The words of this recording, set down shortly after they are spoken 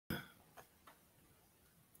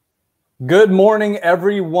Good morning,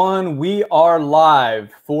 everyone. We are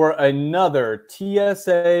live for another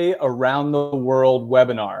TSA Around the World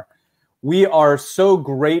webinar. We are so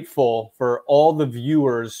grateful for all the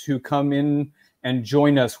viewers who come in and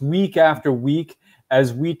join us week after week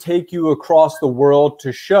as we take you across the world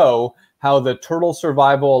to show how the Turtle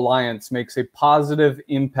Survival Alliance makes a positive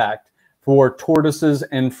impact for tortoises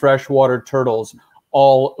and freshwater turtles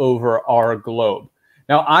all over our globe.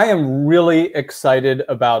 Now, I am really excited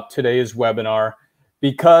about today's webinar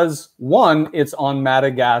because, one, it's on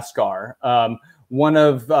Madagascar, one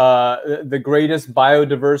of the greatest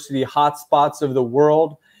biodiversity hotspots of the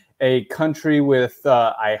world, a country with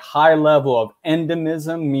a high level of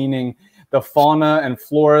endemism, meaning the fauna and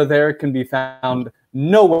flora there can be found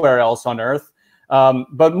nowhere else on Earth.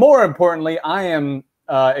 But more importantly, I am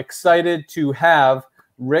excited to have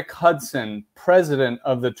Rick Hudson, president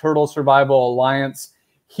of the Turtle Survival Alliance,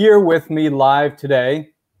 here with me live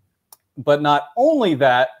today. But not only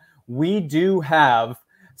that, we do have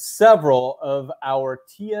several of our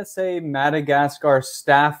TSA Madagascar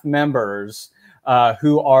staff members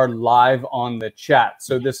who are live on the chat.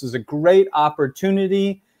 So this is a great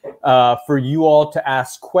opportunity for you all to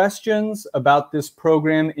ask questions about this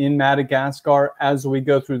program in Madagascar as we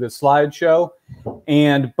go through the slideshow.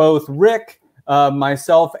 And both Rick,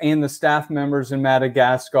 myself, and the staff members in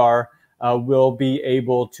Madagascar will be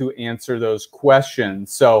able to answer those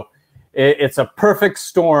questions. So it's a perfect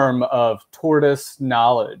storm of tortoise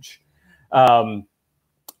knowledge. Now,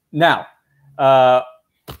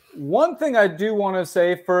 one thing I do want to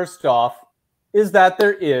say first off is that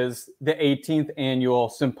there is the 18th annual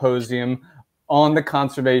symposium on the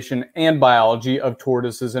conservation and biology of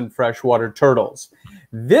tortoises and freshwater turtles.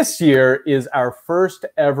 This year is our first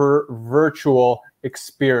ever virtual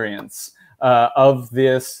experience of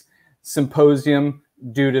this symposium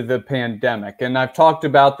due to the pandemic. And I've talked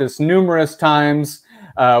about this numerous times.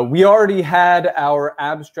 We already had our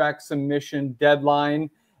abstract submission deadline,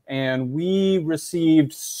 and we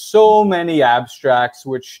received so many abstracts,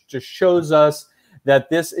 which just shows us that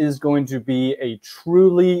this is going to be a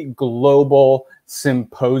truly global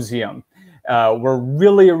symposium. We're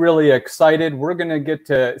really excited. We're going to get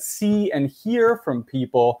to see and hear from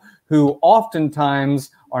people who oftentimes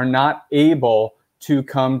are not able to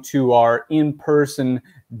come to our in-person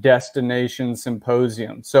destination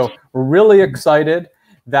symposium. So we're really excited.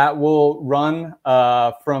 That will run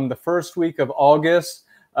from the first week of August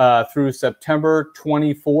through September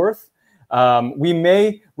 24th.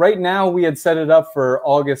 Right now we had set it up for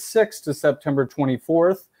August 6th to September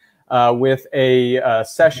 24th with a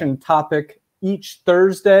session topic each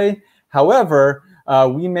Thursday. However,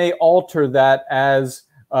 we may alter that as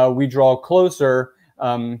we draw closer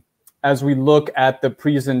as we look at the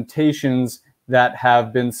presentations that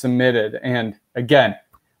have been submitted. And again,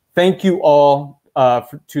 thank you all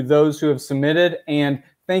to those who have submitted, and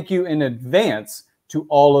thank you in advance to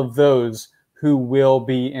all of those who will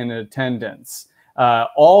be in attendance.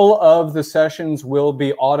 All of the sessions will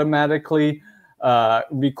be automatically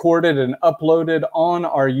recorded and uploaded on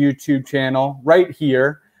our YouTube channel right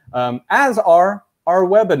here, as are our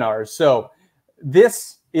webinars. So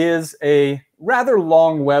this is a rather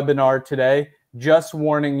long webinar today, just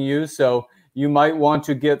warning you. So you might want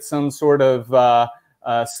to get some sort of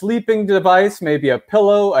sleeping device, maybe a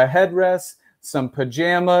pillow, a headrest, some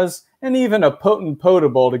pajamas, and even a potent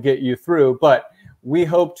potable to get you through. But we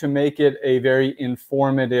hope to make it a very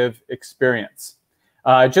informative experience.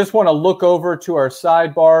 I just want to look over to our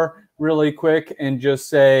sidebar really quick and just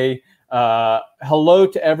say hello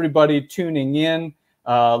to everybody tuning in.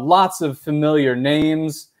 Lots of familiar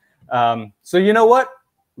names. So you know what?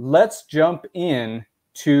 Let's jump in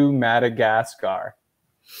to Madagascar.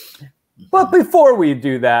 But before we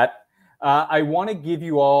do that, I want to give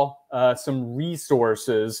you all some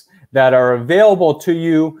resources that are available to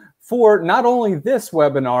you for not only this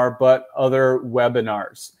webinar, but other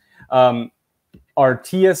webinars. Our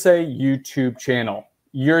TSA YouTube channel.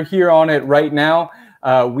 You're here on it right now.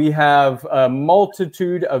 We have a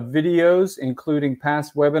multitude of videos, including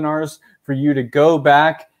past webinars, for you to go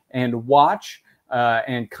back and watch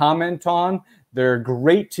and comment on. They're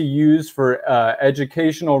great to use for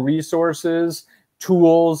educational resources,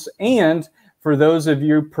 tools, and for those of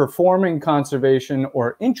you performing conservation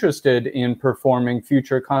or interested in performing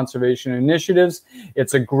future conservation initiatives.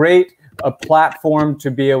 It's a great platform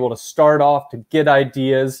to be able to start off, to get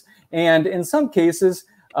ideas, and in some cases,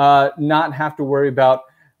 not have to worry about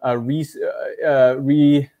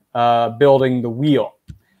rebuilding the wheel.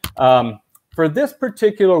 For this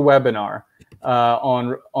particular webinar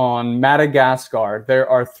on Madagascar, there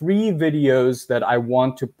are 3 videos that I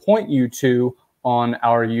want to point you to on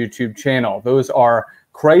our YouTube channel. Those are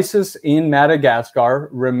Crisis in Madagascar,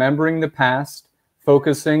 Remembering the Past,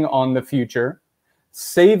 Focusing on the Future,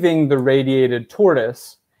 Saving the Radiated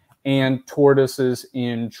Tortoise, and Tortoises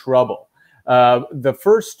in Trouble. The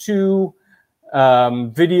first two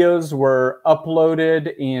videos were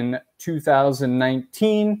uploaded in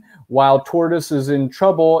 2019, while Tortoises in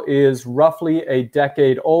Trouble is roughly a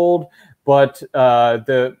decade old, but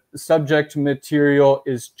the subject material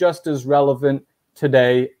is just as relevant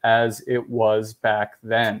today as it was back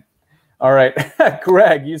then. All right,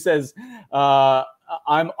 Greg, you says,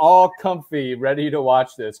 I'm all comfy, ready to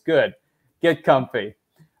watch this. Good, get comfy.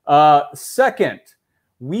 Second,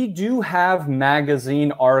 we do have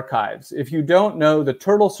magazine archives. If you don't know, the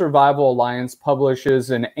Turtle Survival Alliance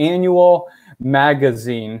publishes an annual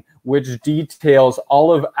magazine which details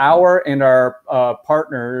all of our and our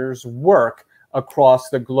partners' work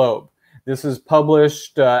across the globe. This is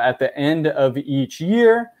published at the end of each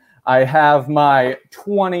year. I have my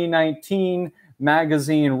 2019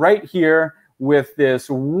 magazine right here with this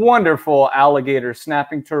wonderful alligator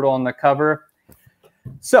snapping turtle on the cover.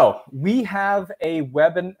 So we have a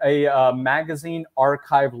magazine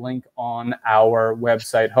archive link on our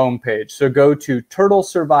website homepage. So go to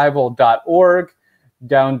turtlesurvival.org,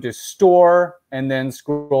 down to store, and then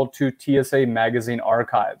scroll to TSA Magazine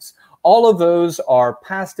Archives. All of those are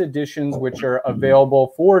past editions which are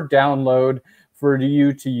available for download for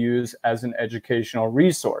you to use as an educational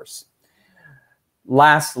resource.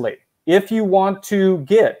 Lastly, if you want to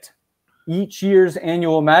get each year's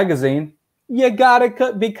annual magazine, you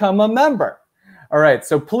gotta become a member. All right,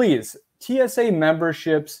 so please, TSA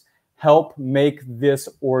memberships help make this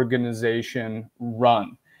organization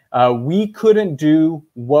run. We couldn't do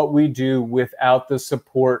what we do without the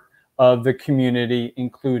support of the community,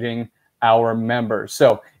 including our members.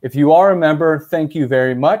 So if you are a member, thank you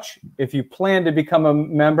very much. If you plan to become a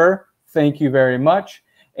member, thank you very much.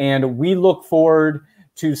 And we look forward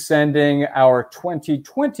to sending our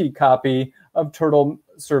 2020 copy of Turtle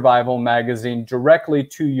Survival Magazine directly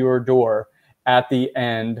to your door at the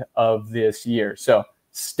end of this year. So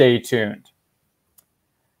stay tuned.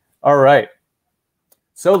 All right.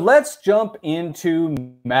 So let's jump into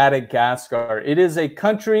Madagascar. It is a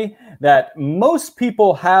country that most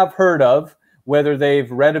people have heard of, whether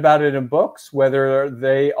they've read about it in books, whether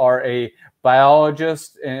they are a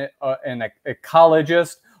biologist, an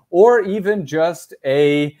ecologist, or even just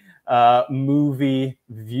a movie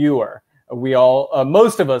viewer. We all,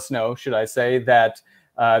 most of us know, should I say, that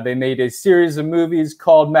they made a series of movies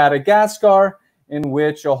called Madagascar, in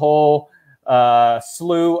which a whole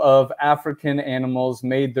slew of African animals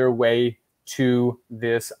made their way to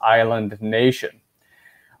this island nation.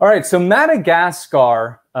 All right, so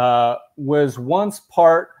Madagascar was once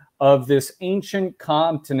part of this ancient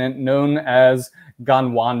continent known as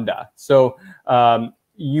Gondwana. So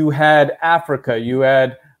you had Africa, you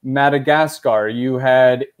had Madagascar, you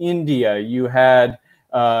had India, you had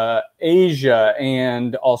Asia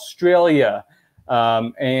and Australia,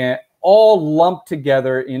 and all lumped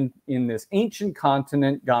together in this ancient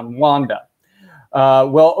continent, Gondwana.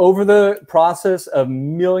 Well, over the process of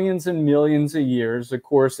millions and millions of years, of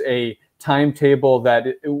course, a timetable that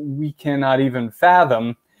we cannot even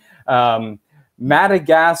fathom,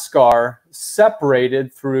 Madagascar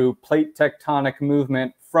separated through plate tectonic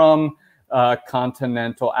movement from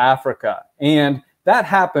continental Africa. And that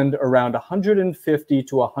happened around 150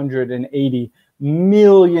 to 180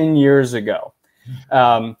 million years ago.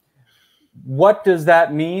 What does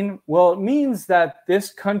that mean? Well, it means that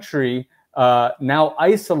this country, now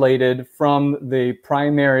isolated from the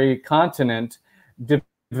primary continent,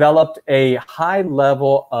 developed a high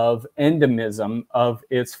level of endemism of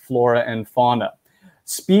its flora and fauna.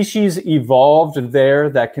 Species evolved there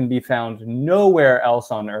that can be found nowhere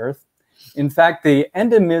else on Earth. In fact, the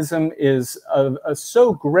endemism is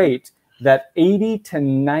so great that 80 to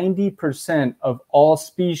 90% of all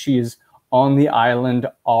species on the island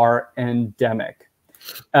are endemic.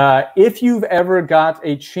 If you've ever got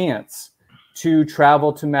a chance to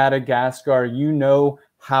travel to Madagascar, you know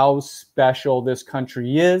how special this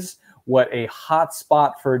country is, what a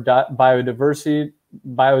hotspot for biodiversity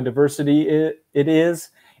it is,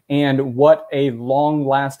 and what a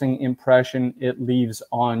long-lasting impression it leaves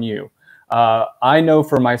on you. I know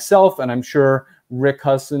for myself, and I'm sure Rick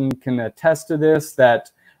Hudson can attest to this,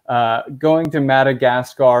 that going to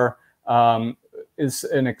Madagascar is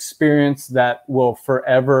an experience that will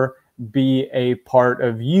forever be a part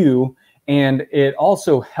of you. And it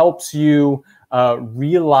also helps you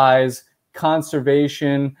realize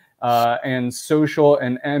conservation and social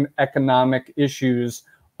and economic issues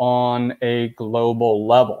on a global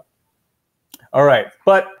level. All right,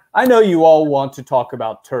 but I know you all want to talk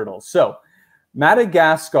about turtles. So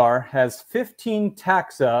Madagascar has 15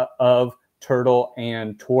 taxa of turtle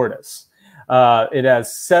and tortoise. It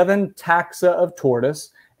has 7 taxa of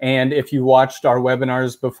tortoise. And if you watched our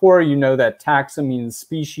webinars before, you know that taxa means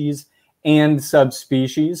species and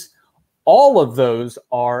subspecies. All of those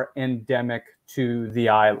are endemic to the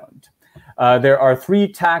island. There are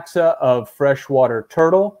 3 taxa of freshwater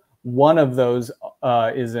turtle. One of those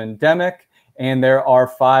is endemic, and there are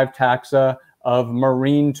 5 taxa of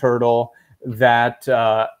marine turtle that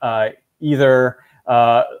either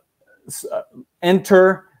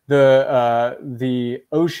enter the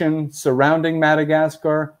ocean surrounding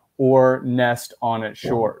Madagascar or nest on its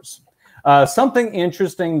shores. Something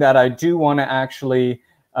interesting that I do want to actually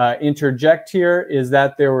interject here is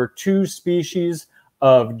that there were 2 species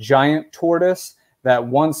of giant tortoise that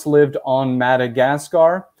once lived on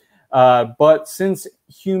Madagascar. But since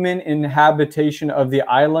human inhabitation of the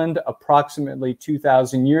island approximately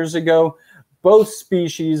 2,000 years ago, both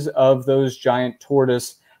species of those giant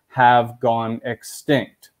tortoise have gone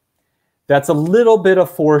extinct. That's a little bit of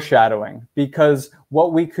foreshadowing, because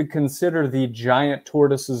what we could consider the giant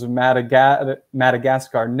tortoises of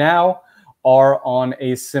Madagascar now are on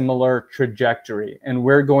a similar trajectory, and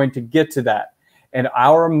we're going to get to that. And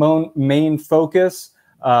our main focus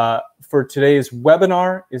for today's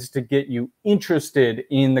webinar is to get you interested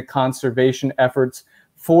in the conservation efforts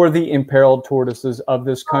for the imperiled tortoises of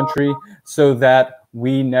this country, so that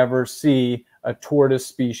we never see a tortoise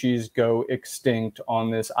species go extinct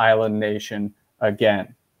on this island nation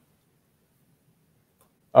again.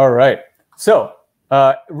 All right. So,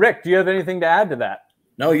 Rick, do you have anything to add to that?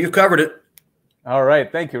 No, you've covered it. All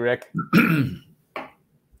right. Thank you, Rick.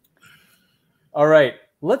 All right.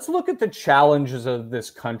 Let's look at the challenges of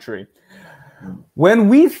this country. When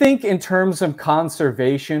we think in terms of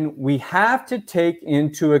conservation, we have to take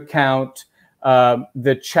into account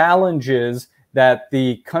the challenges that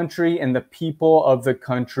the country and the people of the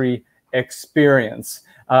country experience,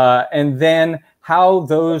 and then how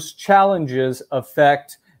those challenges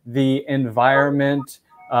affect the environment,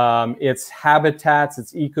 its habitats,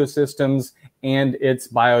 its ecosystems, and its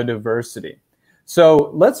biodiversity.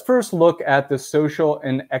 So let's first look at the social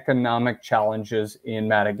and economic challenges in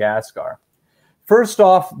Madagascar. First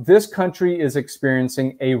off, this country is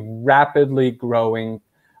experiencing a rapidly growing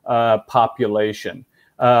population.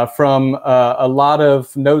 From a lot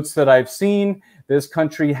of notes that I've seen, this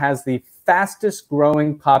country has the fastest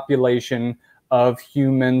growing population of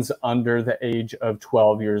humans under the age of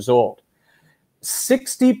 12 years old.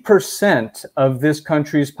 60% of this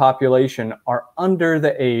country's population are under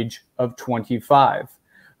the age of 25.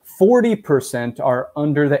 40% are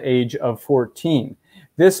under the age of 14.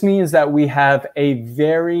 This means that we have a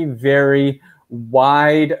very, very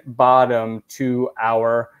wide bottom to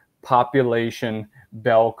our population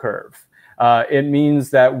bell curve. It means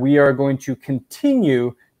that we are going to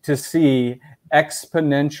continue to see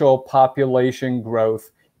exponential population growth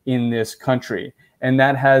in this country. And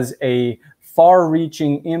that has a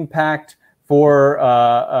far-reaching impact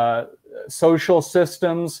for social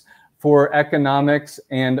systems, for economics,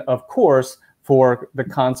 and of course, for the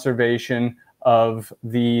conservation of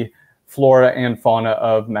the flora and fauna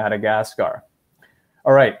of Madagascar.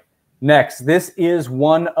 All right. Next, this is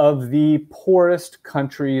one of the poorest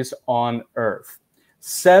countries on Earth.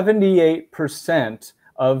 78%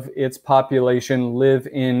 of its population live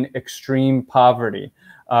in extreme poverty,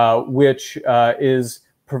 which is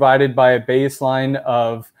provided by a baseline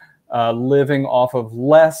of living off of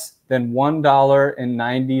less than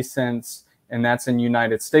 $1.90, and that's in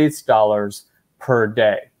United States dollars, per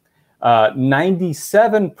day.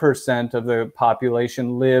 97% of the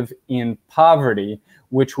population live in poverty,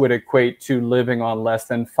 which would equate to living on less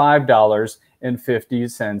than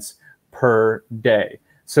 $5.50 per day.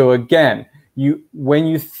 So again, when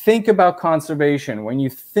you think about conservation, when you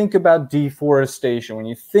think about deforestation, when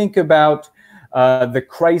you think about the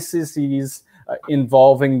crises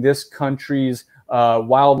involving this country's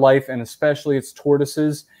wildlife and especially its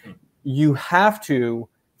tortoises, you have to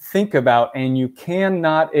think about, and you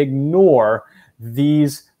cannot ignore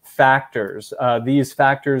these factors of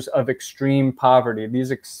extreme poverty,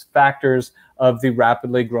 these factors of the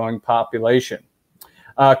rapidly growing population.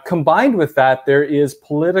 Combined with that, there is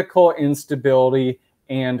political instability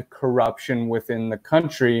and corruption within the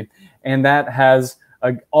country, and that has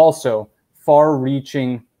also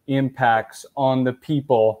far-reaching impacts on the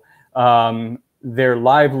people, their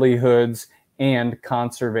livelihoods, and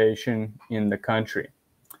conservation in the country.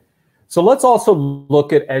 So let's also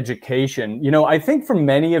look at education. You know, I think for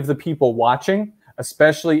many of the people watching,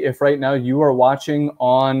 especially if right now you are watching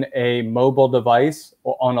on a mobile device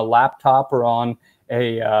or on a laptop or on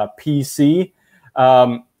a PC.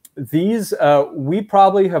 We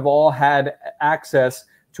probably have all had access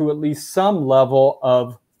to at least some level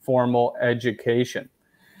of formal education.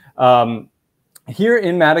 Here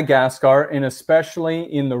in Madagascar, and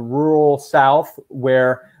especially in the rural south,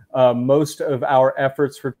 where most of our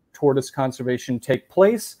efforts for tortoise conservation take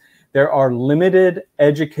place, there are limited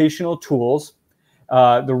educational tools.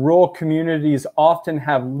 The rural communities often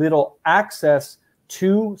have little access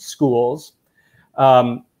to schools.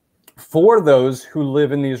 For those who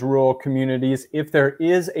live in these rural communities, if there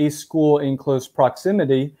is a school in close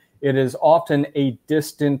proximity, it is often a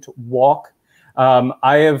distant walk.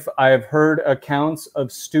 I have heard accounts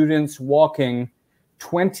of students walking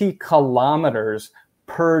 20 kilometers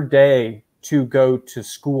per day to go to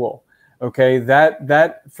school. Okay,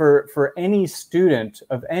 that for any student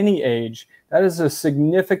of any age, that is a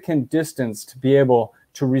significant distance to be able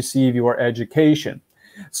to receive your education.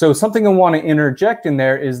 So something I want to interject in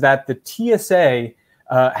there is that the TSA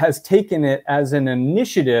has taken it as an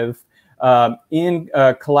initiative in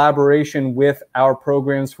collaboration with our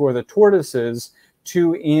programs for the tortoises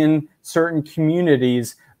to, in certain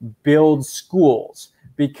communities, build schools.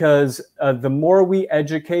 Because the more we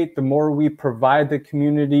educate, the more we provide the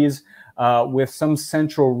communities with some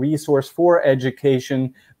central resource for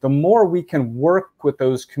education, the more we can work with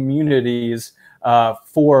those communities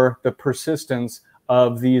for the persistence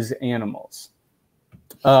of these animals.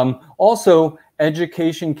 Also,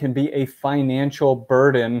 education can be a financial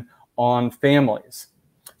burden on families.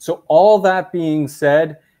 So all that being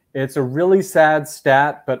said, it's a really sad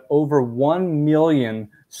stat, but over 1 million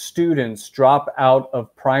students drop out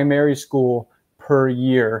of primary school per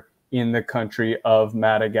year in the country of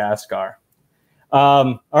Madagascar.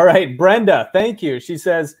 All right, Brenda, thank you. She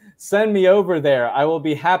says, send me over there. I will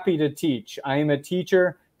be happy to teach. I am a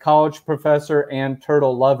teacher, college professor, and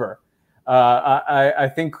turtle lover. I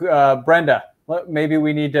think, Brenda, maybe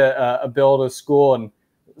we need to build a school and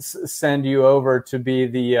send you over to be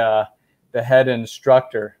the head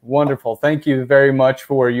instructor. Wonderful. Thank you very much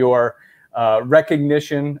for your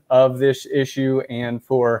recognition of this issue and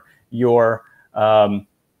for your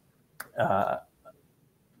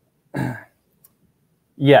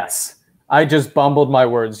yes, I just bumbled my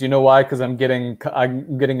words. You know why? Because I'm getting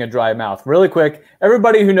a dry mouth. Really quick,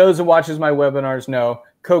 everybody who knows and watches my webinars know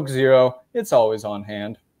Coke Zero, it's always on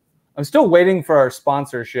hand. I'm still waiting for our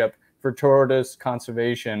sponsorship for tortoise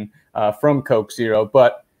conservation from Coke Zero,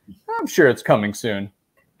 but I'm sure it's coming soon.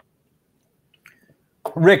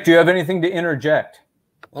 Rick, do you have anything to interject?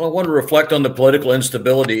 Well, I want to reflect on the political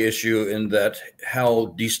instability issue in that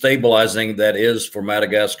how destabilizing that is for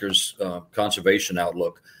Madagascar's conservation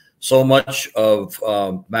outlook. So much of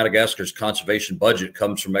Madagascar's conservation budget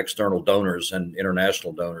comes from external donors and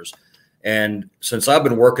international donors. And since I've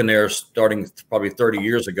been working there starting probably 30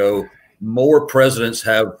 years ago, more presidents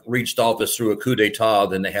have reached office through a coup d'etat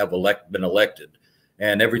than they have been elected.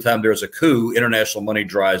 And every time there's a coup, international money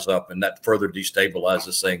dries up, and that further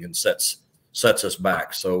destabilizes things and sets us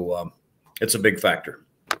back. So it's a big factor.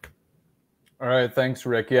 All right, thanks,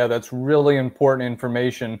 Rick. Yeah, that's really important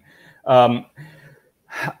information.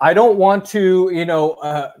 I don't want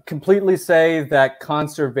to, completely say that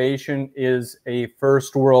conservation is a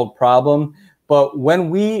first world problem, but when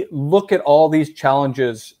we look at all these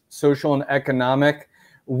challenges, social and economic,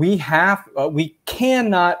 we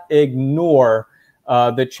cannot ignore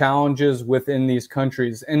the challenges within these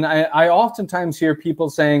countries. And I oftentimes hear people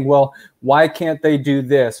saying, well, why can't they do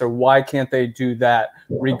this or why can't they do that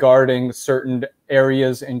regarding certain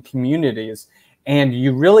areas and communities? And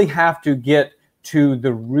you really have to get to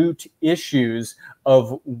the root issues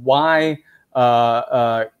of why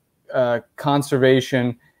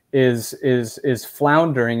conservation is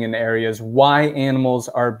floundering in areas, why animals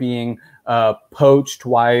are being poached,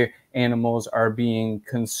 why animals are being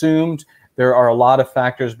consumed. There are a lot of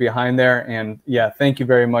factors behind there. And yeah, thank you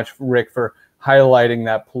very much, Rick, for highlighting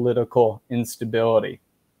that political instability.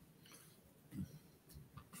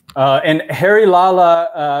 And Harry Lala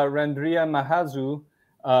Rendria Mahazu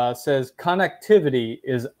says connectivity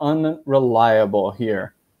is unreliable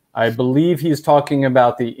here. I believe he's talking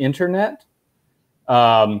about the internet,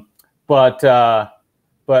 but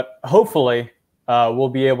hopefully we'll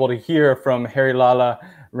be able to hear from Harry Lala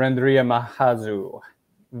Rendria Mahazu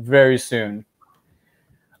very soon.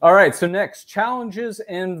 All right, so next, challenges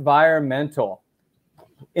environmental.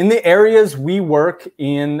 In the areas we work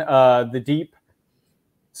in the deep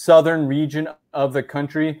southern region of the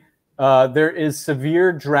country, there is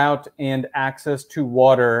severe drought and access to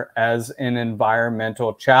water as an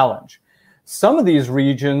environmental challenge. some of these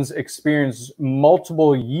regions experience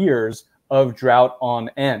multiple years of drought on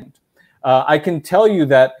end. I can tell you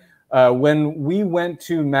that when we went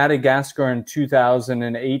to Madagascar in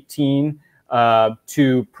 2018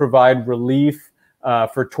 to provide relief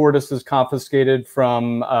for tortoises confiscated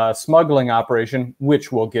from a smuggling operation,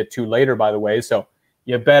 which we'll get to later, by the way, so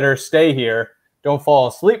you better stay here. Don't fall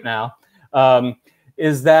asleep now.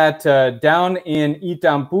 Is that down in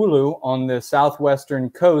Itampulu on the southwestern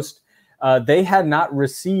coast, they had not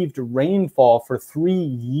received rainfall for 3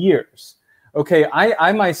 years. Okay,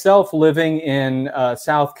 I myself living in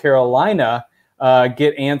South Carolina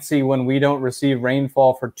get antsy when we don't receive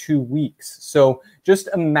rainfall for 2 weeks. So just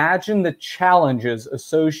imagine the challenges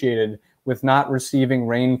associated with not receiving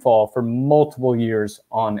rainfall for multiple years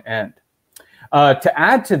on end. To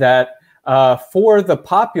add to that, for the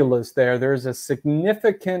populace there's a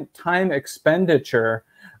significant time expenditure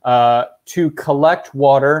to collect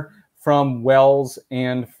water from wells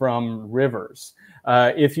and from rivers.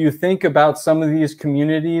 If you think about some of these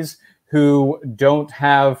communities who don't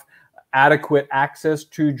have adequate access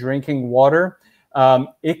to drinking water,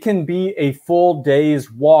 it can be a full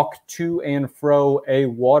day's walk to and fro a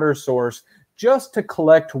water source just to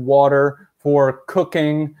collect water for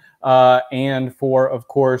cooking and for, of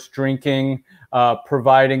course, drinking,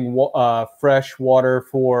 providing fresh water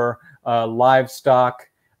for livestock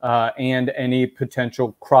and any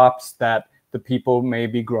potential crops that the people may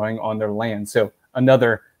be growing on their land. So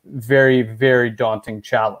another very, very daunting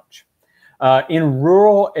challenge. In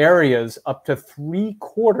rural areas, up to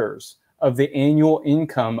 3/4 of the annual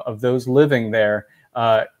income of those living there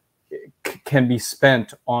can be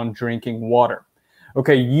spent on drinking water.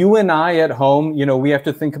 Okay, you and I at home, you know, we have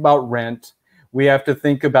to think about rent. We have to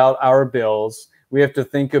think about our bills. We have to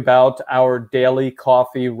think about our daily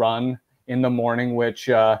coffee run in the morning, which,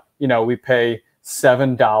 you know, we pay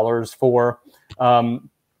 $7 for.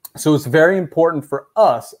 So it's very important for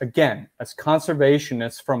us, again, as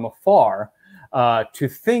conservationists from afar, to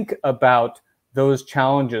think about those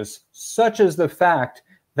challenges, such as the fact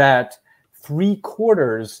that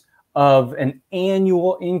 3/4 of an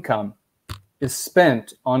annual income is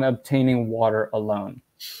spent on obtaining water alone.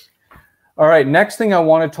 All right, next thing I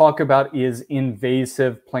want to talk about is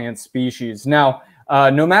invasive plant species. Now,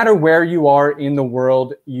 no matter where you are in the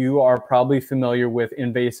world, you are probably familiar with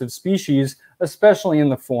invasive species, especially in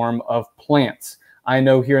the form of plants. I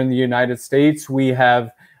know here in the United States, we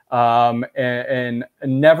have a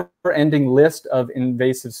never-ending list of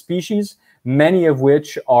invasive species, many of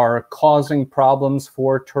which are causing problems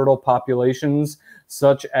for turtle populations,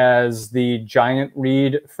 such as the giant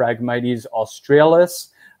reed Phragmites australis,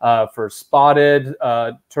 for spotted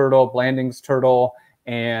turtle, Blanding's turtle,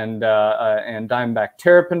 and diamondback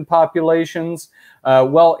terrapin populations.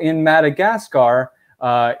 Well, in Madagascar,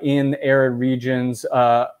 in arid regions,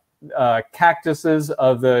 cactuses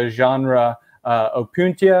of the genre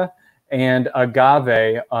Opuntia and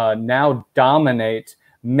agave now dominate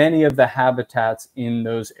many of the habitats in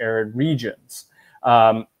those arid regions.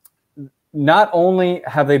 Not only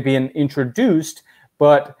have they been introduced,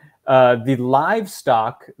 but the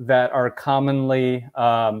livestock that are commonly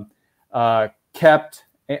kept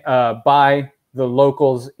by the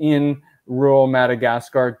locals in rural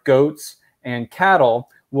Madagascar, goats and cattle,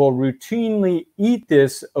 will routinely eat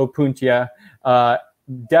this Opuntia,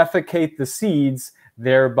 defecate the seeds,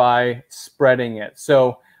 thereby spreading it.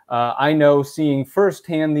 So I know, seeing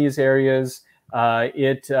firsthand these areas,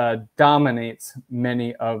 it dominates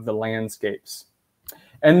many of the landscapes.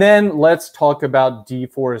 And then let's talk about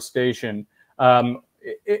deforestation.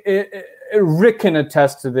 Rick can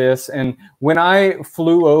attest to this. And when I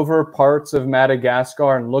flew over parts of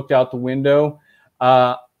Madagascar and looked out the window,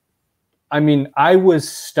 I mean, I was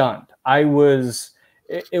stunned.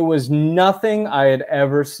 It was nothing I had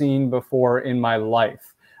ever seen before in my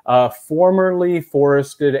life. Formerly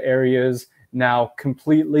forested areas, now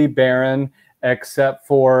completely barren, except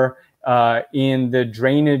for in the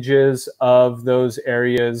drainages of those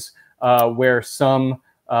areas where some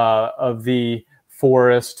of the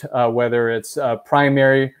forest, whether it's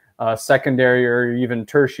primary, secondary, or even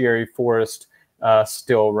tertiary forest,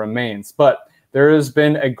 still remains. But there has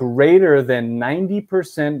been a greater than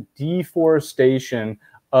 90% deforestation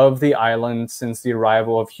of the island since the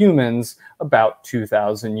arrival of humans about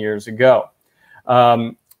 2,000 years ago.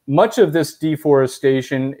 Much of this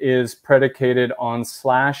deforestation is predicated on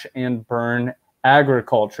slash and burn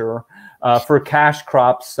agriculture for cash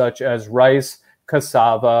crops such as rice,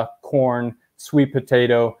 cassava, corn, sweet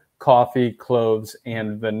potato, coffee, cloves,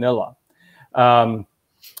 and vanilla,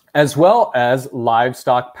 as well as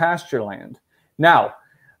livestock pasture land. Now,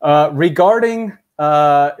 regarding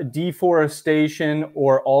deforestation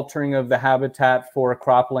or altering of the habitat for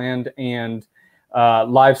cropland and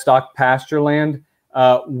livestock pasture land,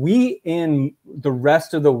 we in the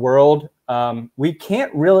rest of the world, we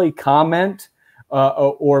can't really comment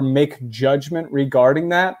or make judgment regarding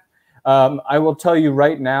that. I will tell you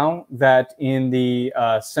right now that in the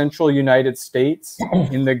central United States,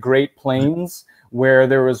 in the Great Plains, where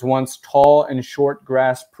there was once tall and short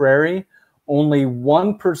grass prairie, only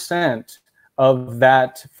 1% of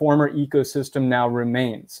that former ecosystem now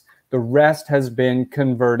remains. The rest has been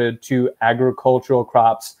converted to agricultural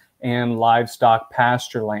crops and livestock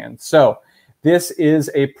pasture land. So this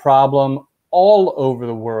is a problem all over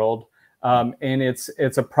the world. And it's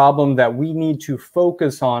a problem that we need to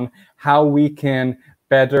focus on how we can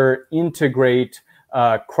better integrate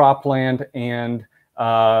cropland and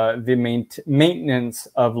the maintenance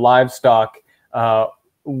of livestock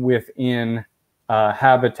within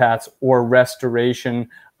habitats, or restoration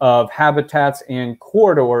of habitats and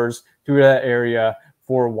corridors through that area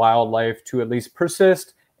for wildlife to at least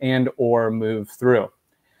persist and or move through.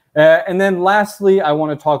 And then lastly, I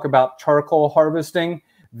want to talk about charcoal harvesting.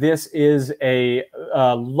 This is a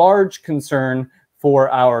large concern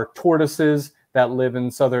for our tortoises that live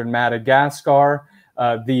in southern Madagascar.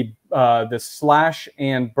 The slash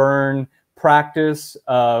and burn practice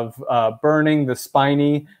of burning the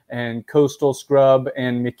spiny and coastal scrub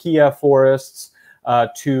and maquia forests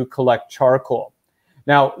to collect charcoal.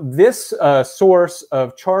 Now, this source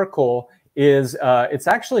of charcoal is, it's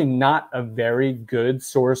actually not a very good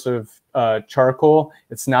source of charcoal.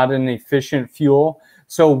 It's not an efficient fuel.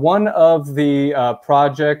 So one of the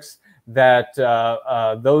projects that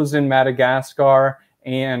those in Madagascar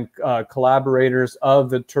and collaborators of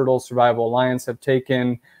the Turtle Survival Alliance have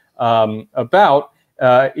taken about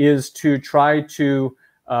is to try to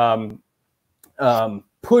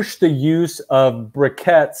push the use of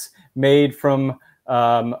briquettes made from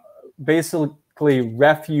basically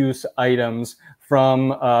refuse items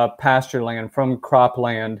from pasture land, from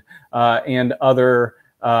cropland, and other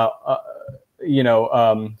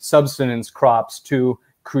subsistence crops to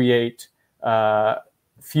create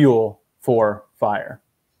fuel for fire.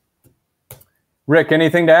 Rick,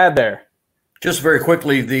 anything to add there? Just very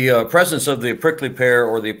quickly, the presence of the prickly pear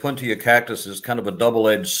or the Opuntia cactus is kind of a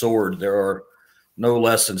double-edged sword. There are no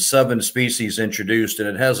less than 7 species introduced, and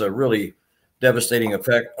it has a really devastating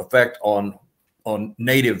effect on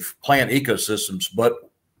native plant ecosystems. But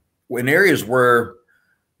in areas where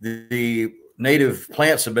the native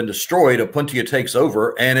plants have been destroyed, Opuntia takes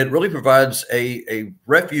over, and it really provides a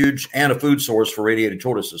refuge and a food source for radiated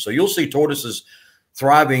tortoises. So you'll see tortoises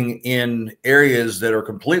thriving in areas that are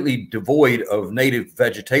completely devoid of native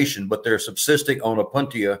vegetation, but they're subsisting on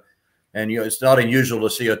Opuntia. And it's not unusual to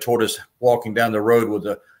see a tortoise walking down the road with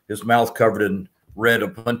his mouth covered in red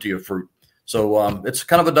Opuntia fruit. So it's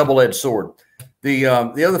kind of a double-edged sword. The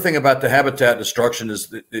other thing about the habitat destruction is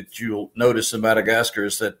that you'll notice in Madagascar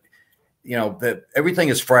is that that everything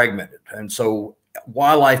is fragmented, and so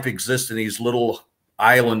wildlife exists in these little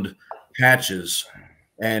island patches.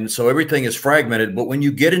 And so everything is fragmented, but when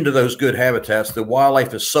you get into those good habitats, the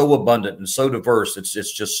wildlife is so abundant and so diverse. It's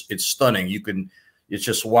stunning. It's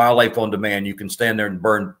just wildlife on demand. You can stand there and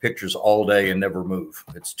burn pictures all day and never move.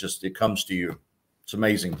 It comes to you. It's an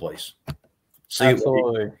amazing place.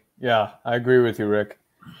 Absolutely. Yeah, I agree with you, Rick.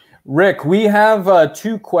 Rick, we have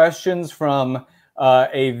 2 questions from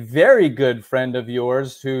a very good friend of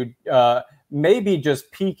yours who may be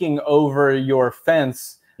just peeking over your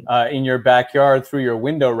fence in your backyard through your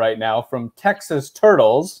window right now, from Texas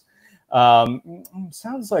Turtles.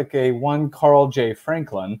 Sounds like a one Carl J.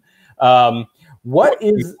 Franklin. What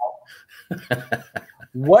is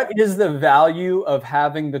the value of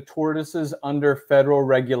having the tortoises under federal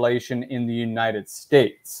regulation in the United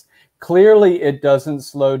States? Clearly, it doesn't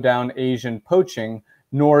slow down Asian poaching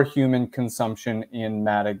nor human consumption in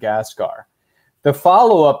Madagascar. The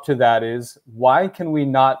follow-up to that is, why can we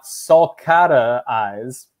not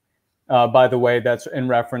sulcata-ize? By the way, that's in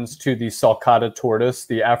reference to the sulcata tortoise,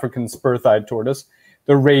 the African spur-thighed tortoise,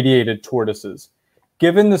 the radiated tortoises.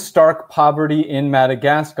 Given the stark poverty in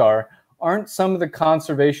Madagascar, aren't some of the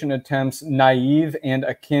conservation attempts naive and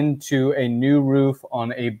akin to a new roof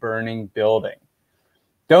on a burning building?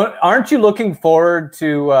 Aren't you looking forward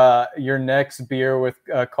to your next beer with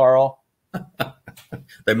Carl?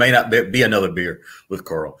 There may not be another beer with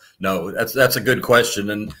Carl. No, that's a good question.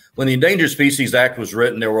 And when the Endangered Species Act was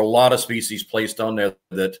written, there were a lot of species placed on there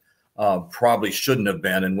that probably shouldn't have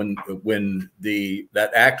been. And when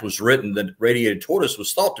that act was written, the radiated tortoise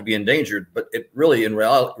was thought to be endangered, but it really, in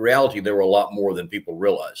reality, there were a lot more than people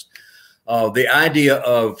realized. The idea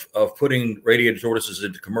of putting radiated tortoises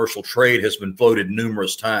into commercial trade has been floated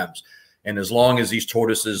numerous times, and as long as these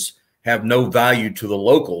tortoises have no value to the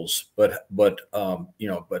locals, but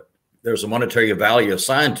there's a monetary value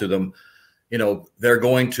assigned to them, they're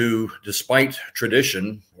going to, despite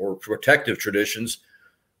tradition or protective traditions,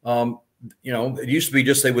 it used to be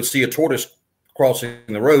just they would see a tortoise crossing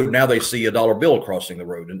the road. Now they see a dollar bill crossing the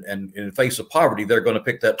road, and in the face of poverty, they're going to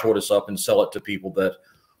pick that tortoise up and sell it to people that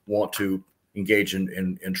want to engage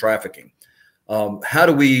in trafficking. How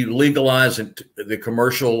do we legalize the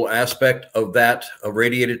commercial aspect of that, of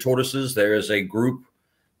radiated tortoises? There is a group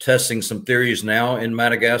testing some theories now in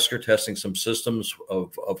Madagascar, testing some systems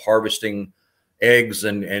of harvesting eggs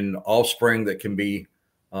and offspring that can be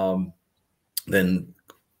then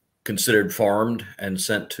considered farmed and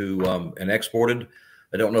sent to and exported.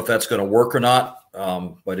 I don't know if that's going to work or not,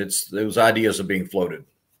 but those ideas are being floated.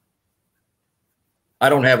 I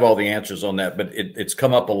don't have all the answers on that, but it's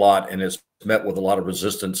come up a lot and it's met with a lot of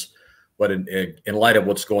resistance. But in light of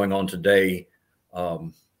what's going on today,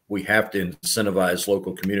 we have to incentivize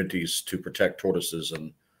local communities to protect tortoises,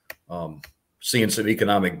 and seeing some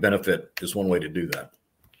economic benefit is one way to do that.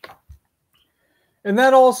 And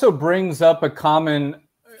that also brings up a common,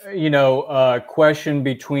 question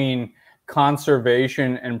between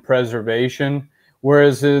conservation and preservation,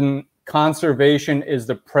 whereas in conservation is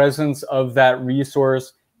the presence of that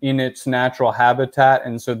resource in its natural habitat.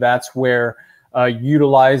 And so that's where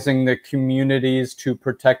utilizing the communities to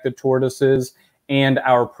protect the tortoises and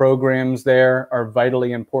our programs there are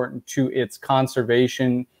vitally important to its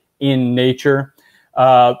conservation in nature.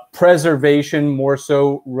 Preservation more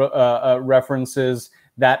so references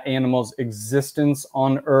that animal's existence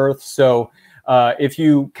on Earth. So if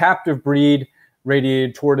you captive breed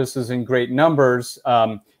radiated tortoises in great numbers,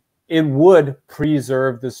 it would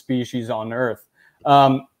preserve the species on Earth.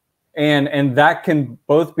 And that can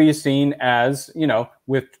both be seen as,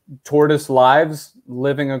 with tortoise lives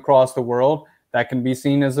living across the world, that can be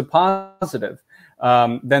seen as a positive.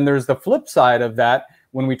 Then there's the flip side of that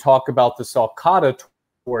when we talk about the sulcata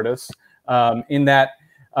tortoise, in that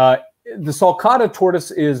the sulcata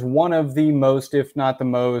tortoise is one of the most, if not the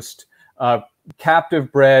most,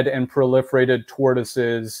 captive bred and proliferated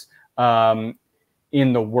tortoises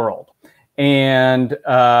in the world. And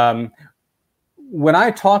when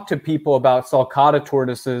I talk to people about sulcata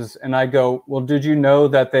tortoises and I go, well, did you know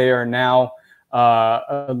that they are now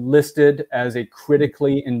listed as a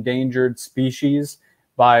critically endangered species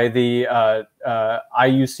by the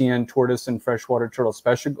IUCN Tortoise and Freshwater Turtle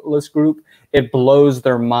Specialist Group? It blows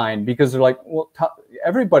their mind because they're like, well,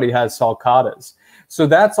 everybody has sulcatas. So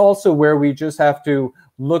that's also where we just have to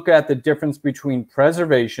look at the difference between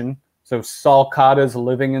preservation, so sulcatas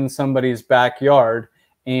living in somebody's backyard,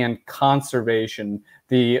 and conservation,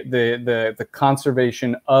 the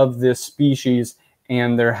conservation of this species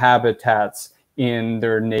and their habitats in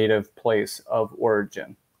their native place of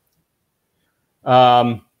origin.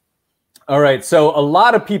 All right, so a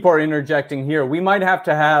lot of people are interjecting here. We might have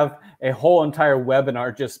to have a whole entire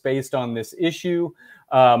webinar just based on this issue.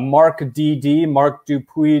 Mark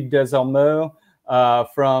Dupuis Desalmo,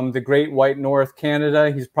 from the Great White North,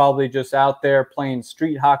 Canada. He's probably just out there playing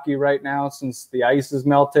street hockey right now since the ice is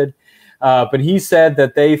melted. But he said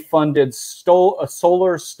that they funded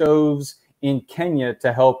solar stoves in Kenya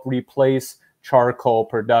to help replace charcoal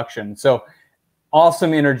production. So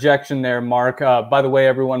awesome interjection there, Mark. By the way,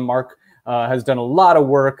 everyone, Mark has done a lot of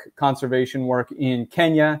work, conservation work in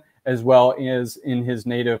Kenya, as well as in his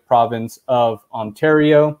native province of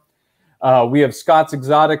Ontario. We have Scott's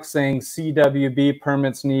Exotic saying CWB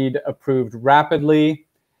permits need approved rapidly.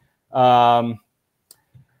 Harry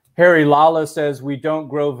Lala says we don't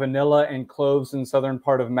grow vanilla and cloves in southern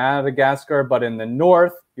part of Madagascar, but in the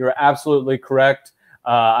north. You're absolutely correct.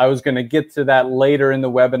 I was going to get to that later in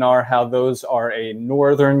the webinar, how those are a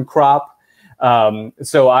northern crop.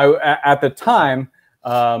 So at the time,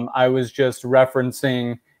 I was just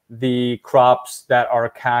referencing the crops that are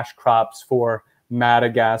cash crops for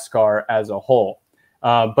Madagascar as a whole.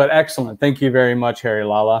 But excellent. Thank you very much, Harry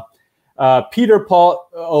Lala. Peter Paul,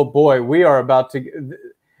 oh boy, we are about to...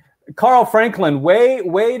 Carl Franklin,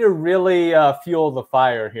 way to really fuel the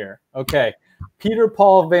fire here. Okay. Peter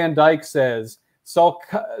Paul Van Dyke says,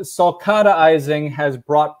 sulcataizing has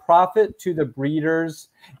brought profit to the breeders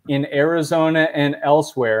in Arizona and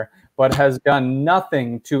elsewhere, but has done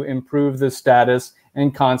nothing to improve the status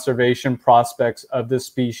and conservation prospects of the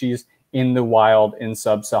species in the wild in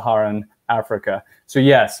sub-Saharan Africa. So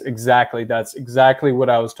yes, exactly. That's exactly what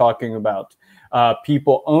I was talking about.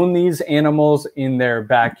 People own these animals in their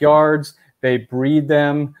backyards. They breed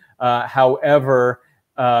them. However,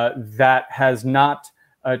 that has not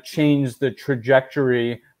changed the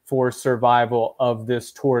trajectory for survival of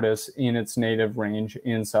this tortoise in its native range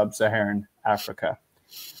in sub-Saharan Africa.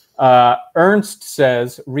 Ernst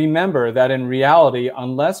says, remember that in reality,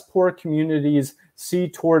 unless poor communities see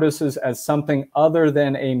tortoises as something other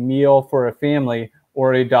than a meal for a family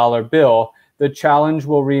or a dollar bill, the challenge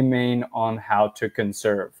will remain on how to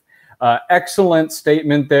conserve. Excellent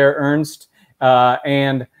statement there, Ernst.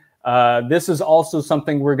 This is also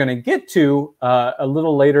something we're going to get to a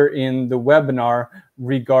little later in the webinar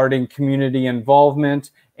regarding community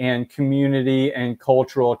involvement and community and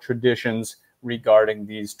cultural traditions regarding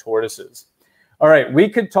these tortoises. All right, we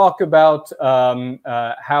could talk about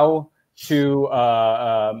how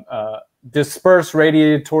to disperse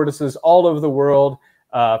radiated tortoises all over the world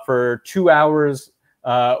for 2 hours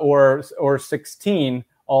or 16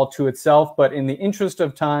 all to itself, but in the interest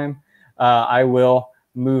of time, I will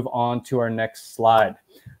move on to our next slide.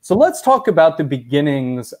 So let's talk about the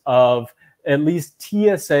beginnings of at least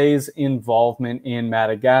TSA's involvement in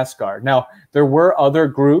Madagascar. Now, there were other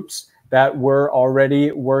groups that were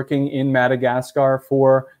already working in Madagascar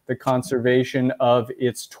for the conservation of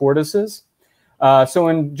its tortoises. So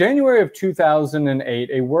in January of 2008,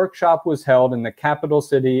 a workshop was held in the capital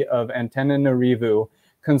city of Antananarivo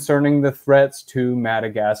concerning the threats to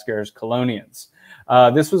Madagascar's chelonians.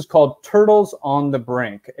 This was called Turtles on the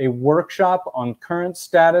Brink, a workshop on current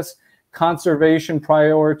status, conservation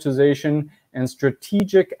prioritization, and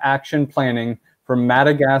strategic action planning for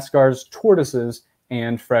Madagascar's tortoises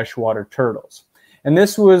and freshwater turtles. And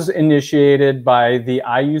this was initiated by the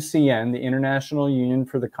IUCN, the International Union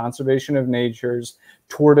for the Conservation of Nature's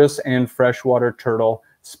Tortoise and Freshwater Turtle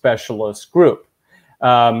Specialist Group.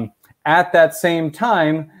 At that same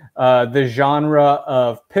time, the genre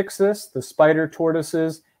of Pyxis, the spider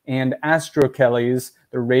tortoises, and Astrocheles,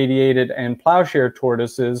 the radiated and plowshare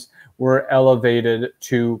tortoises, were elevated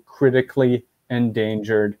to critically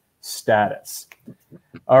endangered status.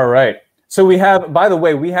 All right. So we have, by the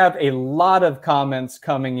way, we have a lot of comments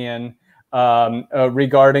coming in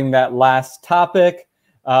regarding that last topic.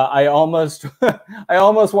 I almost want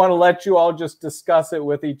to let you all just discuss it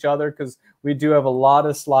with each other because we do have a lot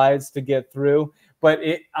of slides to get through. But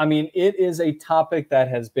I mean, it is a topic that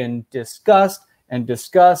has been discussed and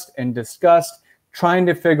discussed and discussed, trying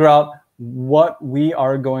to figure out what we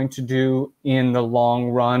are going to do in the long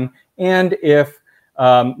run, and if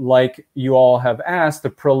like you all have asked, the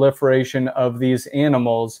proliferation of these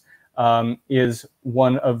animals is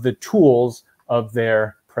one of the tools of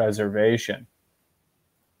their preservation.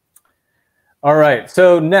 All right,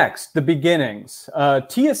 so next, the beginnings.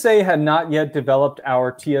 TSA had not yet developed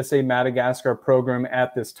our TSA Madagascar program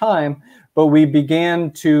at this time, but we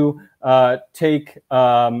began to take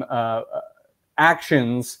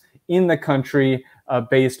actions in the country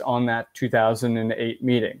based on that 2008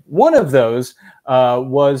 meeting. One of those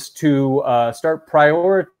was to start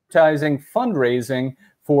prioritizing fundraising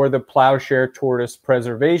for the plowshare tortoise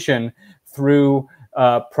preservation through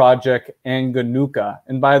Project Anganuka.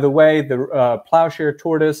 And by the way, the plowshare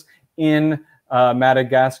tortoise in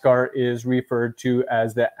Madagascar is referred to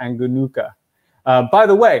as the Anganuka. By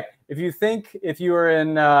the way, if you are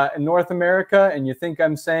in North America and you think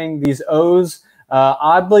I'm saying these O's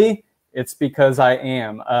oddly, it's because I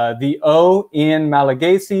am. The O in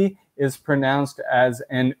Malagasy is pronounced as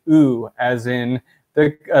an U, as in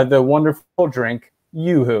the wonderful drink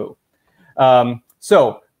Yoo-hoo.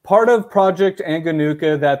 So part of Project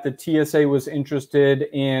Anganuka that the TSA was interested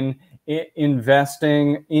in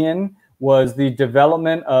investing in was the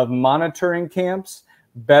development of monitoring camps,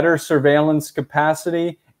 better surveillance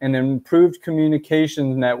capacity, and improved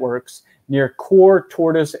communications networks near core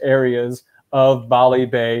tortoise areas of Bali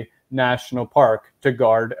Bay National Park to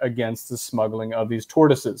guard against the smuggling of these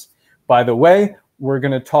tortoises. By the way, we're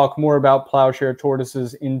going to talk more about plowshare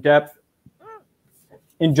tortoises in depth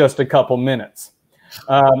in just a couple minutes.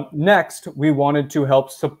 Next, we wanted to help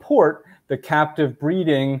support the captive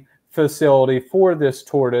breeding facility for this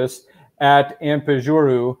tortoise at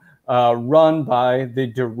Ampejuru, run by the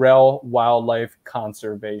Durrell Wildlife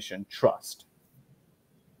Conservation Trust.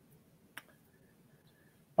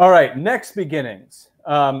 All right, next beginnings.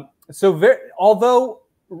 Although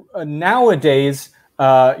nowadays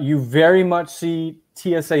you very much see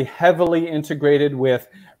TSA heavily integrated with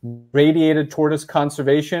radiated tortoise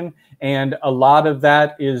conservation, and a lot of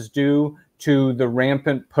that is due to the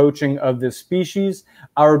rampant poaching of this species,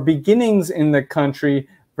 our beginnings in the country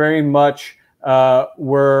very much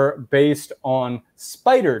were based on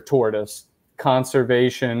spider tortoise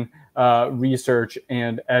conservation, research,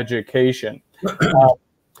 and education.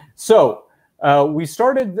 We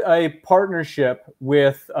started a partnership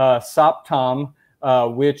with SOPTOM,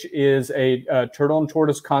 which is a turtle and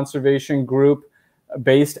tortoise conservation group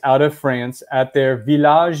based out of France at their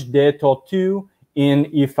Village des Tortues in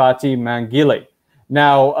Ifati Mangili.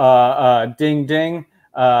 Now, ding, ding,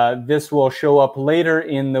 this will show up later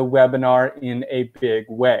in the webinar in a big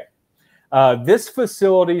way. This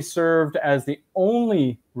facility served as the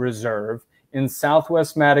only reserve in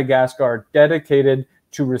Southwest Madagascar dedicated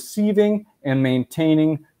to receiving and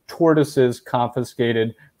maintaining tortoises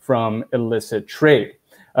confiscated from illicit trade.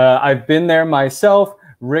 I've been there myself.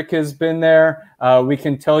 Rick has been there. We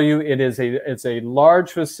can tell you it's a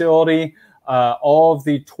large facility. All of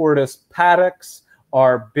the tortoise paddocks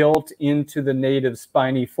are built into the native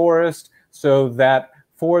spiny forest so that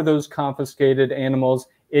for those confiscated animals,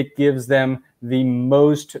 it gives them the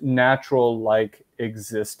most natural-like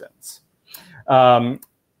existence.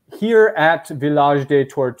 Here at Village des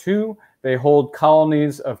Tortues, they hold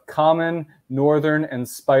colonies of common, northern, and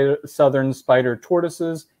southern spider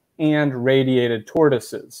tortoises and radiated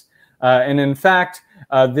tortoises. And in fact,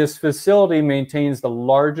 this facility maintains the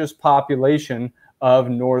largest population of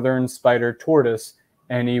northern spider tortoise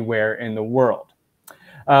anywhere in the world.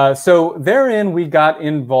 So therein, we got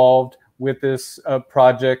involved with this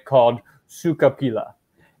project called Sukapila.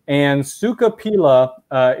 And Sukapila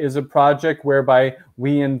is a project whereby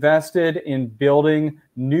we invested in building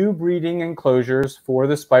new breeding enclosures for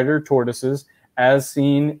the spider tortoises, as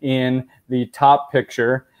seen in the top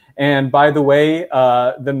picture. And by the way,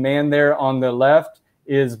 the man there on the left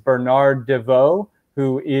is Bernard Deveau,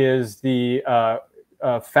 who is the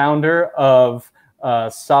founder of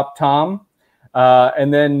SOPTOM.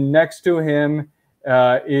 And then next to him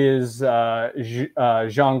is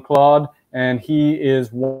Jean-Claude, and he is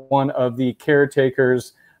one of the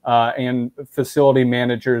caretakers and facility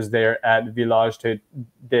managers there at Village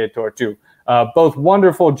des Tortues. Both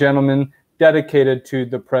wonderful gentlemen dedicated to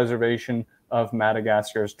the preservation of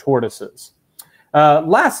Madagascar's tortoises.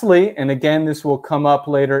 Lastly, and again, this will come up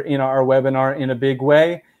later in our webinar in a big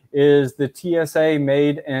way, is the TSA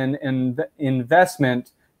made an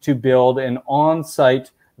investment to build an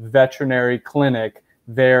on-site veterinary clinic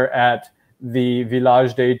there at the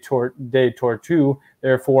Village des Tortues,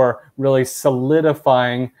 therefore really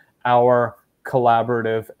solidifying our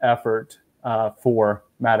collaborative effort for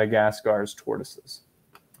Madagascar's tortoises.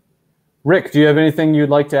 Rick, do you have anything you'd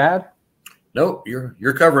like to add? No,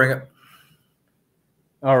 you're covering it.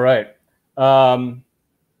 All right. All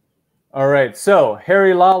right. So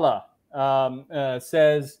Harry Lala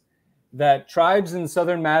says that tribes in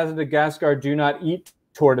southern Madagascar do not eat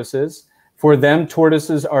tortoises. For them,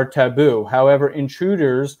 tortoises are taboo. However,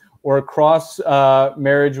 intruders or cross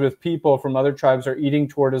marriage with people from other tribes are eating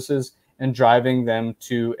tortoises and driving them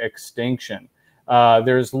to extinction.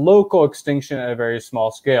 There's local extinction at a very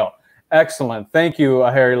small scale. Excellent. Thank you,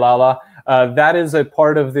 Harry Lala. That is a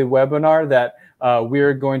part of the webinar that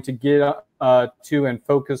we're going to get to and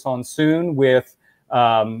focus on soon with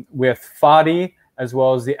FADI, as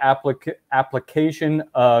well as the application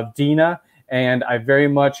of DINA. And I very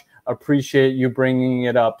much appreciate you bringing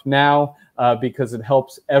it up now because it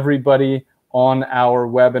helps everybody on our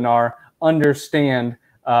webinar understand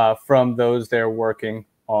from those they're working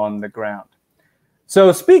on the ground.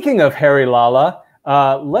 So speaking of Harry Lala,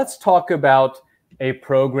 let's talk about a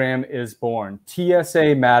program is born,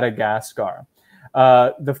 TSA Madagascar.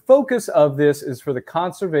 The focus of this is for the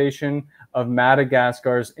conservation of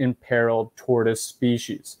Madagascar's imperiled tortoise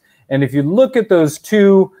species. And if you look at those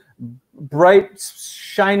two bright,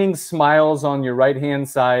 shining smiles on your right-hand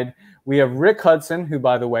side, we have Rick Hudson, who,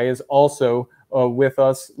 by the way, is also with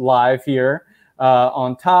us live here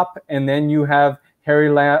on top. And then you have Harry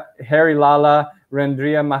Lala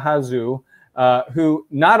Rendria Mahazu, who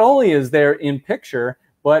not only is there in picture,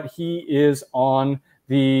 but he is on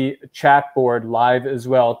the chat board live as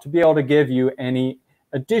well to be able to give you any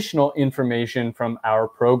additional information from our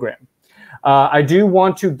program. I do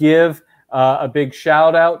want to give a big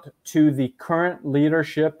shout out to the current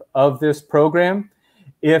leadership of this program.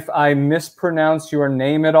 If I mispronounce your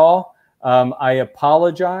name at all, I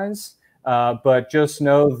apologize, but just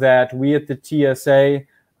know that we at the TSA,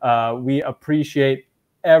 we appreciate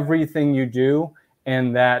everything you do,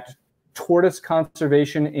 and that tortoise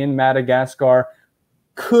conservation in Madagascar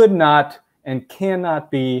could not and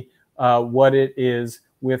cannot be what it is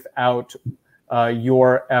without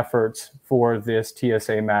your efforts for this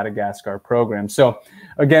TSA Madagascar program. So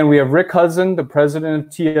again, we have Rick Hudson, the president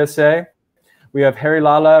of TSA. We have Harry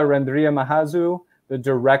Lala Rendria Mahazu, the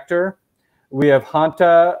director. We have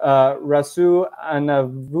Hanta Rasu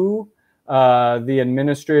Anavu, the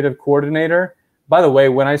administrative coordinator. by the way,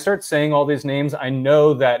 when I start saying all these names, I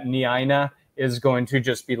know that Niaina is going to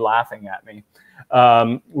just be laughing at me.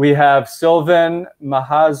 We have Sylvan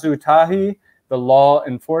Mahazutahi, the law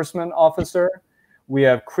enforcement officer. We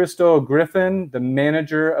have Christel Griffioen, the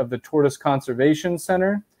manager of the Tortoise Conservation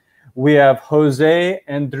Center. We have Jose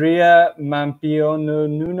Andrea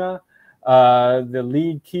Mampionuna, the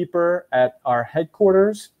lead keeper at our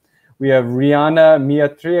headquarters. We have Rihanna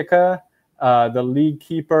Miatrica, the lead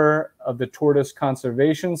keeper of the Tortoise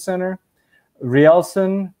Conservation Center.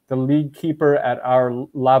 Rielson, the lead keeper at our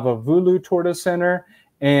Lavavulu Tortoise Center.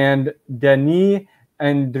 And Denis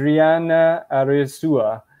Andriana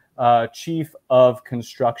Aresua, Chief of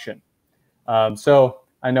Construction. So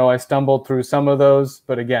I know I stumbled through some of those,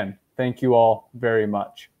 but again, thank you all very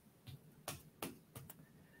much.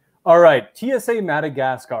 All right, TSA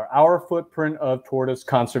Madagascar, our footprint of tortoise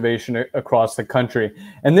conservation across the country.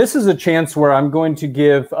 And this is a chance where I'm going to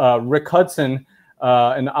give Rick Hudson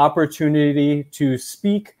an opportunity to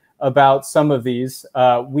speak about some of these.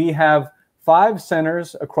 We have 5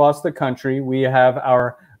 centers across the country. We have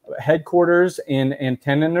our headquarters in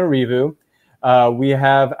Antananarivo. We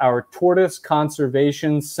have our Tortoise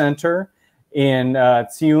Conservation Center in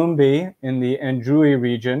Tsiumbi in the Andrui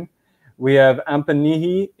region. We have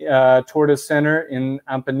Ampanihi Tortoise Center in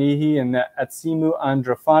Ampanihi in the Atsimu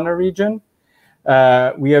Andrafana region.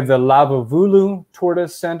 We have the Lavavulu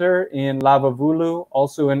Tortoise Center in Lavavulu,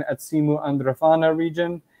 also in Atsimu Andrafana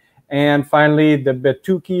region. And finally, the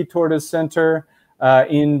Betuki Tortoise Center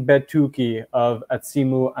in Betuki of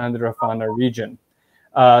Atsimu Andrafana region.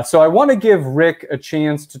 So I want to give Rick a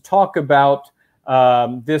chance to talk about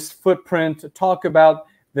this footprint, to talk about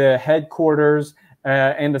the headquarters,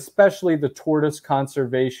 and especially the Tortoise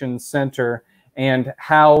Conservation Center and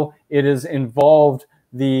how it has involved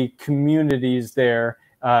the communities there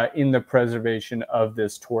in the preservation of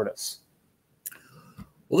this tortoise.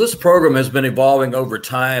 Well, this program has been evolving over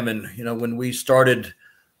time. And, you know, when we started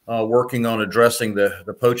working on addressing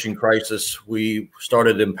the poaching crisis, we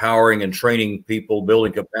started empowering and training people,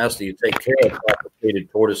 building capacity to take care of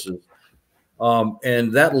confiscated tortoises.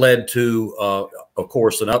 And that led to, of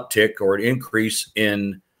course, an uptick or an increase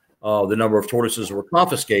in the number of tortoises that were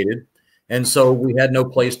confiscated. And so we had no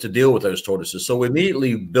place to deal with those tortoises. So we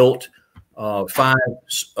immediately built 5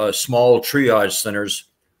 small triage centers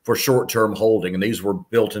for short-term holding. And these were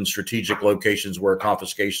built in strategic locations where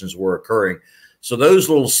confiscations were occurring. So those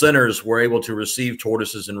little centers were able to receive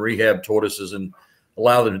tortoises and rehab tortoises and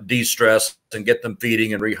allow them to de-stress and get them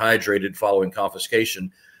feeding and rehydrated following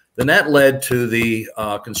confiscation. Then that led to the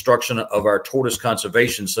construction of our Tortoise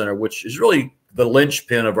Conservation Center, which is really the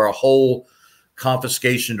linchpin of our whole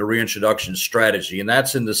confiscation to reintroduction strategy. And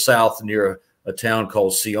that's in the south near a town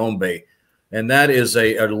called Siombe. And that is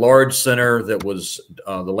a large center that was,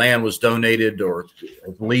 the land was donated or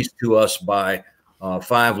leased to us by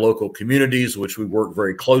 5 local communities, which we work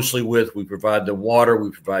very closely with. We provide them water,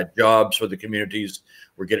 we provide jobs for the communities.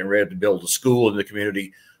 We're getting ready to build a school in the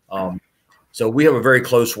community. So we have a very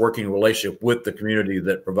close working relationship with the community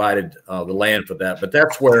that provided the land for that. But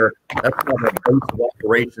that's one of our base of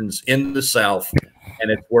operations in the south,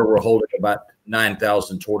 and it's where we're holding about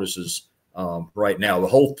 9,000 tortoises right now. The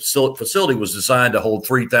whole facility was designed to hold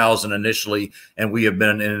 3,000 initially, and we have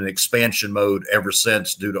been in an expansion mode ever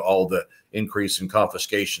since due to all the increase in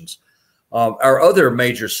confiscations. Our other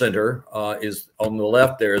major center is on the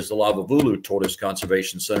left. There is the Lavavulu Tortoise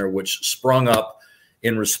Conservation Center, which sprung up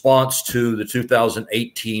in response to the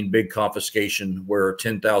 2018 big confiscation where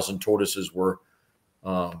 10,000 tortoises were,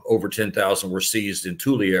 over 10,000 were seized in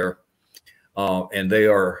Tulier. And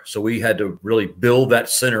so we had to really build that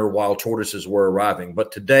center while tortoises were arriving.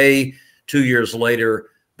 But today, 2 years later,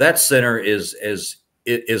 that center is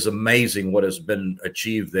amazing what has been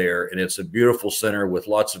achieved there. And it's a beautiful center with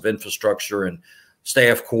lots of infrastructure and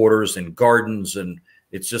staff quarters and gardens, and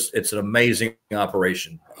it's an amazing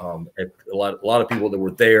operation. A lot of people that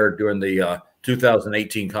were there during the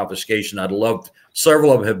 2018 confiscation,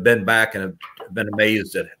 several of them have been back and have been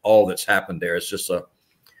amazed at all that's happened there. It's a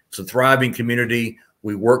thriving community.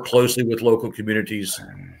 We work closely with local communities.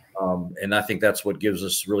 And I think that's what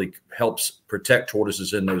really helps protect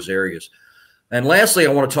tortoises in those areas. And lastly,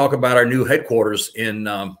 I want to talk about our new headquarters in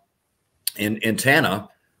Tana,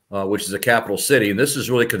 which is a capital city. And this has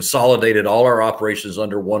really consolidated all our operations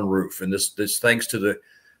under one roof. And this thanks to the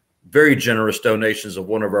very generous donations of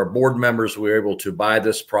one of our board members, we were able to buy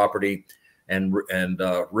this property and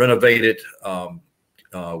renovate it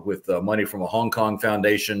with money from a Hong Kong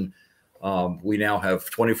foundation. We now have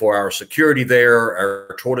 24-hour security there.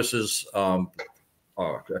 Our tortoises, a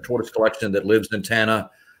tortoise collection that lives in Tana,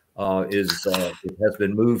 has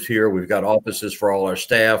been moved here. We've got offices for all our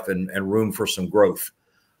staff and room for some growth.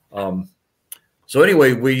 So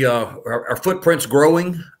anyway, our footprint's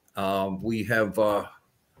growing.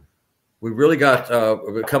 We really got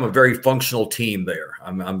become a very functional team there.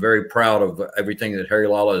 I'm very proud of everything that Harry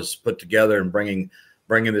Lala has put together and bringing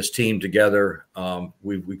this team together.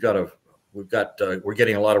 We're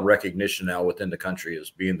getting a lot of recognition now within the country as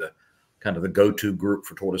being the kind of the go-to group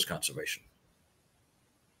for tortoise conservation.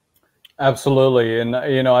 Absolutely, and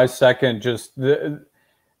I second just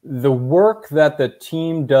the work that the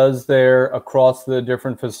team does there across the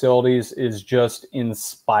different facilities is just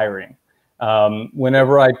inspiring.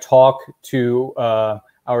 Whenever I talk to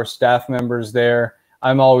our staff members there,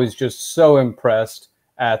 I'm always just so impressed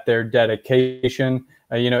at their dedication.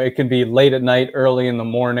 It can be late at night, early in the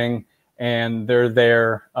morning, and they're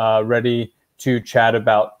there ready to chat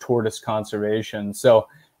about tortoise conservation. So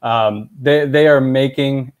they are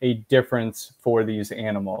making a difference for these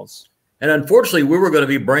animals. And unfortunately, we were going to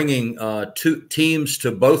be bringing 2 teams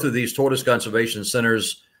to both of these tortoise conservation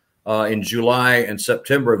centers in July and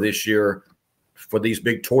September of this year for these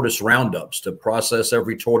big tortoise roundups to process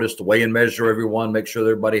every tortoise, to weigh and measure everyone, make sure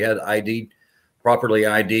everybody had properly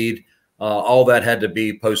ID'd. All that had to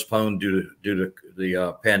be postponed due to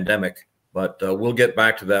the pandemic, but we'll get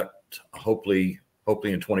back to that hopefully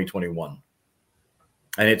in 2021.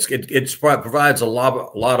 And it provides a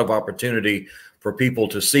lot of opportunity for people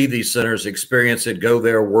to see these centers, experience it, go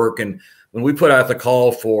there, work. And when we put out the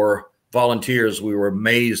call for volunteers, we were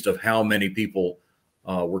amazed of how many people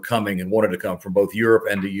were coming and wanted to come from both Europe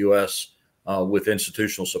and the U.S. With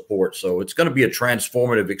institutional support. So it's going to be a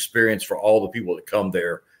transformative experience for all the people that come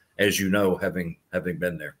there, as you know, having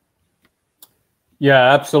been there.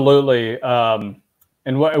 Yeah, absolutely. And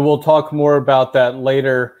we'll talk more about that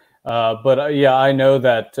later. But yeah, I know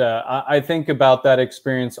that I think about that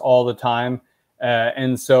experience all the time.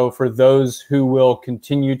 And so for those who will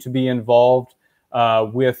continue to be involved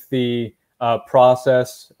with the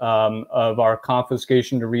process of our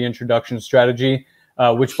confiscation to reintroduction strategy,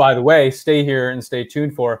 which, by the way, stay here and stay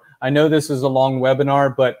tuned for. I know this is a long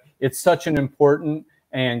webinar, but it's such an important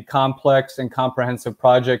and complex and comprehensive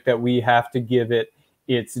project that we have to give it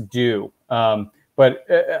its due. But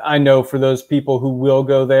I know for those people who will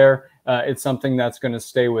go there, it's something that's going to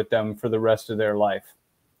stay with them for the rest of their life.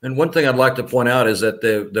 And one thing I'd like to point out is that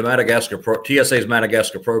the TSA's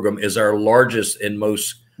Madagascar program is our largest and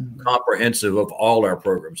most comprehensive of all our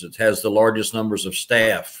programs. It has the largest numbers of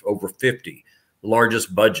staff, over 50, the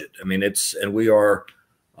largest budget. I mean, we are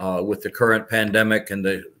with the current pandemic and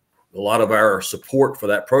a lot of our support for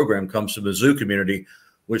that program comes from the zoo community,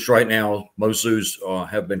 which right now most zoos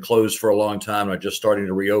have been closed for a long time and are just starting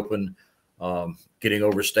to reopen, getting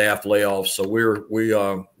over staff layoffs. So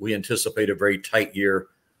we anticipate a very tight year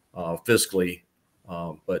fiscally,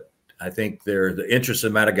 but I think the interest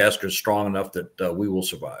in Madagascar is strong enough that we will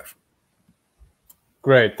survive.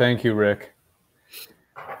 Great, thank you, Rick.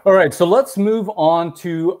 All right, so let's move on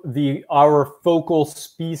to our focal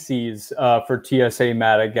species for TSA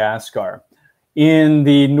Madagascar. In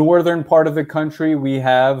the northern part of the country, we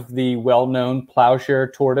have the well-known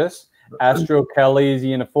plowshare tortoise, Astrochelys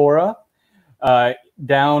ionophora.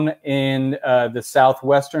 Down in the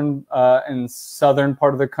southwestern and southern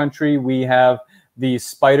part of the country, we have the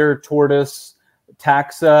spider tortoise,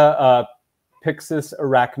 Taxa Pyxis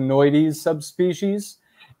arachnoides subspecies.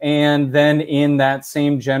 And then in that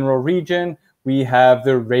same general region, we have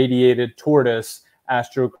the radiated tortoise,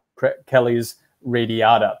 Astrochelys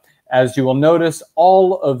radiata. As you will notice,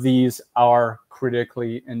 all of these are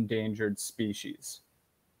critically endangered species.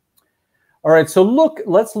 All right, so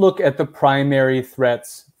let's look at the primary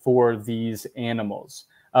threats for these animals.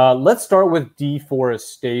 Let's start with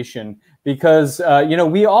deforestation because,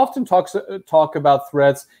 we often talk about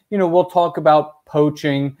threats. We'll talk about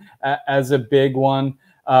poaching as a big one,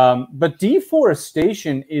 but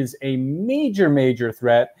deforestation is a major, major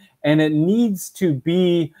threat, and it needs to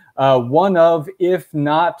be one of, if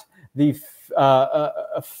not the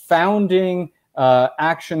founding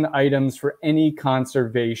action items for any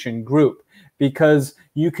conservation group, because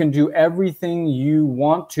you can do everything you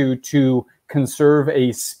want to conserve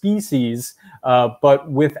a species, but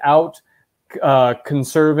without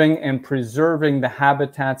conserving and preserving the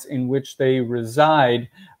habitats in which they reside,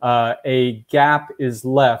 a gap is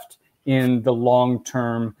left in the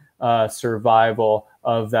long-term survival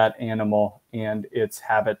of that animal and its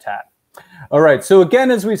habitat. All right, so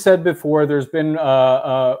again, as we said before, there's been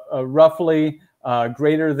roughly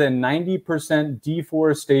greater than 90%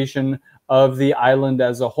 deforestation of the island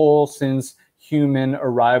as a whole since human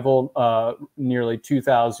arrival nearly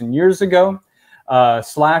 2,000 years ago.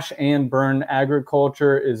 Slash and burn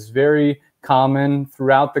agriculture is very common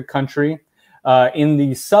throughout the country. In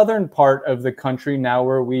the southern part of the country, now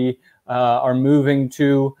where we are moving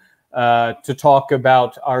to talk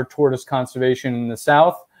about our tortoise conservation in the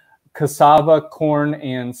south, cassava, corn,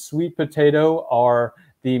 and sweet potato are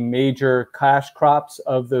the major cash crops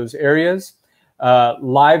of those areas.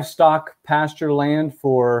 Livestock pasture land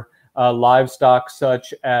for livestock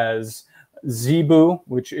such as zebu,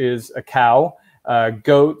 which is a cow,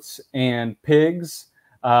 goats, and pigs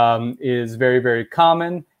is very, very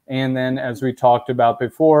common. And then, as we talked about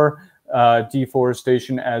before,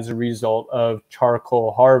 deforestation as a result of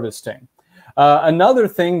charcoal harvesting. Another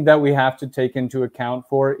thing that we have to take into account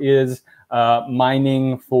for is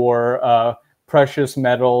mining for precious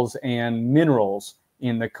metals and minerals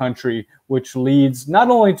in the country, which leads not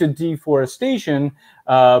only to deforestation,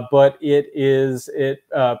 but it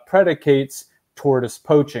predicates tortoise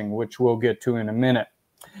poaching, which we'll get to in a minute.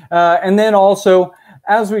 And then also,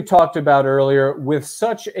 as we talked about earlier, with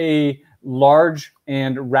such a large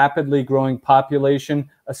and rapidly growing population,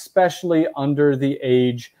 especially under the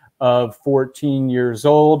age of 14 years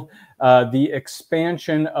old, the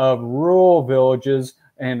expansion of rural villages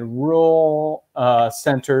and rural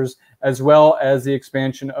centers, as well as the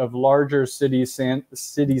expansion of larger city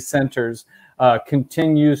centers,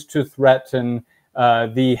 continues to threaten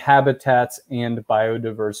the habitats and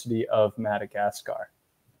biodiversity of Madagascar.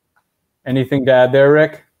 Anything to add there,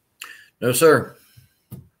 Rick? No, sir.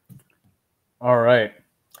 All right.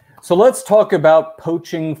 So let's talk about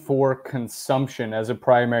poaching for consumption as a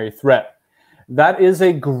primary threat. That is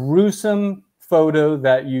a gruesome photo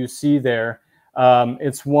that you see there.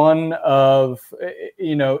 It's one of,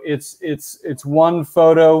 it's one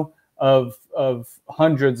photo of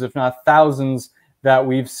hundreds, if not thousands, that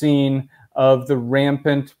we've seen of the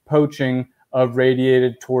rampant poaching of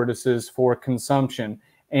radiated tortoises for consumption.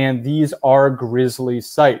 And these are grisly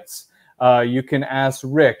sights. You can ask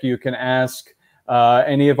Rick, you can ask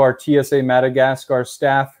any of our TSA Madagascar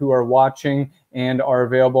staff who are watching and are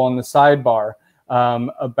available on the sidebar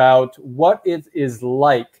about what it is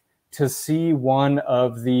like to see one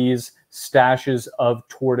of these stashes of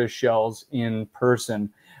tortoise shells in person.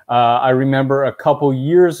 I remember a couple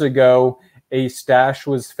years ago, a stash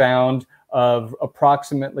was found of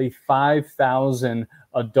approximately 5,000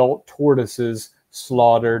 adult tortoises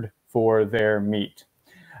slaughtered for their meat.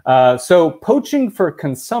 So poaching for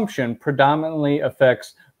consumption predominantly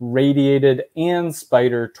affects radiated and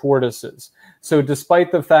spider tortoises. So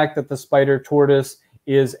despite the fact that the spider tortoise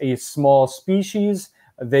is a small species,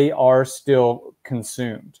 they are still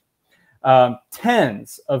consumed.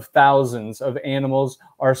 Tens of thousands of animals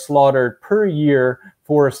are slaughtered per year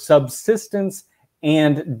for subsistence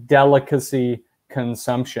and delicacy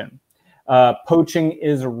consumption. Poaching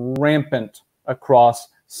is rampant across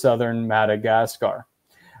southern Madagascar.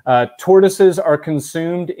 Tortoises are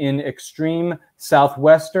consumed in extreme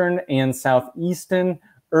southwestern and southeastern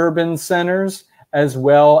urban centers, as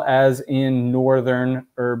well as in northern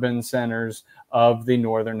urban centers of the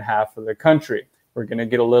northern half of the country. We're going to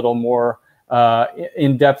get a little more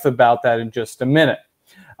in depth about that in just a minute.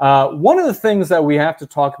 One of the things that we have to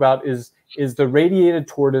talk about is the radiated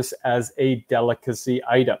tortoise as a delicacy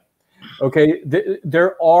item. Okay,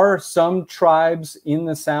 there are some tribes in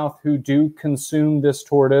the south who do consume this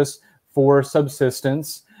tortoise for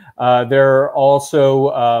subsistence. There are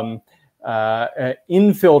also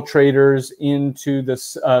infiltrators into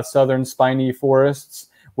the southern spiny forests,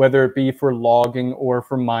 whether it be for logging or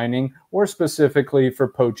for mining, or specifically for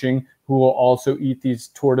poaching, who will also eat these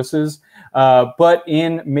tortoises. But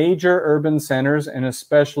in major urban centers, and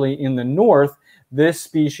especially in the north, this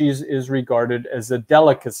species is regarded as a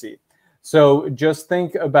delicacy. So just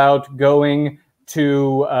think about going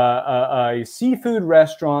to a seafood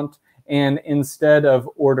restaurant, and instead of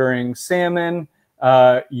ordering salmon,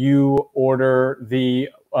 you order the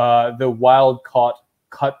wild-caught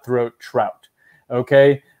cutthroat trout.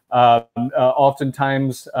 Okay,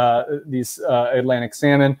 oftentimes these Atlantic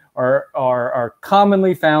salmon are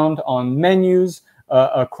commonly found on menus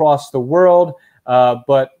across the world,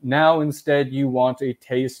 but now instead you want a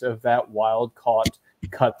taste of that wild-caught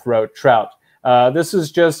cutthroat trout. This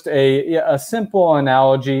is just a simple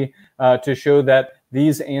analogy to show that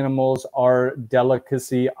these animals are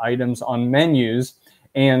delicacy items on menus,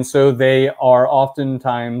 and so they are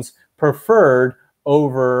oftentimes preferred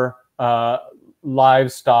over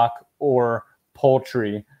livestock or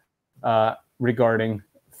poultry regarding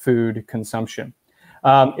food consumption.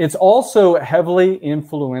 It's also heavily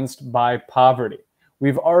influenced by poverty.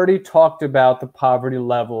 We've already talked about the poverty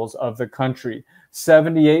levels of the country.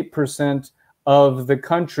 78% of the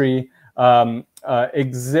country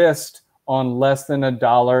exist on less than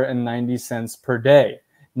 $1.90 per day.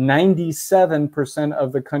 97%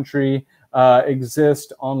 of the country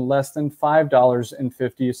exist on less than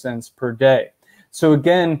 $5.50 per day. So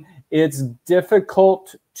again, it's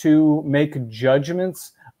difficult to make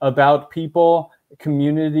judgments about people,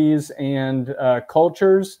 communities, and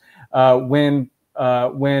cultures when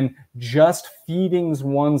just feeding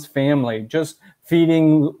one's family, just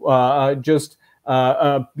feeding,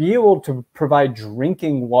 be able to provide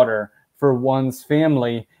drinking water for one's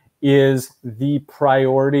family is the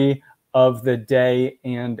priority of the day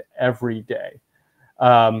and every day.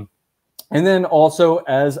 And then also,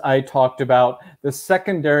 as I talked about, the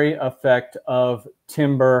secondary effect of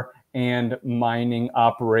timber and mining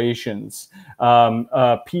operations.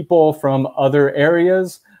 People from other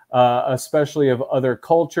areas, especially of other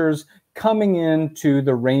cultures, coming into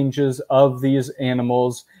the ranges of these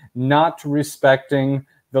animals, not respecting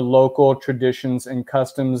the local traditions and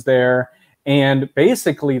customs there, and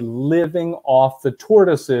basically living off the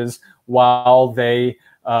tortoises while they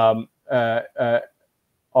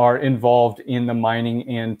are involved in the mining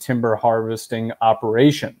and timber harvesting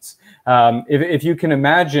operations. If you can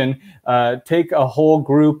imagine, take a whole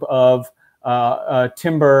group of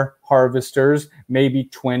timber harvesters, maybe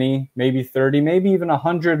 20, maybe 30, maybe even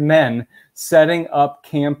 100 men setting up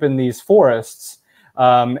camp in these forests,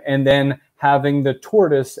 and then having the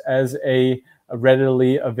tortoise as a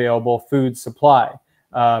readily available food supply.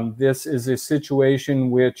 This is a situation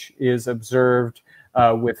which is observed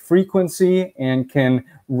with frequency and can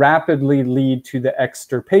rapidly lead to the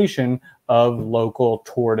extirpation of local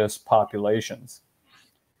tortoise populations.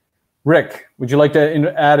 Rick, would you like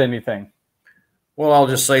to add anything? Well, I'll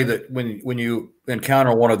just say that when you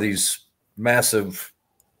encounter one of these massive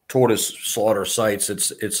tortoise slaughter sites,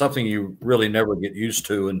 it's something you really never get used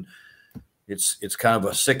to, and it's kind of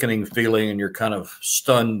a sickening feeling, and you're kind of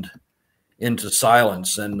stunned into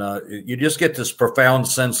silence, and you just get this profound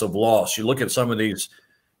sense of loss. You look at some of these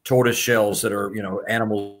tortoise shells that are,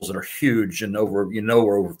 animals that are huge and over,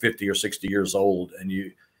 are over 50 or 60 years old, and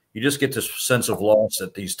you just get this sense of loss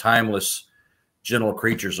that these timeless, gentle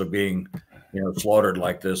creatures are being, slaughtered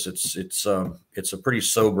like this. It's a pretty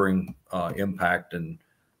sobering impact, and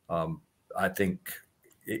I think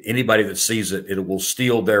anybody that sees it, it will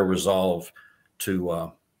steel their resolve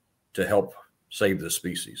to help save the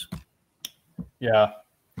species. Yeah.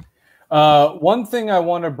 One thing I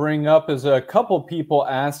want to bring up is a couple people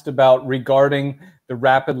asked about regarding the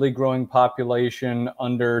rapidly growing population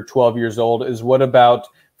under 12 years old is what about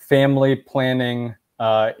family planning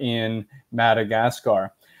in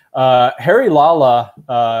Madagascar? Harry Lala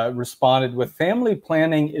responded with, family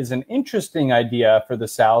planning is an interesting idea for the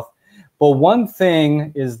South, but one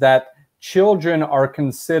thing is that children are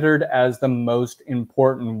considered as the most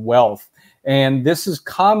important wealth. And this is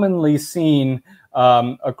commonly seen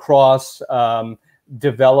across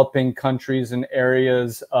developing countries and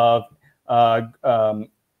areas of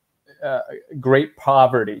great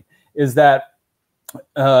poverty, is that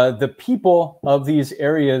the people of these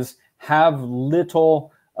areas have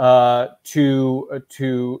little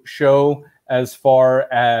to show as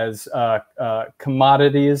far as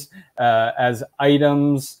commodities, as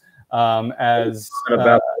items, as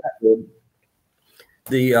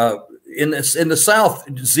in the South,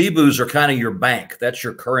 zebus are kind of your bank. That's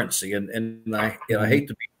your currency. And I hate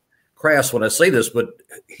to be crass when I say this, but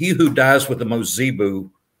he who dies with the most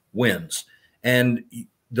zebu wins. And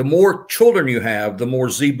the more children you have, the more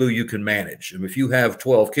zebu you can manage. And if you have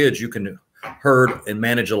 12 kids, you can herd and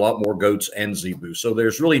manage a lot more goats and zebu. So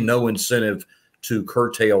there's really no incentive to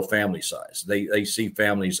curtail family size. They see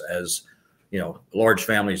families as, large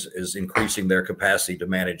families as increasing their capacity to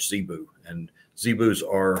manage zebu. And zebus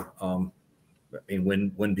are,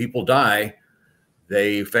 when people die,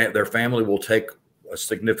 their family will take a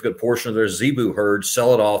significant portion of their zebu herd,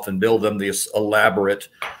 sell it off, and build them this elaborate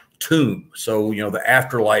tomb. So, the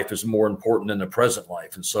afterlife is more important than the present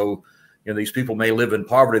life. And so, these people may live in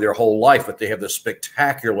poverty their whole life, but they have this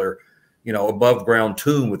spectacular, above ground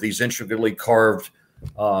tomb with these intricately carved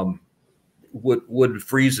wood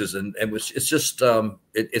friezes, and it's just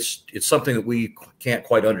it's something that we can't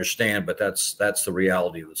quite understand, but that's the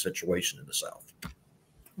reality of the situation in the South.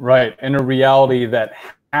 Right, and a reality that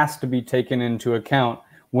has to be taken into account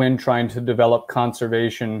when trying to develop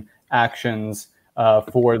conservation actions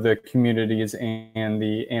for the communities and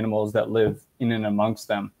the animals that live in and amongst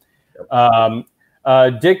them.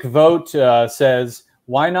 Dick Vogt says,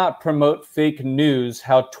 why not promote fake news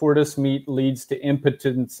how tortoise meat leads to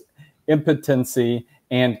impotency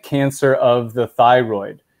and cancer of the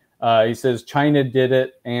thyroid? He says China did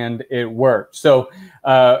it and it worked. So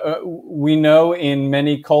we know in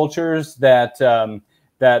many cultures that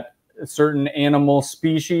that certain animal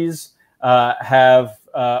species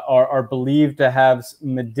are believed to have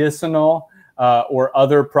medicinal or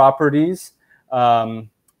other properties, and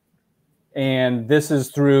this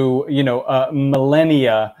is through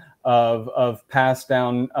millennia of passed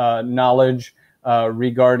down knowledge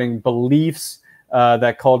regarding beliefs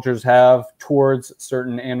that cultures have towards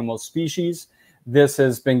certain animal species. This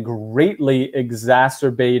has been greatly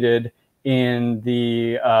exacerbated in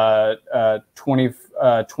the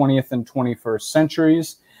 20th and 21st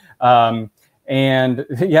centuries. And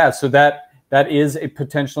yeah, so that is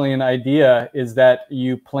potentially an idea, is that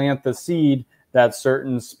you plant the seed that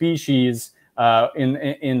certain species,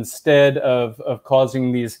 instead of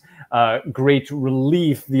causing these great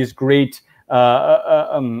relief, these great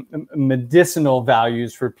medicinal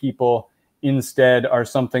values for people, instead are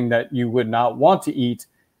something that you would not want to eat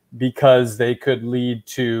because they could lead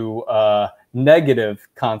to negative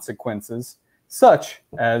consequences, such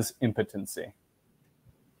as impotency.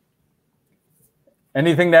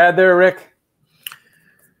 Anything to add there, Rick?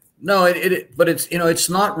 No, but it's it's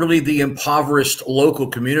not really the impoverished local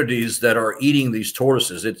communities that are eating these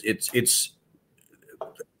tortoises. It's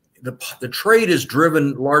the trade is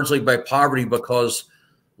driven largely by poverty, because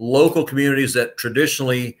local communities that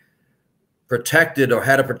traditionally protected or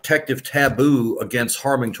had a protective taboo against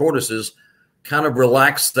harming tortoises kind of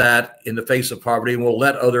relaxed that in the face of poverty, and will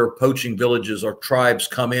let other poaching villages or tribes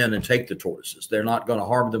come in and take the tortoises. They're not going to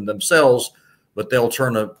harm them themselves, but they'll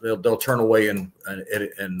turn away and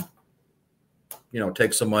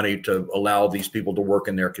take some money to allow these people to work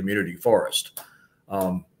in their community forest.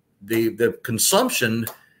 The consumption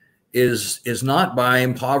is not by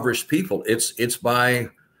impoverished people. It's by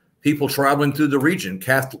people traveling through the region.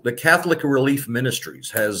 The Catholic Relief Ministries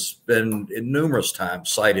has been numerous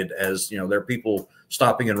times cited as, there are people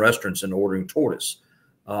stopping in restaurants and ordering tortoise.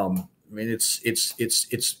 I mean,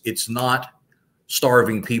 it's not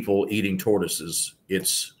starving people eating tortoises.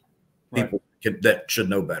 It's people that should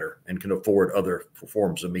know better and can afford other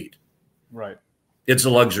forms of meat. Right. It's a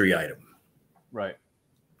luxury item. Right.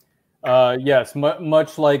 Yes,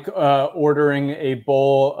 much like ordering a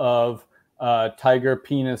bowl of tiger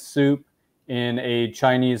penis soup in a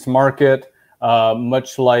Chinese market,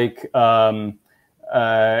 much like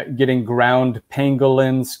getting ground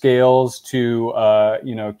pangolin scales to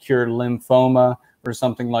cure lymphoma or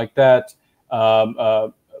something like that,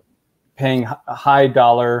 paying high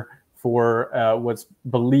dollar for what's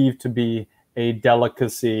believed to be a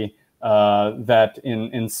delicacy that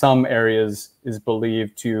in some areas is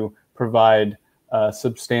believed to provide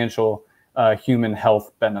substantial human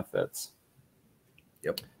health benefits.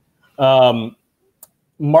 Yep.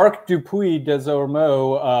 Marc Dupuis des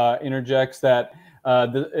Ormeaux interjects that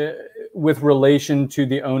with relation to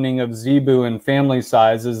the owning of zebu and family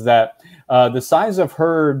sizes, that the size of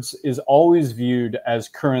herds is always viewed as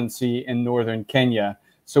currency in northern Kenya.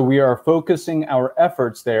 So we are focusing our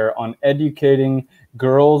efforts there on educating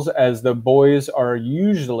girls, as the boys are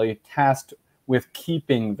usually tasked with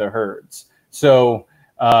keeping the herds. So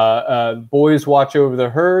boys watch over the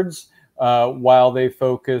herds while they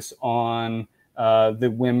focus on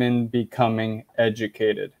the women becoming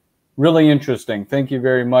educated. Really interesting. Thank you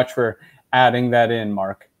very much for adding that in,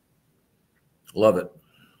 Mark. Love it.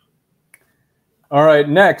 All right,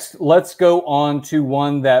 next, let's go on to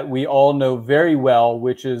one that we all know very well,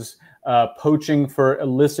 which is poaching for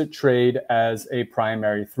illicit trade as a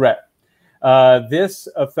primary threat. This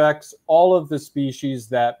affects all of the species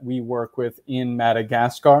that we work with in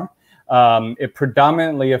Madagascar. It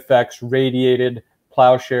predominantly affects radiated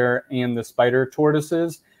plowshare and the spider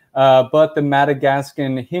tortoises, but the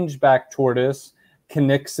Madagascan hingeback tortoise,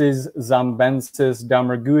 Cynixis zambensis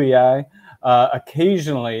damerguii,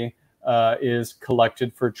 occasionally is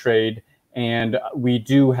collected for trade, and we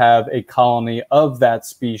do have a colony of that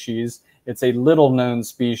species. It's a little known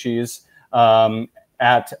species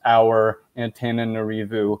at our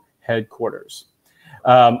Antananarivo headquarters.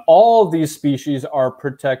 All of these species are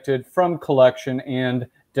protected from collection and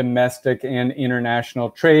domestic and international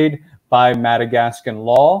trade by Madagascan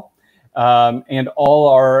law, and all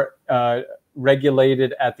are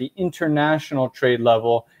regulated at the international trade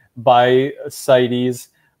level by CITES,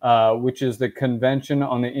 which is the Convention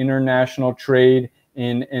on the International Trade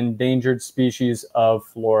in Endangered Species of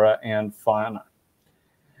Flora and Fauna.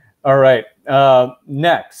 All right,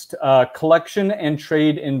 next, collection and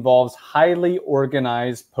trade involves highly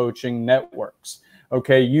organized poaching networks.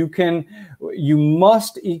 Okay, you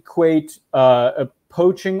must equate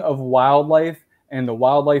poaching of wildlife and the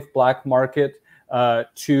wildlife black market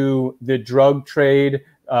to the drug trade,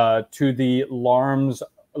 to the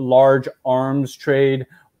large arms trade,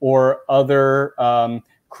 or other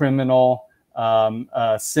criminal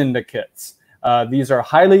syndicates. These are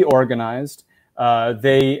highly organized.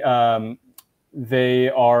 They are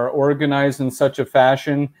organized in such a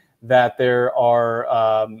fashion that there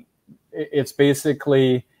are, it's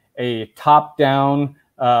basically a top-down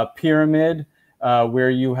pyramid where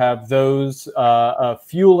you have those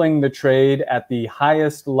fueling the trade at the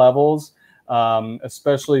highest levels,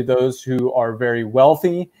 especially those who are very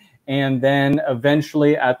wealthy. And then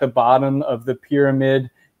eventually at the bottom of the pyramid,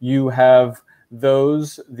 you have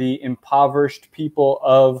the impoverished people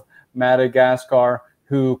of Madagascar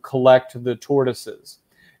who collect the tortoises.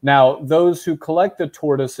 Now, those who collect the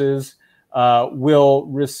tortoises will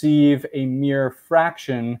receive a mere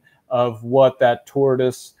fraction of what that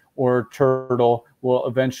tortoise or turtle will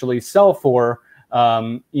eventually sell for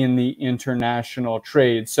in the international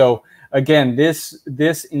trade. So again,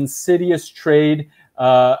 this insidious trade,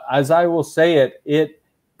 as I will say it, it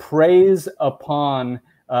preys upon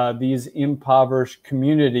these impoverished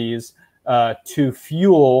communities to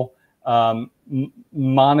fuel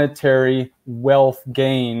monetary wealth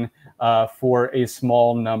gain for a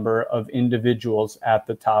small number of individuals at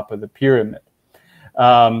the top of the pyramid.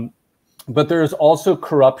 But there's also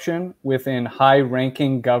corruption within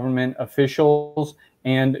high-ranking government officials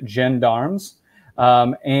and gendarmes.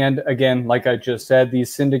 And again, like I just said,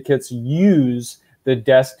 these syndicates use the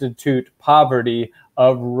destitute poverty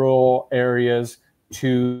of rural areas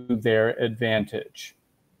to their advantage.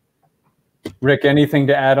 Rick, anything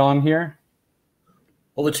to add on here?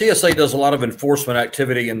 Well, the TSA does a lot of enforcement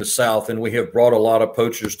activity in the South, and we have brought a lot of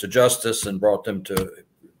poachers to justice and brought them to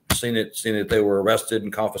seen that they were arrested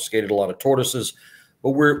and confiscated a lot of tortoises.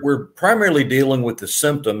 But we're primarily dealing with the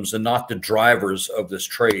symptoms and not the drivers of this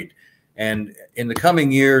trade. And in the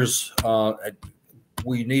coming years,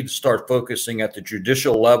 we need to start focusing at the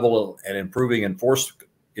judicial level and improving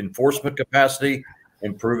enforcement capacity,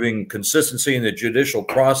 improving consistency in the judicial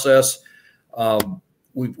process.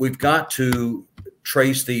 We've got to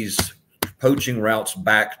trace these poaching routes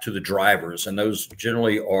back to the drivers, and those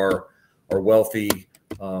generally are wealthy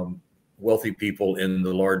people in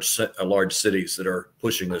the large cities that are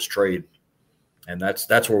pushing this trade, and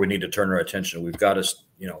that's where we need to turn our attention. We've got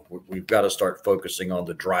to start focusing on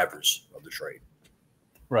the drivers of the trade.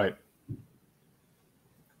 Right.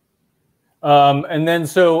 And then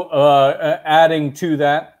adding to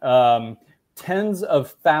that, tens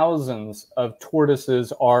of thousands of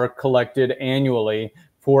tortoises are collected annually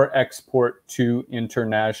for export to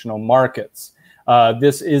international markets.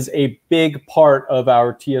 This is a big part of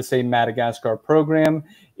our TSA Madagascar program,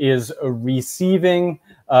 is receiving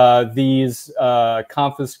these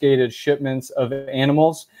confiscated shipments of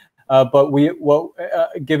animals, but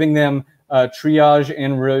giving them triage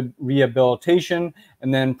and rehabilitation,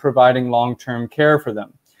 and then providing long-term care for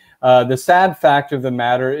them. The sad fact of the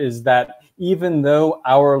matter is that even though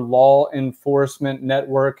our law enforcement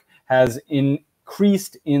network has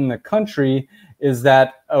increased in the country, is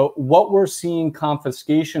that what we're seeing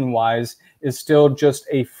confiscation-wise is still just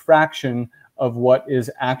a fraction of what is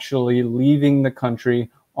actually leaving the country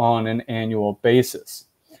on an annual basis.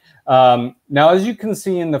 Now, as you can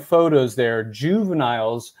see in the photos there,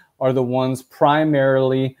 juveniles are the ones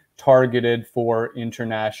primarily targeted for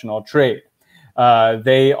international trade.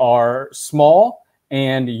 They are small,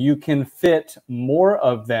 and you can fit more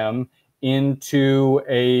of them into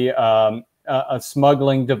a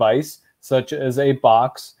smuggling device, such as a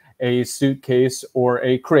box, a suitcase, or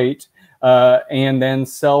a crate, and then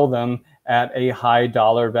sell them at a high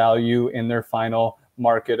dollar value in their final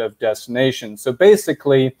market of destination. So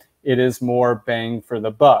basically, it is more bang for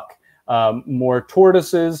the buck. More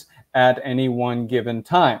tortoises at any one given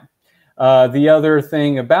time. The other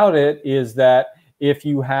thing about it is that if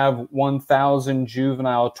you have 1,000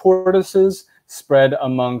 juvenile tortoises spread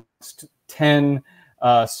amongst 10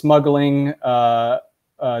 smuggling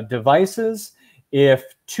devices, if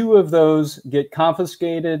 2 of those get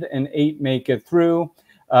confiscated and 8 make it through,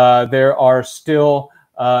 there are still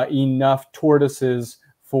enough tortoises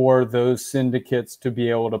for those syndicates to be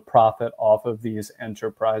able to profit off of these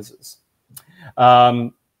enterprises.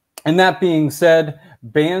 And that being said,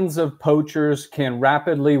 bands of poachers can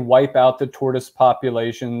rapidly wipe out the tortoise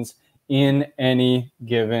populations in any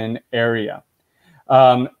given area.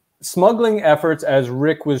 Smuggling efforts, as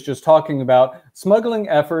Rick was just talking about, smuggling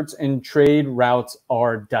efforts and trade routes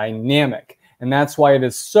are dynamic. And that's why it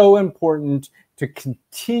is so important to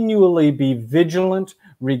continually be vigilant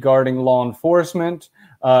regarding law enforcement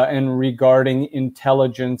and regarding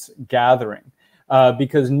intelligence gathering.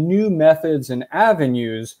 because new methods and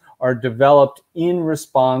avenues are developed in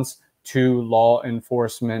response to law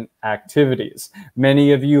enforcement activities.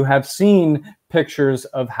 Many of you have seen pictures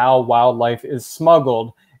of how wildlife is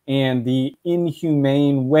smuggled and the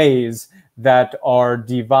inhumane ways that are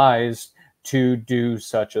devised to do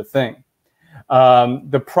such a thing.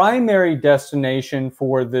 The primary destination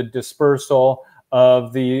for the dispersal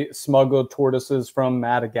of the smuggled tortoises from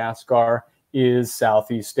Madagascar is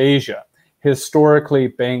Southeast Asia. Historically,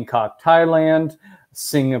 Bangkok, Thailand,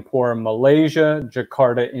 Singapore, Malaysia,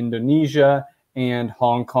 Jakarta, Indonesia, and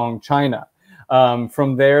Hong Kong, China.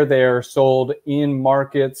 From there, they are sold in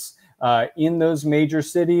markets in those major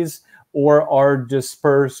cities or are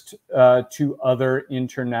dispersed to other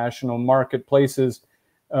international marketplaces,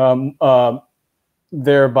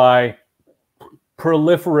 thereby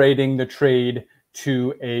proliferating the trade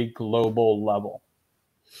to a global level.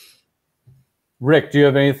 Rick, do you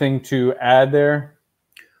have anything to add there?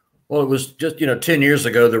 Well, it was just, 10 years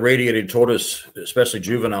ago, the radiated tortoise, especially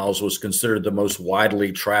juveniles, was considered the most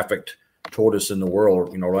widely trafficked tortoise in the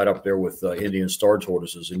world, right up there with Indian star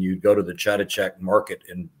tortoises. And you'd go to the Chatuchak market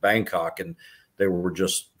in Bangkok, and they were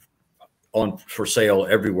just on for sale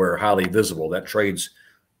everywhere, highly visible. That trade's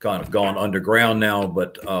kind of gone underground now,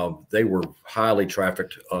 but they were highly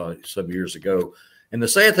trafficked some years ago. And the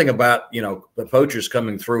sad thing about, the poachers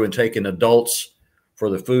coming through and taking adults for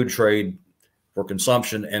the food trade for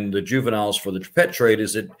consumption and the juveniles for the pet trade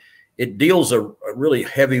is it deals a really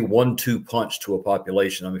heavy 1-2 punch to a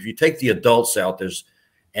population. I mean, if you take the adults out,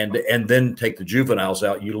 and then take the juveniles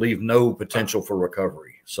out, you leave no potential for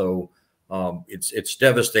recovery. So it's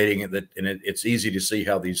devastating, and it's easy to see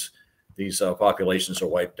how these populations are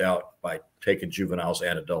wiped out by taking juveniles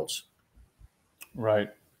and adults. Right.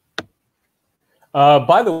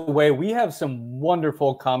 By the way, we have some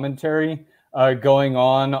wonderful commentary going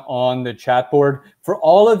on the chat board. For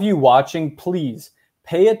all of you watching, please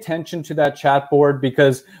pay attention to that chat board,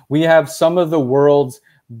 because we have some of the world's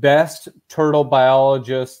best turtle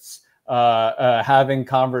biologists having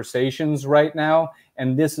conversations right now.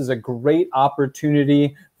 And this is a great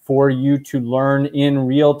opportunity for you to learn in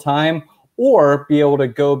real time, or be able to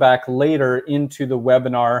go back later into the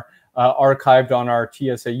webinar archived on our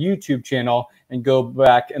TSA YouTube channel and go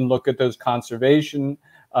back and look at those conservation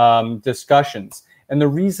discussions. And the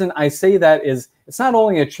reason I say that is it's not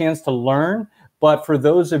only a chance to learn, but for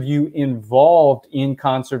those of you involved in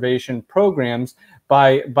conservation programs,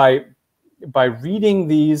 by reading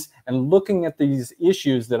these and looking at these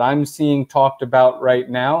issues that I'm seeing talked about right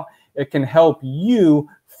now, it can help you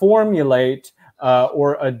formulate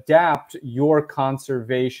or adapt your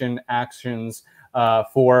conservation actions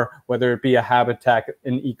for whether it be a habitat,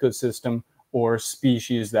 an ecosystem, or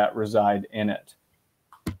species that reside in it.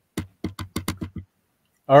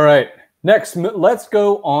 All right, next, let's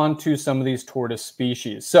go on to some of these tortoise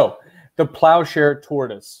species. So the plowshare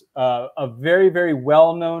tortoise, a very, very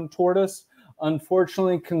well-known tortoise,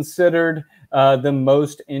 unfortunately considered the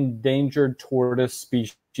most endangered tortoise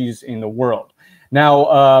species in the world.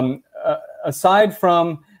 Now, aside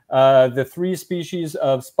from the three species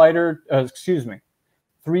of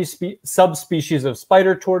subspecies of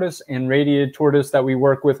spider tortoise and radiated tortoise that we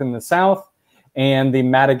work with in the south, and the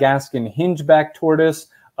Madagascar hingeback tortoise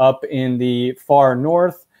up in the far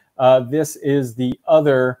north, this is the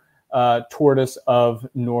other tortoise of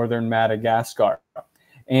northern Madagascar.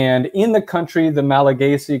 And in the country, the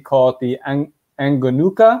Malagasy call it the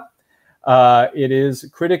Angonuka. It is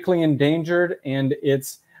critically endangered, and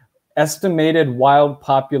its estimated wild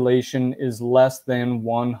population is less than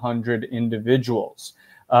 100 individuals,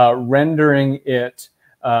 rendering it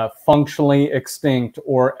functionally extinct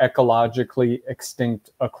or ecologically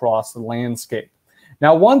extinct across the landscape.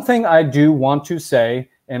 Now, one thing I do want to say,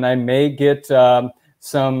 and I may get some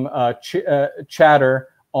chatter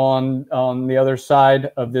on the other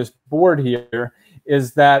side of this board here,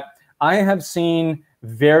 is that I have seen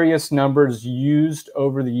various numbers used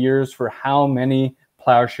over the years for how many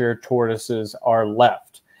plowshare tortoises are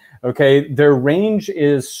left. Okay, their range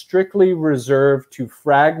is strictly reserved to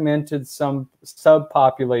fragmented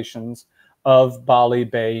subpopulations of Bali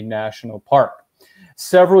Bay National Park.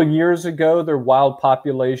 Several years ago, their wild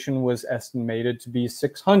population was estimated to be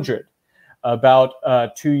 600.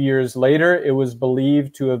 About 2 years later, it was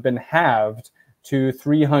believed to have been halved to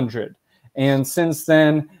 300. And since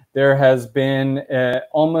then, there has been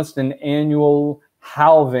almost an annual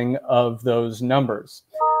halving of those numbers.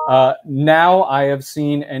 Now I have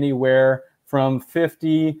seen anywhere from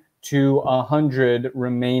 50 to 100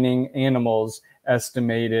 remaining animals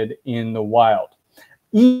estimated in the wild.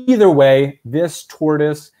 Either way, this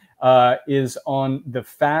tortoise is on the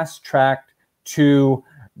fast track to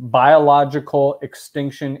biological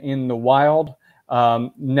extinction in the wild,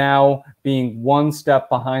 now being one step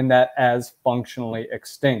behind that as functionally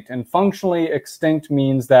extinct. And functionally extinct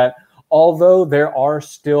means that although there are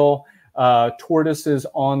still tortoises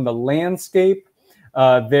on the landscape,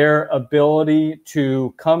 their ability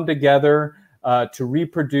to come together, to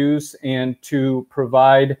reproduce, and to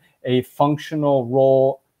provide a functional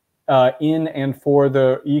role in and for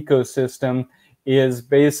the ecosystem is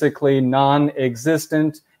basically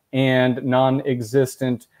non-existent, and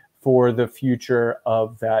non-existent for the future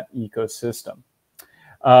of that ecosystem.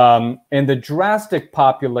 And the drastic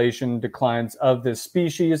population declines of this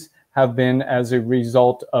species have been as a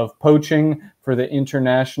result of poaching for the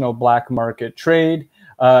international black market trade,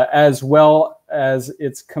 as well as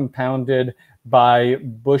it's compounded by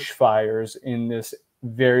bushfires in this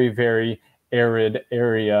very, very arid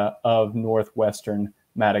area of northwestern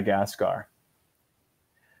Madagascar.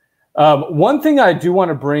 One thing I do want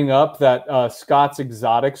to bring up that Scott's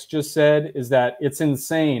Exotics just said is that it's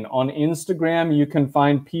insane. On Instagram, you can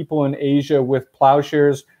find people in Asia with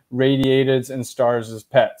plowshares, radiateds, and stars as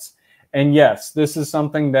pets. And yes, this is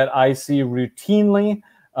something that I see routinely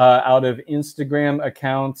out of Instagram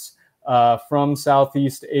accounts from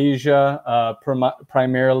Southeast Asia,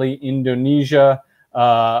 primarily Indonesia,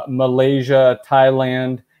 Malaysia,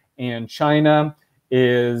 Thailand, and China,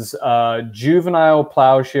 is juvenile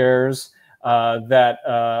plowshares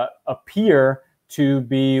that appear to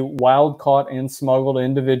be wild-caught and smuggled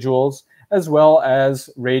individuals, as well as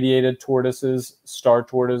radiated tortoises, star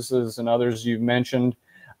tortoises, and others you've mentioned,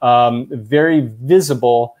 very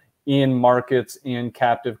visible in markets and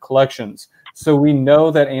captive collections. So we know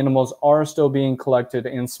that animals are still being collected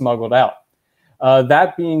and smuggled out.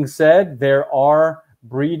 That being said, there are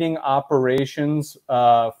breeding operations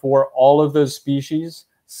for all of those species,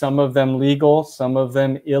 some of them legal, some of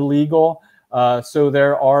them illegal. So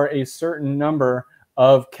there are a certain number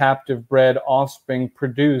of captive bred offspring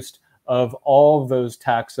produced of all of those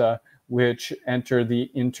taxa which enter the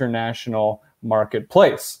international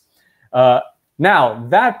marketplace. Now,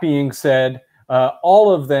 that being said,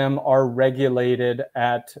 all of them are regulated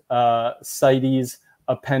at CITES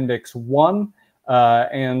Appendix 1.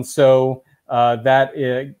 And so that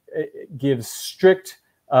it gives strict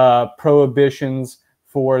prohibitions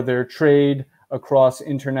for their trade across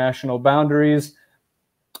international boundaries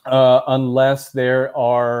unless there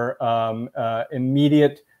are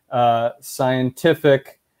immediate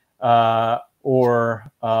scientific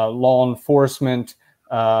or law enforcement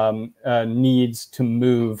needs to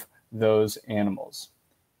move those animals.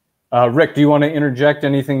 Rick, do you want to interject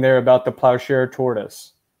anything there about the plowshare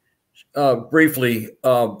tortoise? Briefly,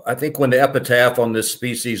 I think when the epitaph on this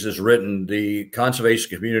species is written, the conservation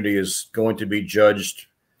community is going to be judged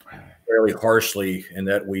fairly harshly in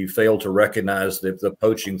that we failed to recognize the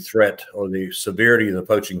poaching threat or the severity of the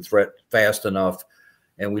poaching threat fast enough,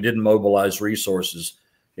 and we didn't mobilize resources.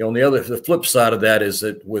 You know, on the flip side of that is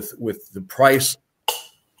that with the price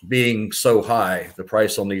being so high, the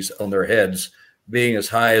price on their heads being as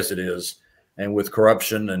high as it is, and with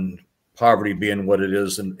corruption and poverty being what it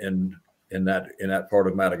is in that part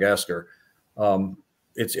of Madagascar,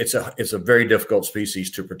 it's a very difficult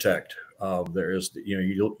species to protect. There is,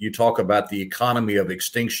 you talk about the economy of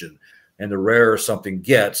extinction, and the rarer something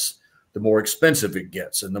gets, the more expensive it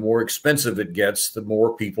gets, and the more expensive it gets, the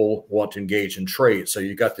more people want to engage in trade. So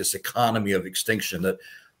you got this economy of extinction that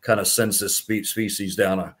kind of sends this species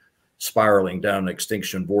down spiraling down an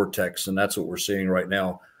extinction vortex, and that's what we're seeing right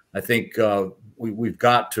now. I think we've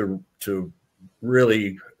got to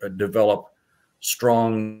really develop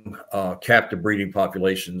strong captive breeding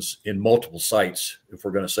populations in multiple sites if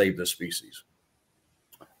we're going to save this species.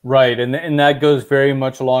 Right, and that goes very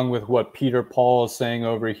much along with what Peter Paul is saying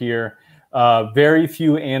over here. Very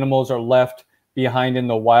few animals are left behind in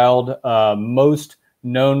the wild. Most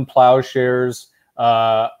known plowshares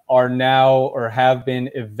are now or have been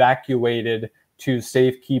evacuated to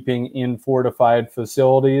safekeeping in fortified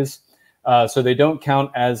facilities. So they don't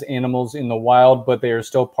count as animals in the wild, but they are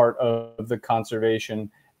still part of the conservation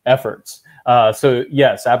efforts. So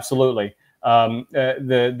yes, absolutely.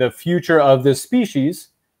 The future of this species,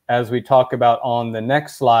 as we talk about on the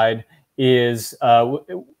next slide, is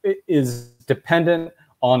dependent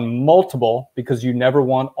on multiple, because you never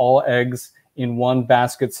want all eggs in one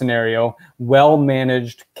basket scenario,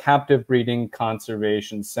 well-managed captive breeding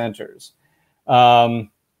conservation centers.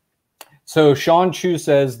 So Sean Chu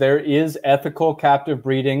says there is ethical captive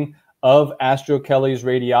breeding of Astrokelys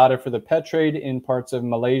radiata for the pet trade in parts of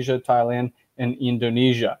Malaysia, Thailand, and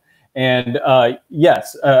Indonesia. And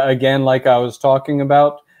yes, again, like I was talking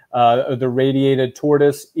about, the radiated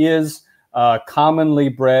tortoise is commonly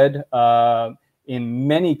bred in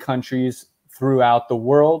many countries throughout the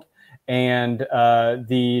world, and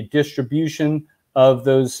the distribution of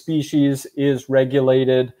those species is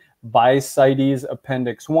regulated by CITES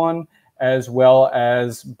Appendix 1, as well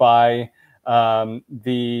as by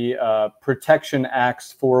the Protection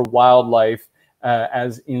Acts for Wildlife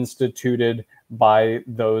as instituted by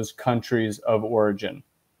those countries of origin.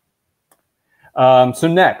 So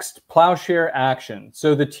next, plowshare action.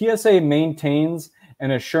 So the TSA maintains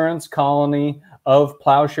an assurance colony of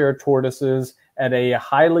plowshare tortoises at a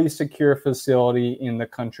highly secure facility in the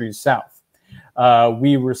country's south.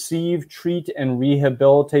 We receive, treat, and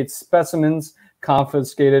rehabilitate specimens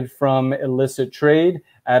confiscated from illicit trade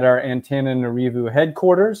at our Antananarivo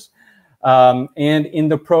headquarters. And in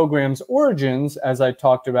the program's origins, as I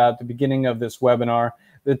talked about at the beginning of this webinar,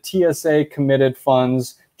 the TSA committed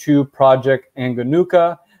funds to Project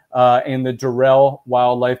Anganuka and the Durrell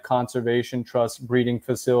Wildlife Conservation Trust breeding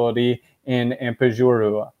facility in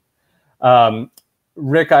Ampejurua.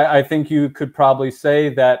 Rick, I think you could probably say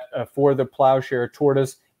that for the plowshare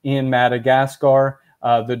tortoise in Madagascar,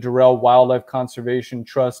 the Durrell Wildlife Conservation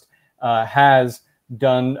Trust has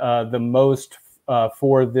done the most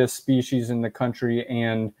for this species in the country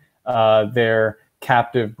and their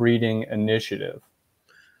captive breeding initiative.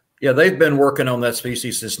 Yeah, they've been working on that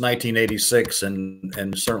species since 1986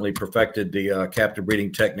 and certainly perfected the captive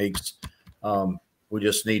breeding techniques. We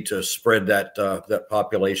just need to spread that that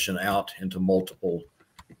population out into multiple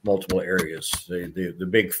areas. The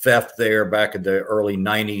big theft there back in the early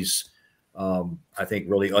 90s, I think,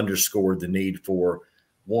 really underscored the need for,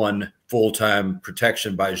 one, full-time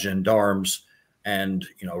protection by gendarmes and,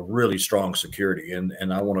 you know, really strong security.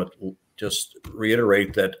 And I want to just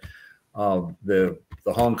reiterate that the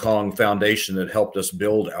Hong Kong Foundation that helped us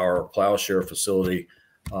build our plowshare facility,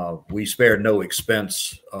 we spared no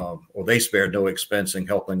expense, or they spared no expense in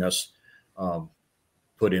helping us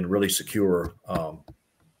put in really secure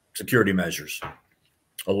security measures,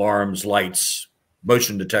 alarms, lights,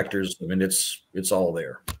 motion detectors. I mean, it's all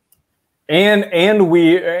there. And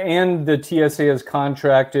the TSA has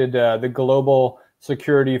contracted the Global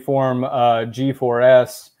Security Forum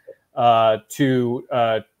G4S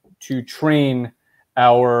to train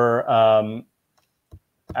our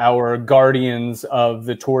guardians of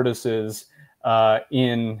the tortoises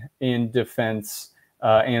in defense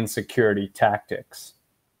and security tactics.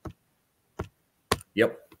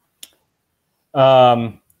 Yep.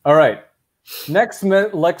 All right. Next,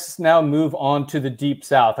 let's now move on to the Deep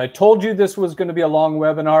South. I told you this was going to be a long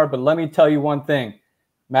webinar, but let me tell you one thing.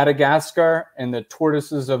 Madagascar and the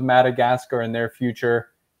tortoises of Madagascar and their future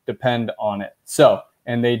depend on it. So,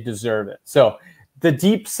 and they deserve it. So, the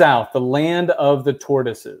Deep South, the land of the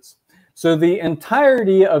tortoises. So, the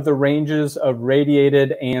entirety of the ranges of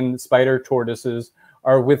radiated and spider tortoises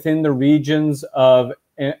are within the regions of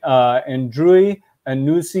Ndrui,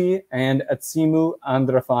 Anusi, and Atsimu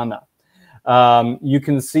Andrafana. You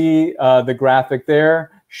can see the graphic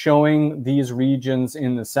there showing these regions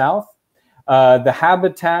in the south. The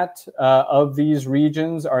habitat of these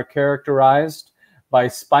regions are characterized by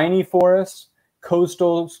spiny forests,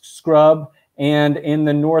 coastal scrub, and in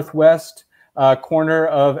the northwest corner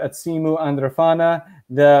of Atsimu Andrafana,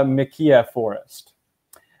 the Mikia forest.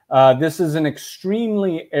 This is an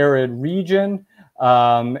extremely arid region,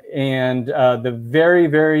 and the very,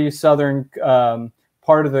 very southern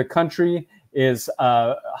part of the country is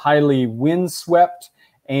highly windswept,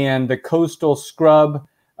 and the coastal scrub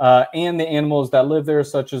and the animals that live there,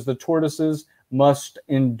 such as the tortoises, must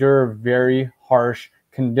endure very harsh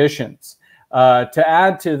conditions. To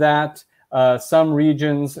add to that, some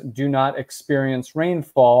regions do not experience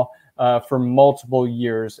rainfall for multiple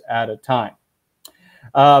years at a time.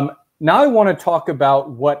 Now I want to talk about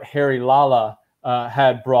what Harry Lala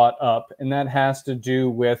had brought up, and that has to do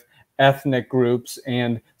with ethnic groups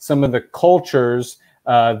and some of the cultures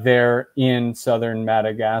there in southern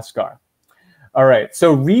Madagascar. All right,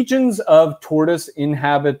 so regions of tortoise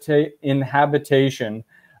inhabitation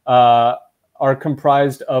are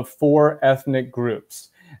comprised of 4 ethnic groups: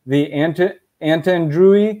 the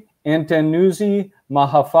Antandrui, Antanusi,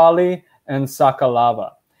 Mahafali, and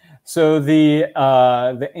Sakalava. So the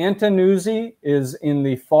Antanusi is in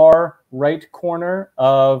the far right corner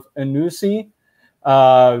of Anusi.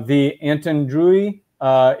 The Antandrui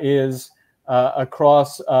is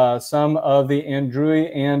across some of the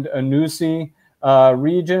Andrui and Anusi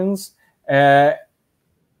regions. And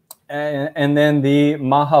then the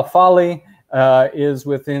Mahafali is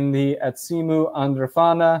within the Atsimu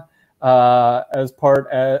Andrafana as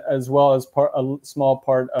well as a small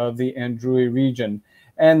part of the Andrui region.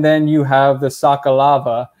 And then you have the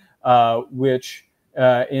Sakalava, which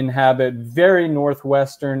inhabit very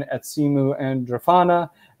northwestern Etsimu and Drafana,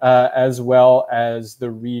 as well as the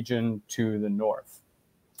region to the north.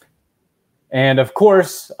 And of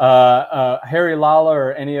course, Harry Lala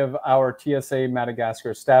or any of our TSA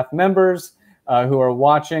Madagascar staff members who are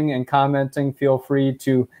watching and commenting, feel free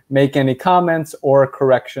to make any comments or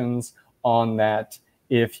corrections on that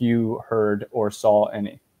if you heard or saw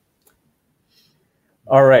any.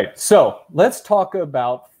 All right, so let's talk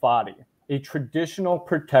about FADI, a traditional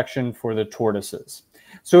protection for the tortoises.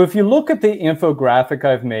 So if you look at the infographic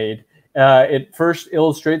I've made, it first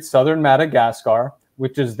illustrates southern Madagascar,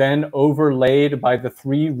 which is then overlaid by the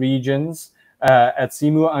three regions,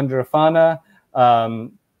 Etsimu Andrafana,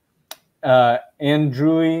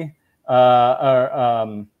 Andrewi,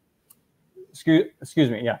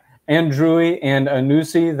 Andrewi and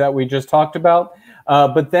Anusi that we just talked about.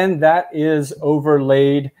 But then that is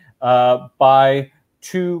overlaid by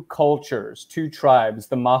two cultures, two tribes,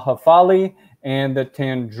 the Mahafali and the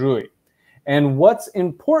Tandrui. And what's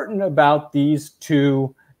important about these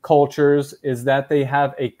two cultures is that they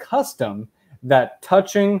have a custom that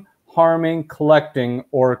touching, harming, collecting,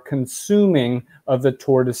 or consuming of the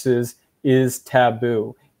tortoises is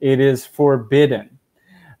taboo. It is forbidden.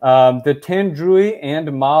 The Tandrui and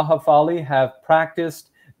Mahafali have practiced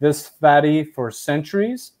this FADI for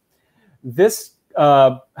centuries.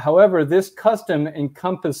 However, this custom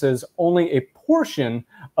encompasses only a portion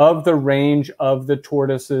of the range of the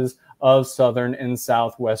tortoises of southern and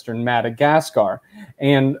southwestern Madagascar.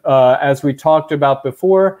 And as we talked about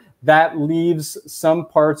before, that leaves some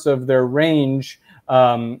parts of their range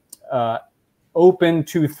open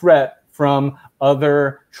to threat from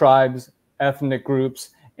other tribes, ethnic groups,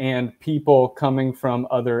 and people coming from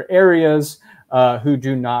other areas who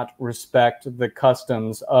do not respect the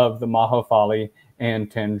customs of the Mahafali and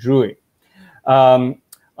Tandrui.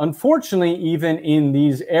 Unfortunately, even in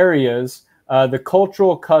these areas, the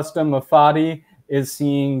cultural custom of FADI is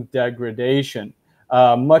seeing degradation.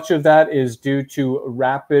 Much of that is due to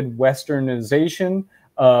rapid westernization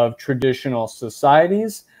of traditional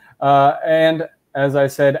societies, and as I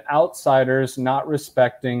said, outsiders not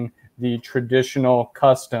respecting the traditional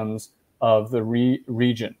customs of the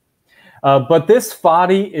region. But this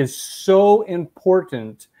FADI is so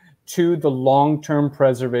important to the long-term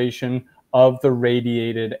preservation of the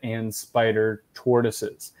radiated and spider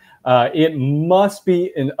tortoises. It must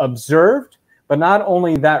be observed, but not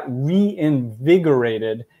only that,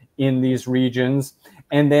 reinvigorated in these regions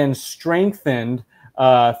and then strengthened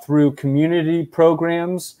through community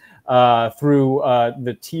programs, through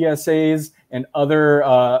the TSAs and other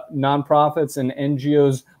nonprofits and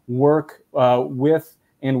NGOs work with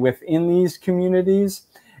and within these communities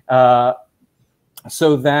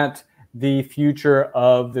so that the future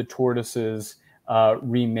of the tortoises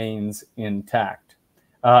remains intact.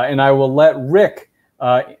 And I will let Rick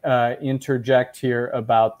interject here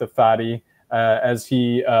about the FADI as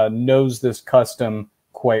he knows this custom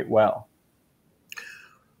quite well.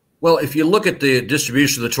 Well, if you look at the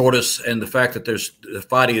distribution of the tortoise and the fact that the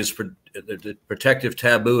FADI is the protective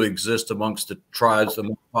taboo exists amongst the tribes, the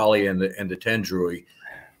Mahafali and the Tandrui,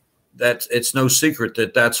 it's no secret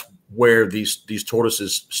that that's where these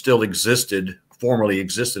tortoises still formerly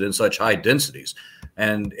existed in such high densities.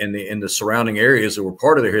 And in the surrounding areas that were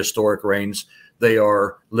part of their historic range, they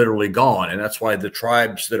are literally gone. And that's why the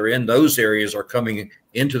tribes that are in those areas are coming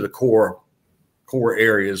into the core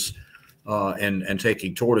areas and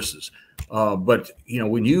taking tortoises. But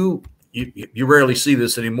when you rarely see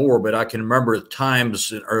this anymore, but I can remember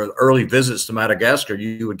times or early visits to Madagascar,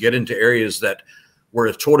 you would get into areas where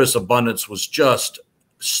the tortoise abundance was just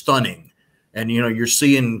stunning. And, you're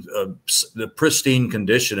seeing the pristine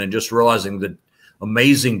condition and just realizing the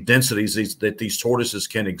amazing densities that these tortoises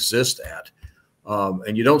can exist at.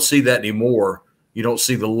 And you don't see that anymore. You don't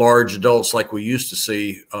see the large adults like we used to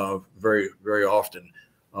see very, very often.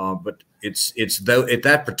 But it's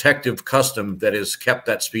that protective custom that has kept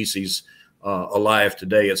that species alive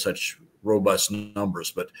today at such robust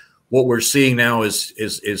numbers. But what we're seeing now is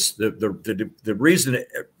the reason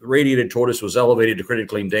the radiated tortoise was elevated to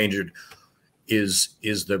critically endangered is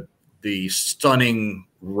the stunning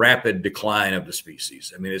rapid decline of the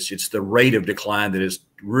species. I mean, it's the rate of decline that is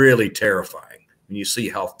really terrifying. When you see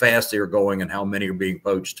how fast they are going and how many are being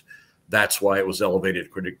poached, that's why it was elevated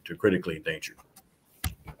to critically endangered.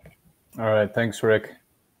 All right, thanks, Rick.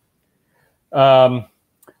 So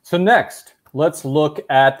next, let's look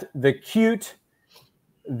at the cute,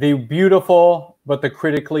 the beautiful, but the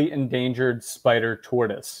critically endangered spider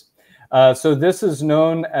tortoise. So this is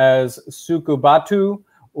known as Sukubatu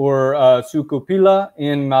or Sukupila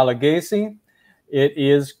in Malagasy. It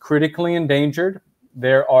is critically endangered.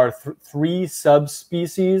 There are three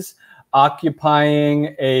subspecies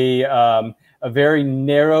occupying a very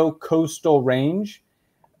narrow coastal range.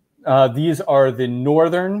 These are the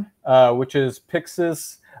northern, which is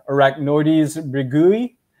Pyxis arachnoides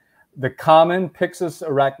brigui, the common Pyxis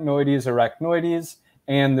arachnoides,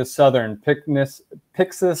 and the southern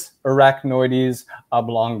Pyxis arachnoides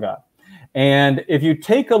oblonga. And if you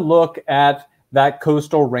take a look at that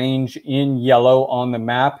coastal range in yellow on the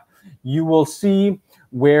map, you will see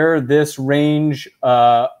where this range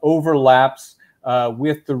overlaps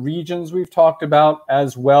with the regions we've talked about,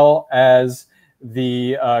 as well as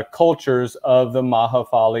the cultures of the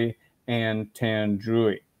Mahafali and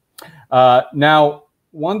Tandrui. Now,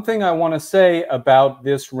 one thing I want to say about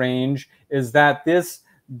this range is that this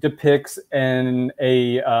depicts an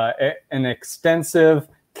extensive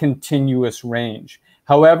continuous range.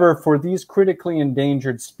 However, for these critically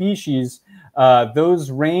endangered species,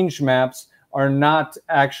 those range maps are not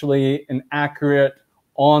actually an accurate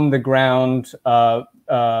on-the-ground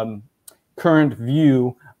current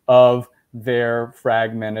view of their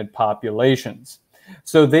fragmented populations.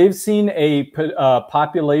 So they've seen a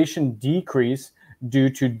population decrease due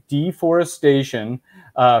to deforestation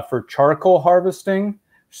for charcoal harvesting,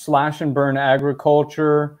 slash and burn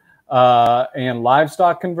agriculture, and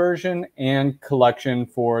livestock conversion, and collection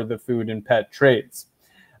for the food and pet trades.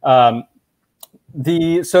 So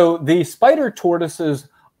the spider tortoises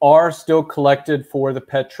are still collected for the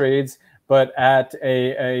pet trades, but at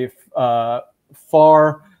a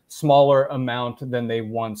far smaller amount than they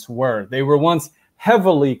once were. They were once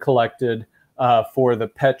heavily collected for the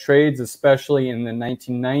pet trades, especially in the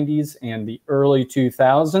 1990s and the early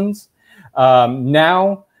 2000s.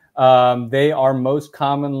 Now, they are most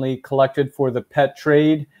commonly collected for the pet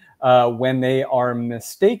trade when they are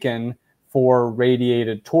mistaken for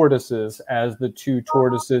radiated tortoises, as the two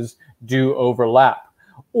tortoises do overlap.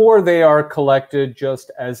 Or they are collected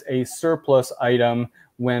just as a surplus item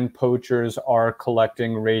when poachers are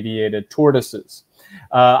collecting radiated tortoises.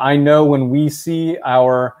 I know when we see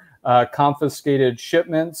our confiscated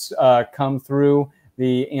shipments come through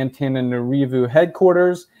the Antananarivo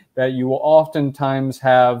headquarters, that you will oftentimes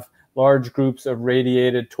have large groups of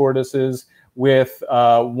radiated tortoises with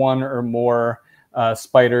one or more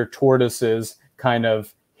spider tortoises kind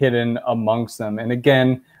of hidden amongst them. And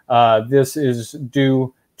again, this is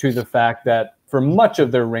due to the fact that for much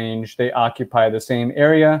of their range, they occupy the same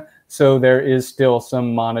area, so there is still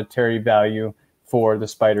some monetary value for the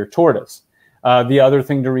spider tortoise. The other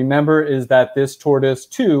thing to remember is that this tortoise,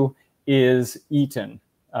 too, is eaten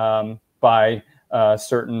by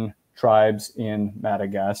certain tribes in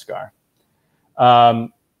Madagascar.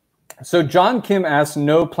 So John Kim asks,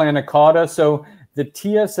 no planicauda. So the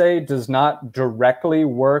TSA does not directly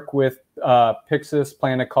work with Pyxis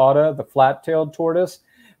planicauda, the flat-tailed tortoise.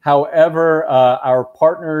 However, our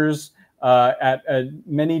partners at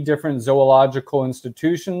many different zoological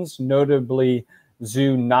institutions, notably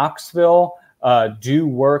Zoo Knoxville, do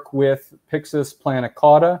work with Pyxis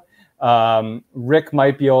planicauda. Rick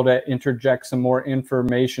might be able to interject some more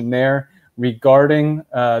information there regarding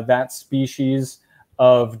that species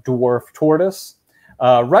of dwarf tortoise.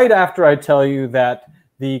 Right after I tell you that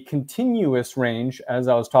the continuous range, as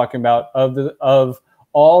I was talking about, of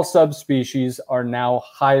all subspecies are now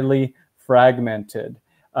highly fragmented.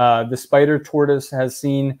 The spider tortoise has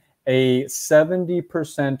seen a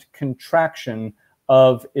 70% contraction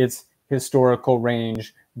of its historical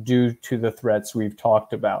range due to the threats we've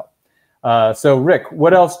talked about. So Rick,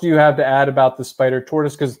 what else do you have to add about the spider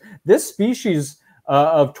tortoise? Because this species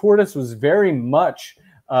of tortoise was very much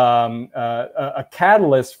a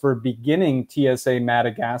catalyst for beginning TSA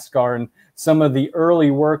Madagascar, and some of the early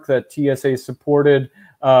work that TSA supported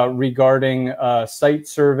regarding site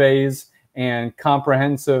surveys and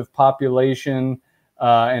comprehensive population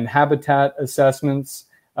and habitat assessments.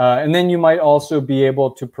 And then you might also be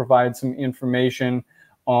able to provide some information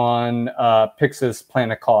on Pyxis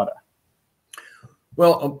planicauda.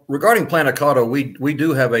 Well, regarding planicauda, we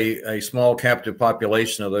do have a small captive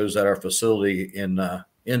population of those at our facility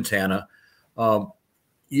in Tana.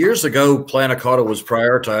 Years ago, planicauda was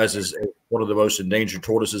prioritized as one of the most endangered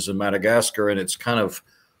tortoises in Madagascar, and it's kind of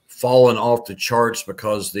fallen off the charts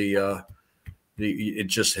because it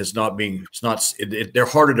just has not been. They're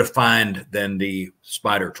harder to find than the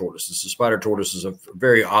spider tortoises. The spider tortoises are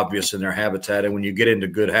very obvious in their habitat, and when you get into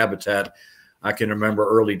good habitat, I can remember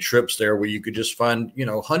early trips there where you could just find,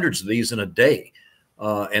 hundreds of these in a day.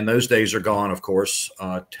 And those days are gone, of course.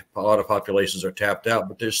 A lot of populations are tapped out,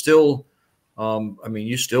 but there's still,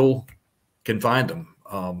 you still can find them.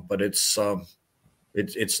 But it's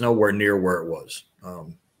it's nowhere near where it was.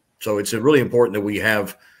 So it's really important that we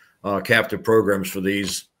have captive programs for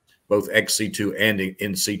these, both ex-C2 and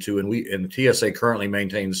in C2, and the TSA currently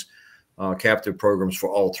maintains captive programs for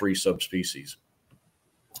all 3 subspecies.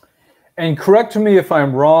 And correct me if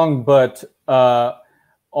I'm wrong, but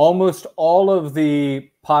almost all of the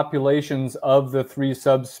populations of the 3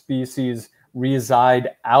 subspecies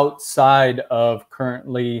reside outside of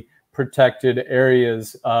currently protected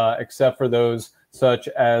areas, except for those such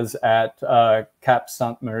as at Cap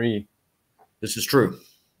Sainte-Marie. This is true.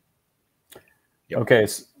 Yep. Okay,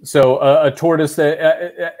 so a tortoise,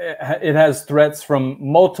 it has threats from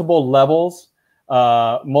multiple levels,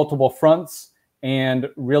 multiple fronts, and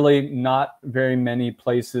really not very many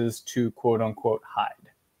places to quote unquote hide.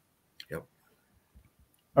 Yep.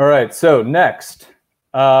 All right, so next,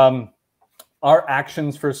 our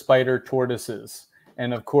actions for spider tortoises.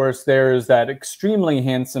 And of course, there's that extremely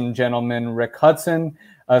handsome gentleman, Rick Hudson,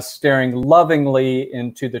 staring lovingly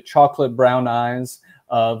into the chocolate brown eyes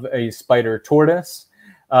of a spider tortoise.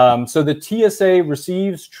 So the TSA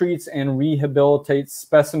receives, treats, and rehabilitates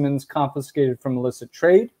specimens confiscated from illicit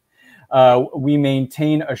trade. We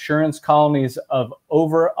maintain assurance colonies of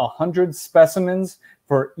over 100 specimens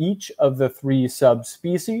for each of the 3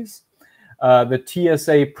 subspecies. The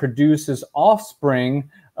TSA produces offspring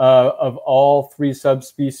of all 3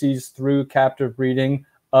 subspecies through captive breeding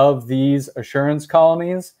of these assurance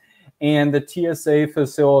colonies. And the TSA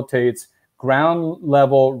facilitates ground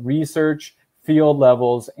level research, field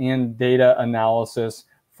levels, and data analysis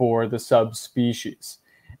for the subspecies.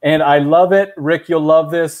 And I love it. Rick, you'll love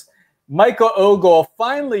this. Michael Ogle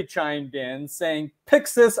finally chimed in saying,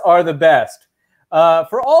 Pyxis are the best.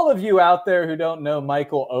 For all of you out there who don't know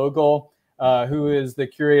Michael Ogle, who is the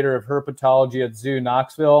curator of herpetology at Zoo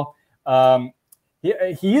Knoxville,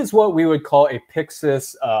 he is what we would call a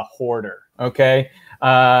Pyxis hoarder, okay?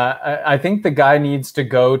 I think the guy needs to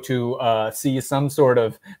go to see some sort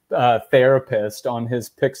of therapist on his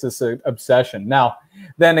Pyxis obsession. Now,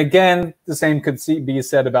 then again, the same could be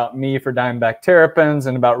said about me for Diamondback terrapins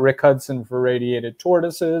and about Rick Hudson for radiated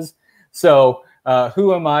tortoises. So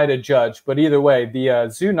who am I to judge? But either way, the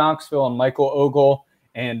Zoo Knoxville and Michael Ogle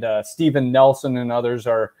and Stephen Nelson and others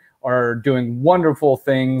are doing wonderful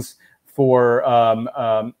things for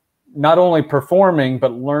not only performing,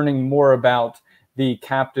 but learning more about the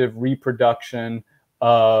captive reproduction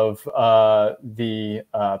of the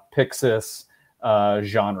Pyxis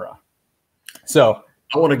genre. So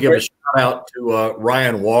I want to give a shout out to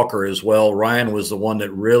Ryan Walker as well. Ryan was the one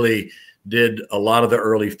that really did a lot of the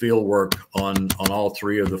early field work on all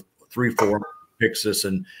 3 of the 3 form Pyxis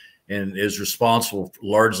and is responsible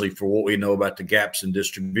largely for what we know about the gaps in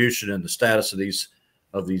distribution and the status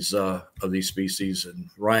of these species. And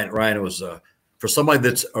Ryan was for somebody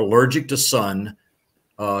that's allergic to sun,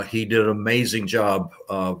 he did an amazing job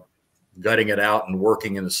gutting it out and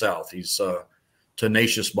working in the South. He's a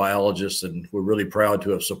tenacious biologist, and we're really proud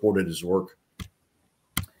to have supported his work.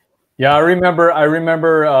 Yeah, I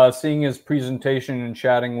remember seeing his presentation and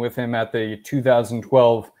chatting with him at the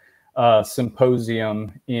 2012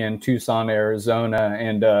 symposium in Tucson, Arizona.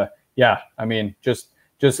 And yeah, I mean, just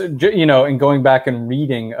you know, and going back and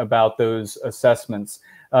reading about those assessments,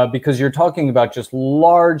 because you're talking about just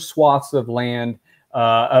large swaths of land,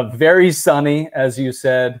 very sunny, as you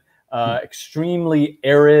said, extremely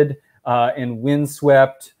arid and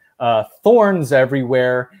windswept, thorns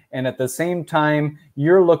everywhere. And at the same time,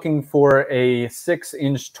 you're looking for a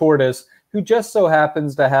 6-inch tortoise who just so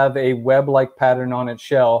happens to have a web-like pattern on its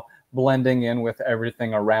shell blending in with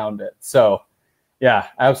everything around it. So yeah,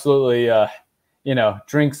 absolutely, you know,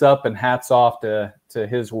 drinks up and hats off to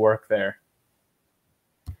his work there.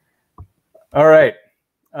 All right,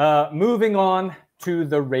 moving on to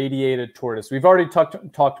the radiated tortoise. We've already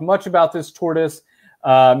talked much about this tortoise.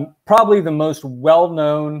 Probably the most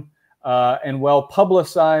well-known and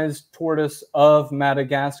well-publicized tortoise of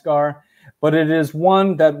Madagascar, but it is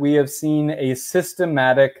one that we have seen a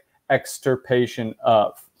systematic extirpation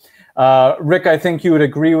of. Rick, I think you would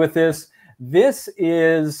agree with this. This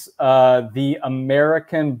is the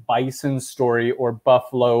American bison story, or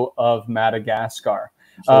buffalo of Madagascar.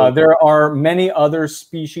 There are many other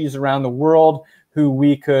species around the world who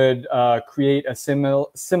we could create a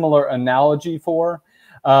similar analogy for.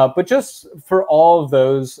 But just for all of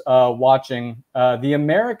those watching, the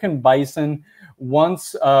American bison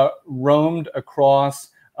once roamed across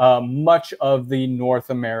much of the North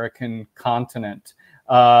American continent.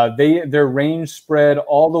 Their range spread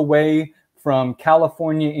all the way from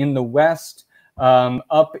California in the west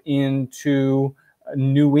up into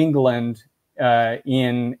New England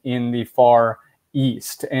in the far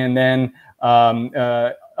east, and then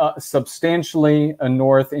substantially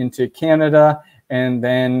north into Canada, and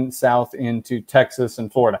then south into Texas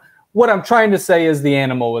and Florida. What I'm trying to say is the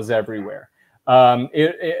animal was everywhere.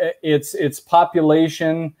 Its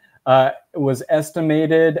population was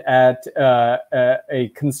estimated at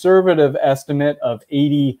a conservative estimate of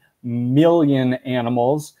 80 million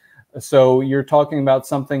animals. So you're talking about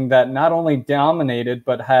something that not only dominated,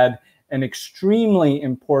 but had an extremely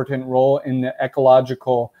important role in the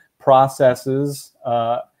ecological processes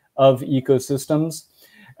of ecosystems.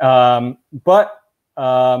 But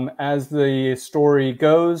as the story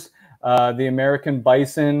goes, the American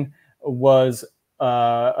bison was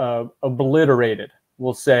obliterated,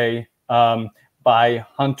 we'll say, by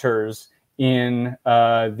hunters in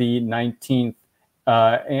the 19th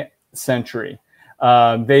century.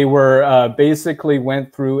 They were basically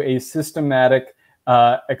went through a systematic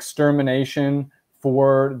extermination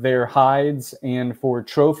for their hides and for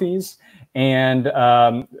trophies. And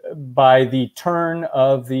by the turn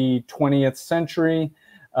of the 20th century,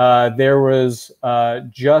 there was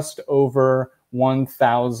just over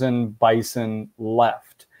 1,000 bison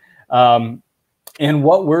left. And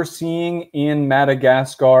what we're seeing in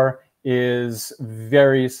Madagascar is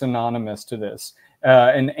very synonymous to this.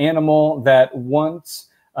 An animal that once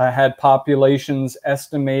had populations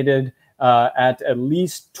estimated at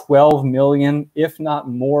least 12 million, if not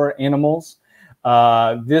more, animals.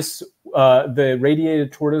 The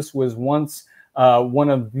radiated tortoise was once one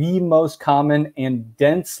of the most common and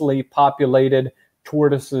densely populated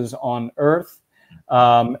tortoises on Earth.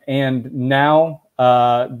 And now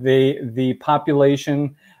the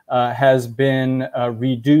population has been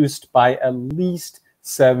reduced by at least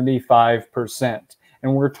 75%.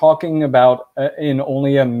 And we're talking about in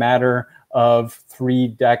only a matter of 3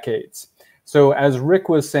 decades. So as Rick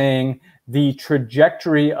was saying, the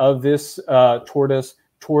trajectory of this tortoise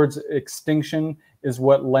towards extinction is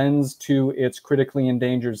what lends to its critically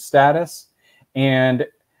endangered status. And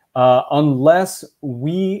unless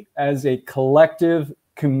we as a collective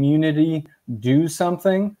community do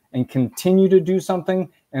something and continue to do something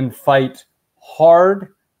and fight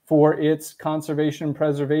hard for its conservation and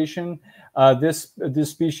preservation, this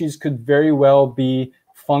species could very well be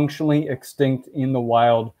functionally extinct in the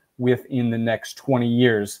wild within the next 20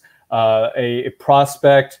 years. A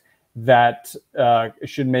prospect that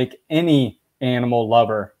should make any animal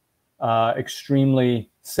lover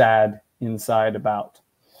extremely sad inside about.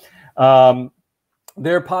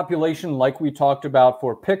 Their population, like we talked about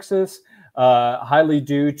for Pyxis, highly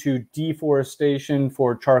due to deforestation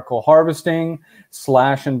for charcoal harvesting,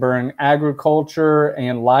 slash and burn agriculture,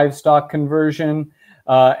 and livestock conversion,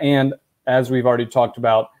 and as we've already talked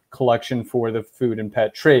about, collection for the food and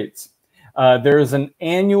pet trades. There is an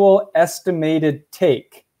annual estimated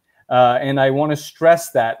take, and I want to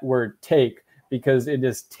stress that word take, because it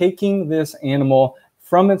is taking this animal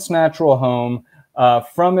from its natural home,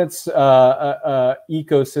 from its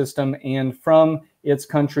ecosystem, and from its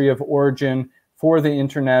country of origin for the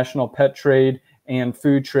international pet trade and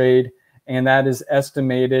food trade, and that is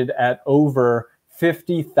estimated at over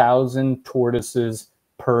 50,000 tortoises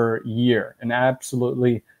per year. An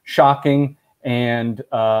absolutely shocking and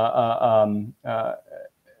I'm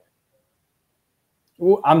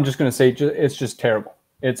just going to say it's just terrible.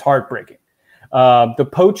 It's heartbreaking. The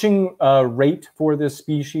poaching rate for this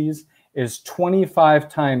species is 25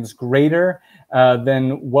 times greater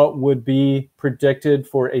than what would be predicted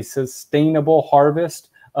for a sustainable harvest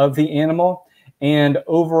of the animal. And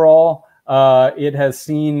overall, it has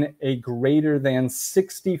seen a greater than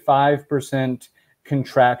 65%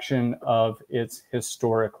 contraction of its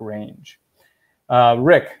historic range.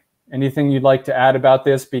 Rick, anything you'd like to add about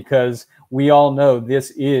this? Because we all know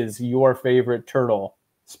this is your favorite turtle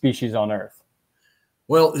species on Earth.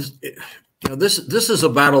 Well, this is a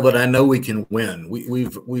battle that I know we can win.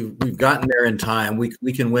 We've gotten there in time.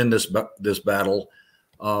 We can win this battle.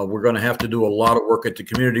 We're going to have to do a lot of work at the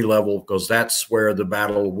community level, because that's where the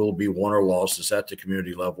battle will be won or lost, is at the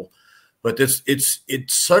community level. But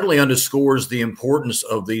it certainly underscores the importance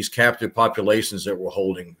of these captive populations that we're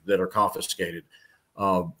holding, that are confiscated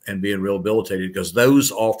and being rehabilitated, because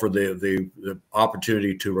those offer the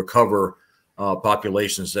opportunity to recover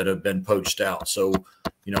populations that have been poached out. So,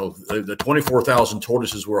 you know, the 24,000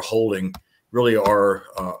 tortoises we're holding really are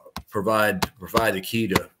provide the key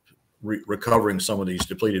to recovering some of these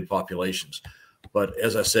depleted populations. But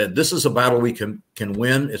as I said, this is a battle we can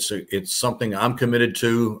win. It's something I'm committed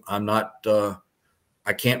to. I'm not.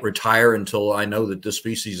 I can't retire until I know that this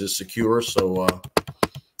species is secure. So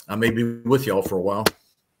I may be with y'all for a while.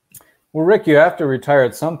 Well, Rick, you have to retire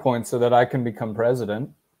at some point so that I can become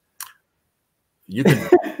president. You can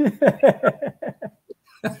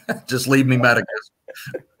just leave me Madagascar.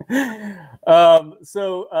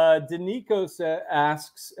 Danico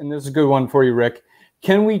asks, and this is a good one for you, Rick.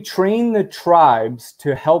 Can we train the tribes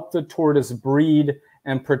to help the tortoise breed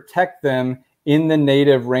and protect them in the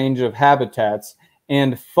native range of habitats,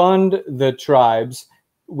 and fund the tribes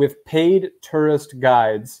with paid tourist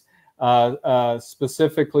guides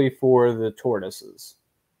specifically for the tortoises?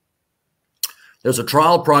 There's a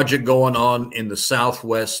trial project going on in the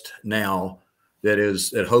Southwest now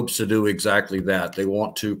that hopes to do exactly that. They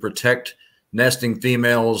want to protect nesting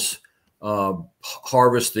females,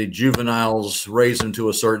 harvest the juveniles, raise them to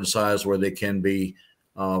a certain size where they can be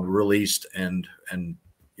released, and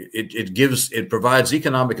it provides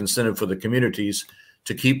economic incentive for the communities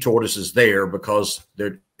to keep tortoises there, because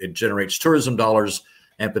it generates tourism dollars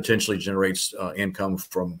and potentially generates income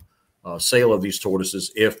from sale of these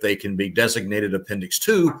tortoises if they can be designated Appendix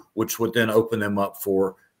 2, which would then open them up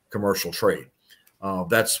for commercial trade.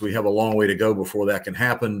 We have a long way to go before that can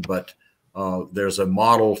happen, but there's a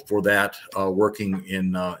model for that working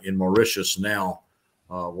in Mauritius now.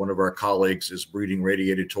 One of our colleagues is breeding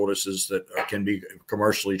radiated tortoises that can be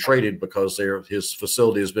commercially traded because his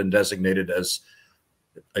facility has been designated as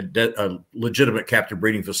a legitimate captive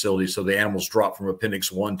breeding facility. So the animals drop from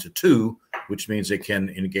Appendix 1 to 2, which means they can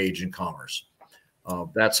engage in commerce.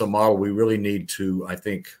 That's a model we really need to, I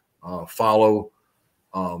think, follow.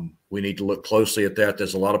 We need to look closely at that.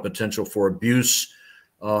 There's a lot of potential for abuse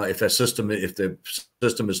if the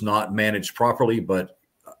system is not managed properly, but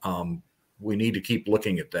we need to keep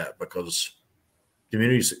looking at that, because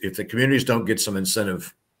if the communities don't get some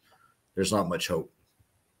incentive, there's not much hope.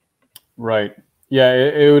 Right. Yeah,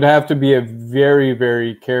 it would have to be a very,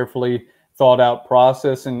 very carefully thought out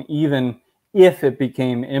process. And even if it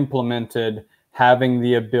became implemented, having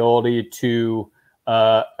the ability to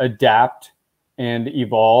adapt and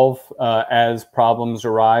evolve as problems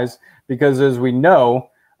arise. Because as we know,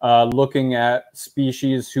 looking at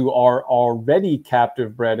species who are already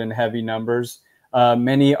captive bred in heavy numbers,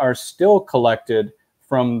 many are still collected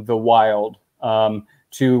from the wild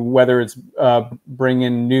to whether it's bring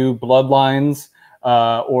in new bloodlines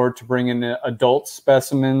or to bring in adult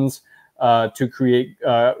specimens to create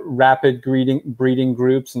rapid breeding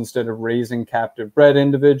groups instead of raising captive bred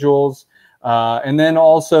individuals. And then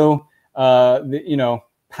also,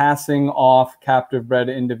 passing off captive bred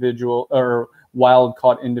individual or wild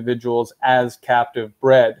caught individuals as captive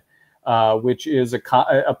bred, which is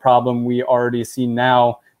a problem we already see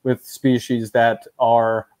now with species that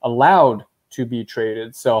are allowed to be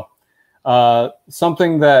traded. So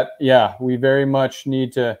something that, yeah, we very much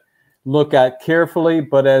need to look at carefully.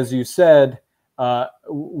 But as you said,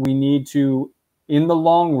 we need to, in the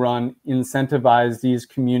long run, incentivize these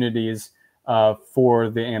communities for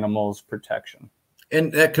the animals' protection.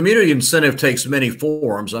 And that community incentive takes many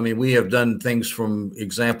forms. I mean, we have done things from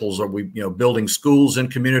examples of building schools in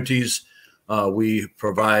communities. We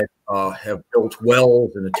have built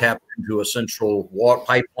wells and tapped into a central water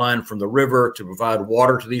pipeline from the river to provide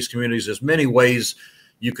water to these communities. There's many ways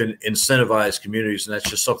you can incentivize communities, and that's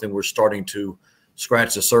just something we're starting to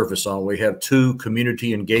scratch the surface on. We have 2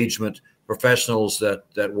 community engagement professionals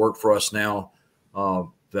that work for us now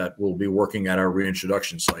that will be working at our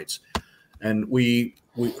reintroduction sites. And we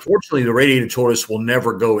fortunately, the radiated tortoise will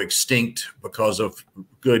never go extinct because of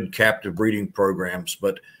good captive breeding programs.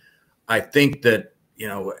 But I think that,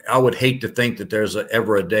 I would hate to think that there's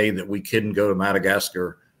ever a day that we couldn't go to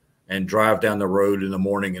Madagascar and drive down the road in the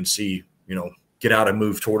morning and see, get out and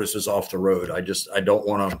move tortoises off the road. I don't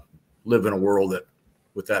want to live in a world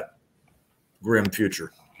with that grim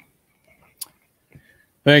future.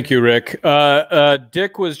 Thank you, Rick.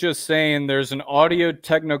 Dick was just saying there's an audio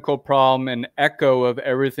technical problem, and echo of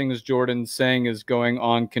everything Jordan's saying is going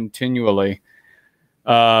on continually.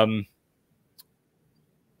 And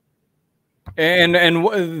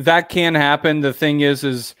that can happen. The thing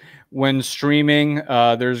is when streaming,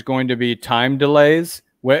 there's going to be time delays,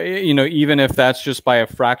 even if that's just by a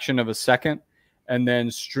fraction of a second, and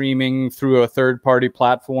then streaming through a third-party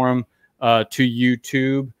platform to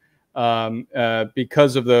YouTube.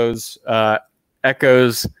 Because of those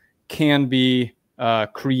echoes can be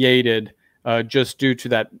created just due to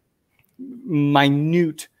that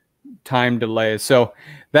minute time delay. So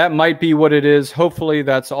that might be what it is. Hopefully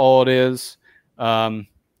that's all it is.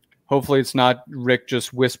 Hopefully it's not Rick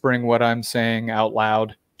just whispering what I'm saying out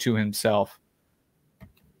loud to himself.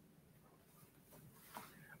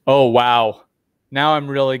 Oh, wow. Now I'm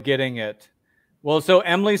really getting it. Well, so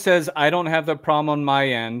Emily says, I don't have the problem on my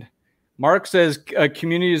end. Mark says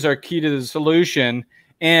communities are key to the solution.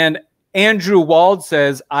 And Andrew Wald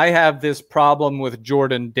says, I have this problem with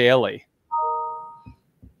Jordan Daly.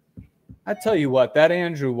 I tell you what, that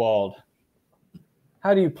Andrew Wald,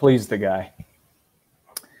 how do you please the guy?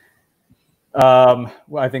 Well,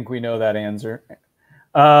 I think we know that answer.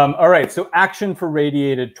 All right, so action for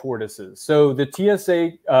radiated tortoises. So the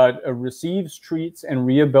TSA receives, treats, and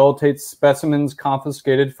rehabilitates specimens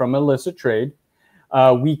confiscated from illicit trade.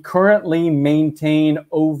 We currently maintain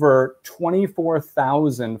over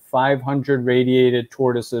 24,500 radiated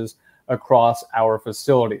tortoises across our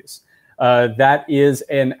facilities. That is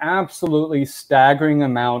an absolutely staggering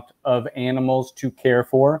amount of animals to care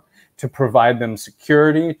for, to provide them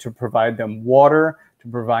security, to provide them water, to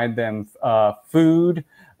provide them food,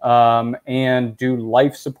 and do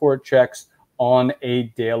life support checks on a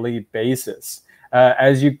daily basis.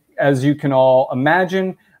 As you can all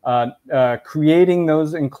imagine, creating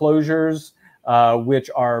those enclosures,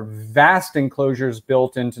 which are vast enclosures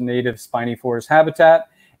built into native spiny forest habitat,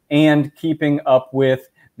 and keeping up with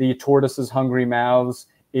the tortoises' hungry mouths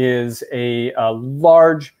is a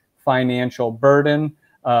large financial burden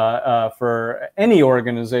for any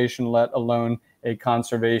organization, let alone a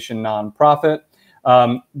conservation nonprofit.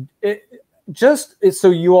 Just so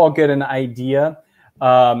you all get an idea,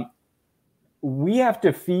 we have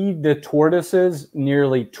to feed the tortoises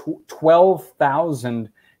nearly 12,000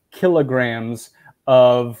 kilograms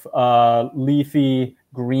of leafy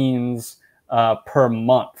greens per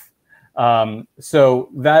month. So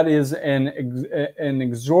that is an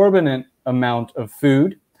exorbitant amount of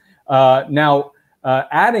food. Now,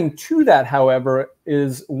 adding to that, however,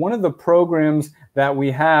 is one of the programs that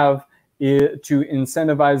we have to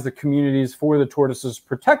incentivize the communities for the tortoises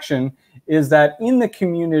protection is that in the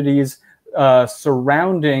communities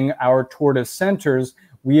surrounding our tortoise centers,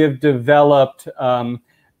 we have developed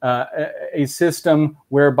a system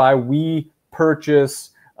whereby we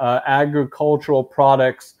purchase agricultural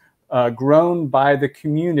products grown by the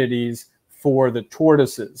communities for the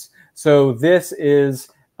tortoises. So this is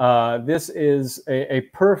a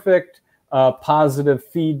perfect positive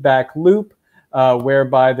feedback loop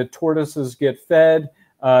whereby the tortoises get fed,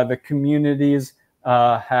 the communities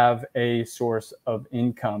have a source of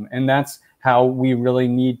income, and that's how we really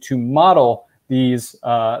need to model these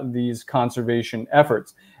conservation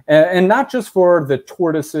efforts, and not just for the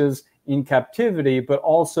tortoises in captivity, but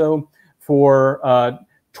also for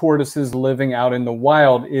tortoises living out in the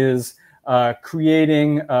wild, is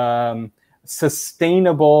creating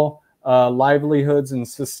sustainable livelihoods and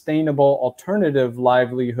sustainable alternative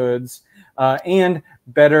livelihoods, and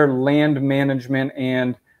better land management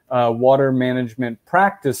and water management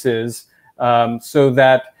practices, so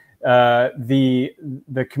that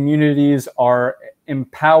the communities are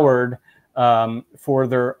empowered for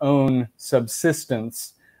their own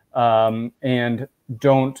subsistence, and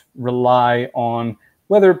don't rely on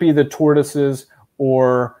whether it be the tortoises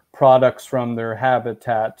or products from their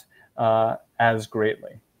habitat as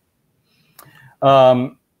greatly.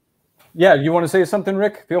 Yeah, you want to say something,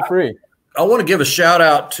 Rick? Feel free. I want to give a shout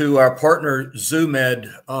out to our partner ZooMed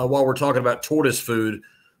while we're talking about tortoise food,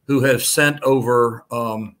 who have sent over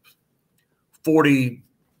 40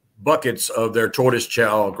 buckets of their tortoise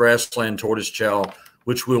chow, grassland tortoise chow,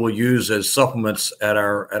 which we will use as supplements at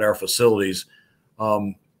our facilities.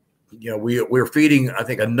 You know, we're feeding, I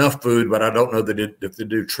think, enough food, but I don't know that if the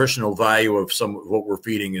nutritional value of some of what we're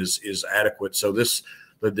feeding is adequate. So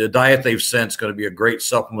the diet they've sent is going to be a great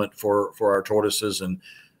supplement for our tortoises, and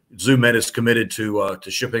ZooMed is committed to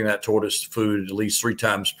shipping that tortoise food at least 3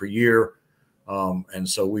 times per year. And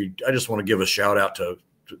so I just want to give a shout out to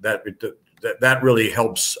that. That really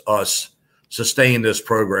helps us sustain this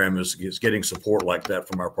program, is getting support like that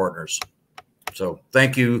from our partners. So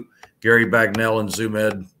thank you, Gary Bagnell and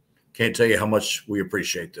ZooMed. Can't tell you how much we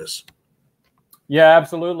appreciate this. Yeah,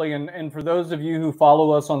 absolutely. And for those of you who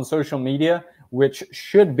follow us on social media, which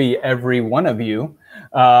should be every one of you,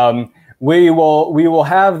 we will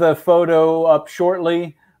have the photo up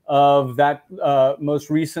shortly of that most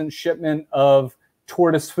recent shipment of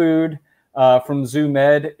tortoise food from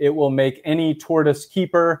ZooMed. It will make any tortoise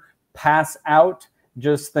keeper pass out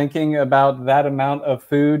just thinking about that amount of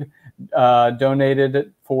food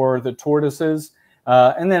donated for the tortoises.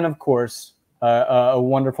 And then, of course, a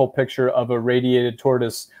wonderful picture of a radiated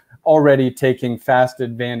tortoise already taking fast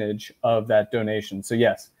advantage of that donation. So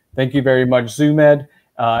yes, thank you very much, ZooMed,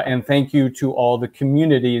 and thank you to all the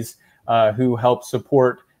communities who help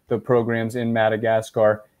support the programs in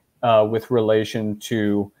Madagascar with relation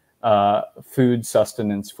to food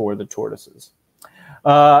sustenance for the tortoises.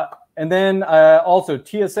 And then also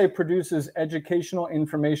TSA produces educational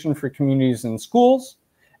information for communities and schools,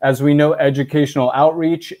 As we know, educational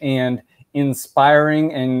outreach and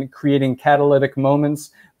inspiring and creating catalytic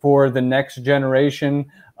moments for the next generation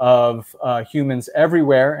of humans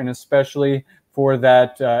everywhere, and especially for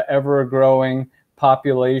that ever-growing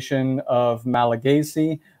population of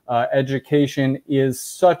Malagasy. Education is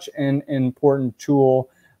such an important tool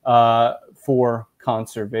for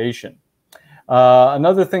conservation.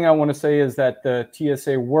 Another thing I want to say is that the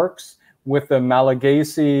TSA works with the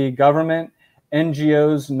Malagasy government,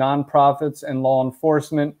 NGOs, nonprofits, and law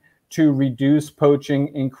enforcement to reduce poaching,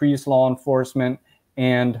 increase law enforcement,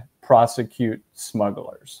 and prosecute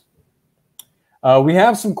smugglers. We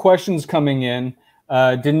have some questions coming in.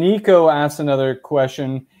 Danico asks another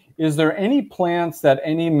question. Is there any plants that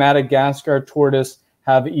any Madagascar tortoise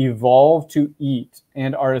have evolved to eat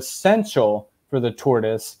and are essential for the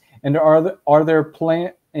tortoise? And are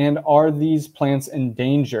these plants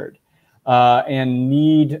endangered and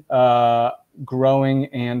need growing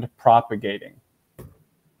and propagating?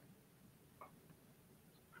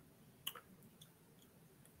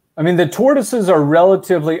 I mean, the tortoises are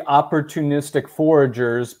relatively opportunistic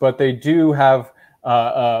foragers, but they do have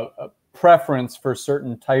a preference for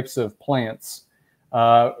certain types of plants.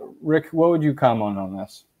 Rick, what would you comment on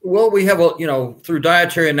this? Well, we have through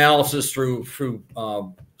dietary analysis, through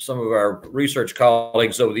some of our research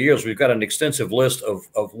colleagues over the years, we've got an extensive list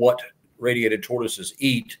of what radiated tortoises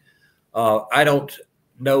eat. I don't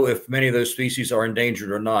know if many of those species are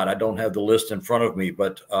endangered or not. I don't have the list in front of me,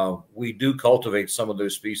 but we do cultivate some of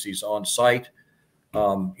those species on site.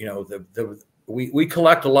 We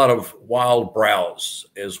collect a lot of wild browse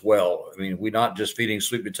as well. I mean, we're not just feeding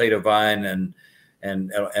sweet potato vine and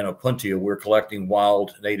opuntia. We're collecting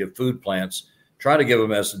wild native food plants, trying to give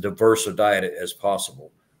them as diverse a diet as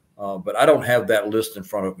possible. But I don't have that list in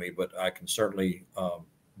front of me, but I can certainly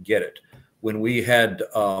get it. When we had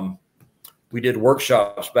we did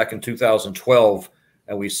workshops back in 2012,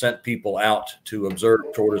 and we sent people out to observe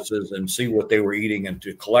tortoises and see what they were eating and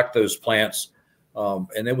to collect those plants.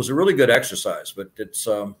 And it was a really good exercise, but it's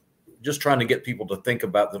just trying to get people to think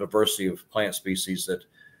about the diversity of plant species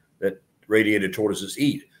that radiated tortoises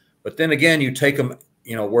eat. But then again, you take them,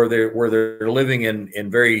 where they're living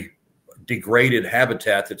in very degraded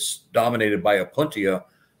habitat that's dominated by opuntia,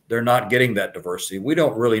 they're not getting that diversity. We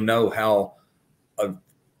don't really know how a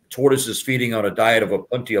tortoises feeding on a diet of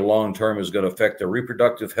opuntia long-term is going to affect their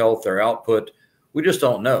reproductive health, their output. We just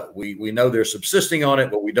don't know. We know they're subsisting on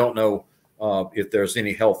it, but we don't know if there's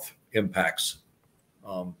any health impacts.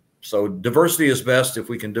 So diversity is best. If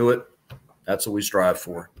we can do it, that's what we strive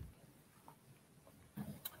for.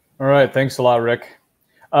 All right. Thanks a lot, Rick.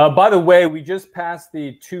 By the way, we just passed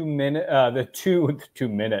the 2 minute, two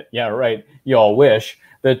minute. Yeah, right. Y'all wish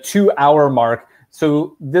the 2 hour mark.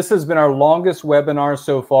 So this has been our longest webinar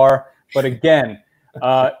so far. But again,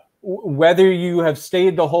 whether you have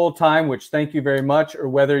stayed the whole time, which thank you very much, or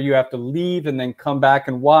whether you have to leave and then come back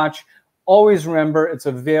and watch, always remember it's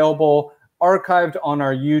available archived on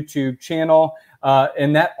our YouTube channel.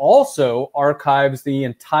 And that also archives the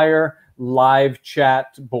entire live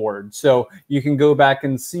chat board. So you can go back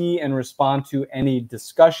and see and respond to any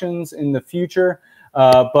discussions in the future.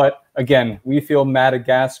 But again, we feel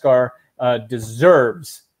Madagascar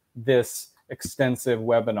deserves this extensive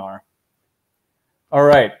webinar. All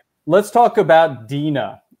right, let's talk about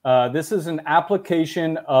DINA. This is an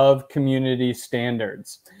application of community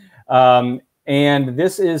standards. And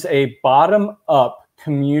this is a bottom-up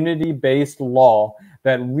community-based law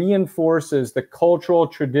that reinforces the cultural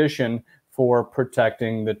tradition for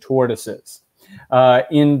protecting the tortoises.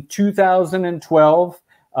 In 2012,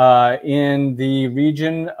 in the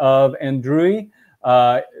region of Andrui,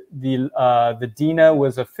 the DINA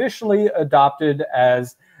was officially adopted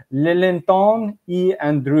as Lelenton y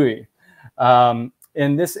Andrui.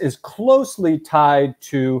 And this is closely tied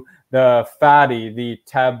to the fadi, the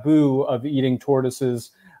taboo of eating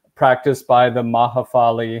tortoises practiced by the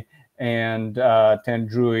Mahafali and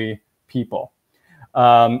Tandrui people.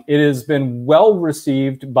 It has been well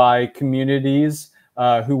received by communities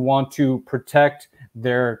who want to protect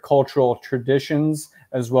their cultural traditions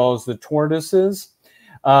as well as the tortoises.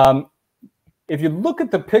 If you look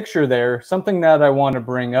at the picture there, something that I want to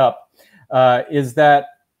bring up is that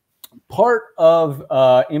part of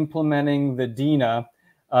implementing the DINA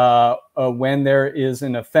when there is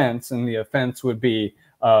an offense, and the offense would be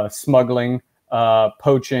smuggling,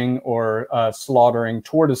 poaching, or slaughtering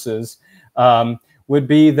tortoises, would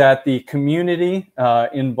be that the community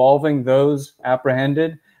involving those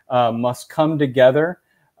apprehended must come together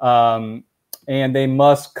and they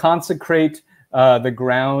must consecrate the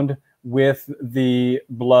ground with the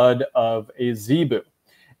blood of a zebu.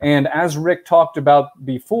 And as Rick talked about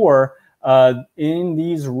before, in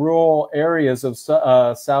these rural areas of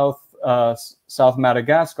South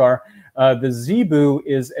Madagascar, the zebu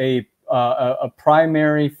is a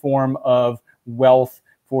primary form of wealth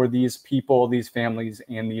for these people, these families,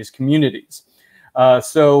 and these communities.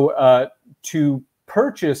 So to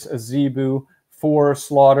purchase a zebu for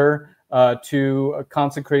slaughter, to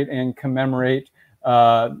consecrate and commemorate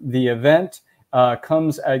the event,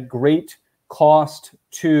 comes at great cost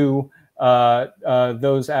to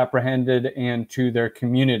those apprehended and to their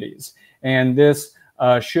communities. And this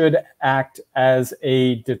should act as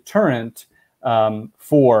a deterrent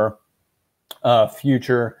for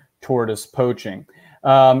future tortoise poaching.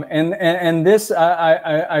 And this,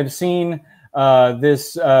 I've seen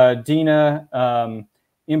this DINA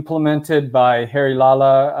implemented by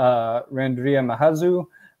Harilala Randria Mahazu,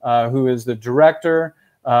 who is the director,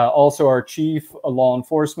 also our chief law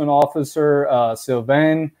enforcement officer,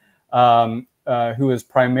 Sylvain, who is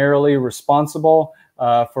primarily responsible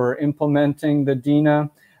for implementing the DINA.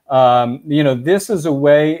 You know, this is a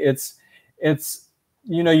way, it's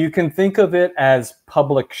you know, you can think of it as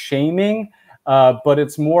public shaming, but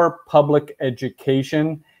it's more public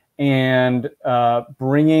education and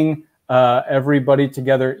bringing everybody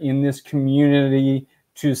together in this community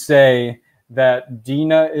to say that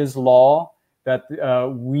DINA is law, that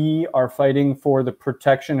we are fighting for the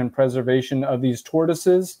protection and preservation of these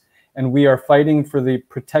tortoises, and we are fighting for the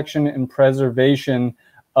protection and preservation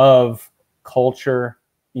of culture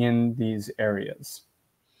in these areas.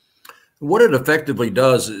 What it effectively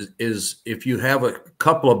does is if you have a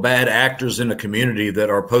couple of bad actors in a community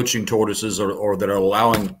that are poaching tortoises or that are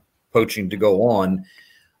allowing poaching to go on,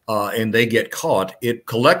 and they get caught, it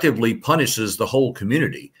collectively punishes the whole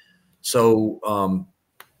community. So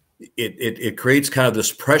it creates kind of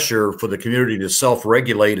this pressure for the community to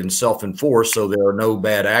self-regulate and self-enforce, so there are no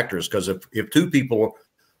bad actors. Because if two people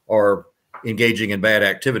are engaging in bad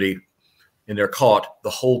activity and they're caught,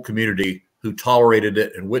 the whole community who tolerated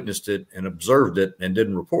it and witnessed it and observed it and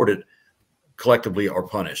didn't report it collectively are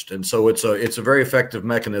punished. And so it's a very effective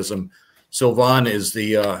mechanism. Sylvain is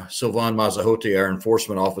Sylvain Mazahote, our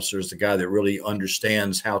enforcement officer, is the guy that really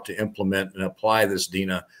understands how to implement and apply this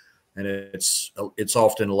DINA. And it's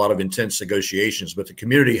often a lot of intense negotiations, but the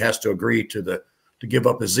community has to agree to give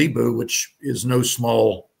up a zebu, which is no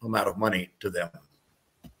small amount of money to them.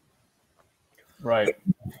 Right.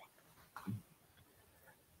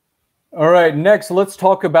 All right, next, let's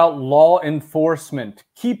talk about law enforcement,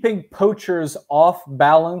 keeping poachers off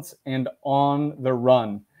balance and on the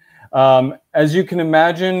run. As you can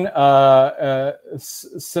imagine,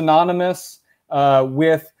 synonymous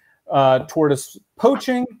with tortoise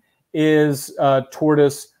poaching is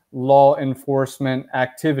tortoise law enforcement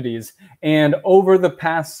activities. And over the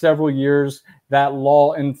past several years, that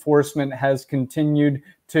law enforcement has continued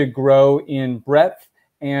to grow in breadth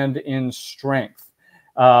and in strength.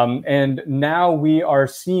 And now we are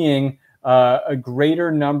seeing a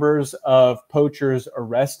greater numbers of poachers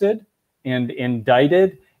arrested and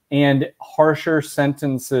indicted, and harsher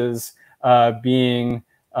sentences being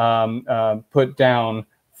put down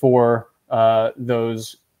for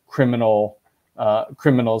those criminals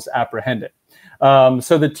apprehended.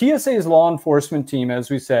 So the TSA's law enforcement team, as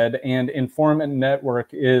we said, and informant network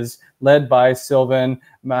is led by Sylvain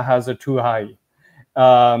Mahazatuhai.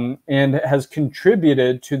 And has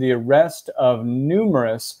contributed to the arrest of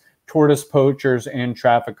numerous tortoise poachers and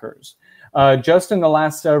traffickers. Just in the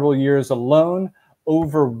last several years alone,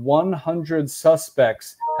 over 100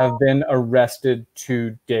 suspects have been arrested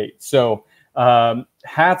to date. So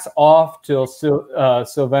hats off to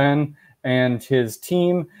Sylvain and his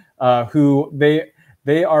team, who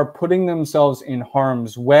they are putting themselves in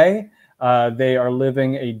harm's way. They are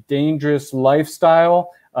living a dangerous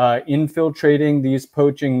lifestyle, infiltrating these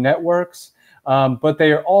poaching networks, but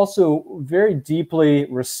they are also very deeply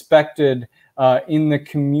respected in the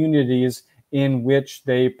communities in which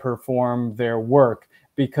they perform their work,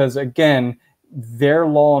 because again, their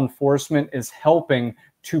law enforcement is helping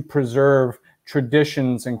to preserve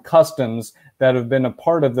traditions and customs that have been a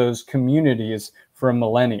part of those communities for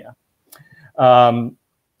millennia.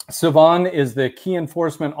 Sylvain is the key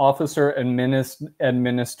enforcement officer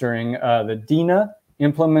administering the DINA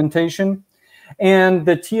implementation. And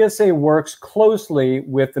the TSA works closely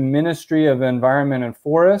with the Ministry of Environment and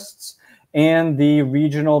Forests and the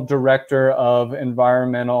Regional Director of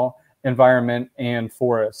Environment and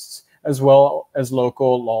Forests, as well as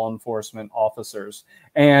local law enforcement officers.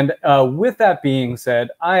 And with that being said,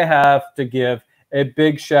 I have to give a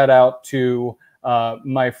big shout out to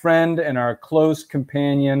my friend and our close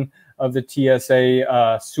companion of the TSA,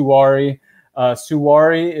 Suari,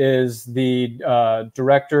 Suwari is the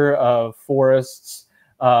Director of Forests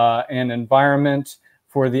and Environment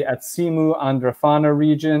for the Atsimu Andrafana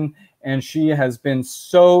region, and she has been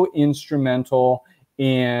so instrumental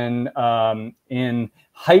in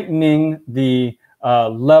heightening the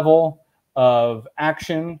level of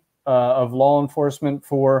action of law enforcement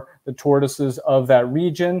for the tortoises of that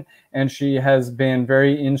region, and she has been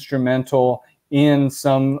very instrumental in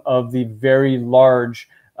some of the very large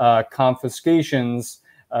confiscations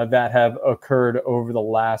that have occurred over the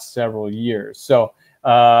last several years. So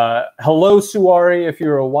hello, Suwari, if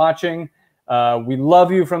you're watching. We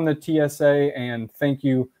love you from the TSA, and thank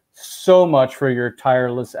you so much for your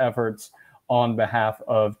tireless efforts on behalf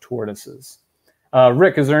of tortoises.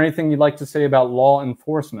 Rick, is there anything you'd like to say about law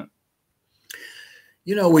enforcement?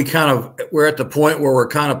 You know, we're at the point where we're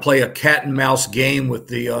kind of play a cat and mouse game with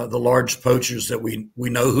the large poachers that we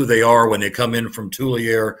know who they are when they come in from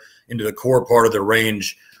Tulier into the core part of the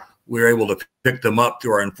range. We're able to pick them up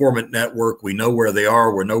through our informant network. We know where they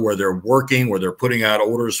are. We know where they're working, where they're putting out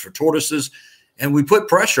orders for tortoises, and we put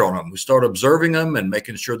pressure on them. We start observing them and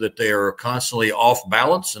making sure that they are constantly off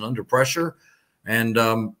balance and under pressure. And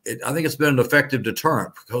I think it's been an effective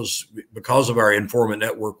deterrent because of our informant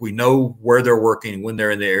network. We know where they're working, when they're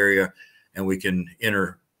in the area, and we can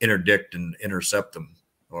interdict and intercept them,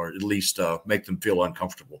 or at least make them feel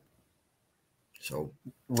uncomfortable. So,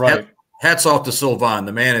 right. Hats off to Sylvain.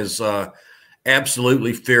 The man is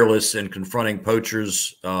absolutely fearless in confronting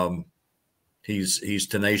poachers. He's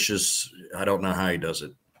tenacious. I don't know how he does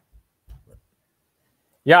it.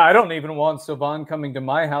 Yeah, I don't even want Sylvain coming to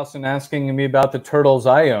my house and asking me about the turtles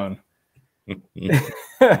I own.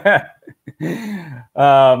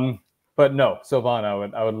 But no, Sylvain,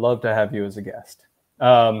 I would love to have you as a guest.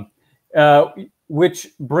 Which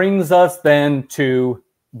brings us then to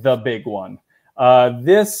the big one.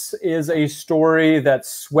 This is a story that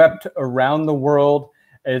swept around the world.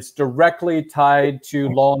 It's directly tied to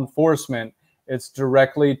law enforcement. It's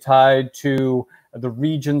directly tied to the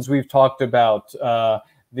regions we've talked about,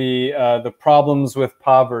 the problems with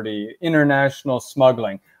poverty, international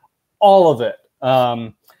smuggling, all of it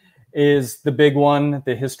is the big one,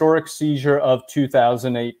 the historic seizure of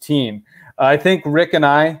 2018. I think Rick and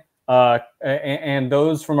I, and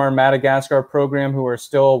those from our Madagascar program who are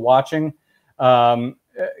still watching, can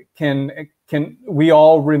we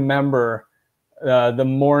all remember the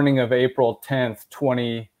morning of April 10th,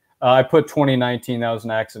 I put 2019, that was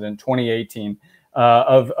an accident, 2018,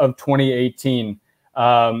 of 2018.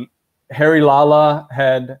 Harry Lala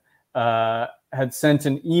had sent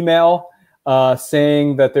an email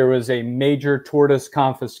saying that there was a major tortoise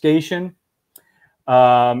confiscation.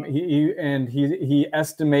 He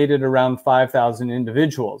estimated around 5,000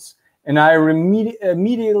 individuals. And I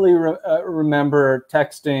immediately remember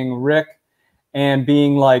texting Rick and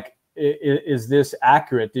being like, is this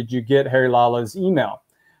accurate? Did you get Harry Lala's email?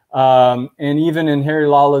 And even in Harry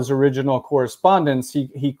Lala's original correspondence,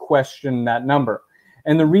 he questioned that number.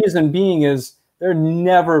 And the reason being is there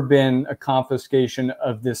never been a confiscation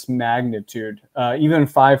of this magnitude, even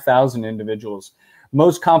 5,000 individuals.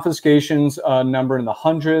 Most confiscations number in the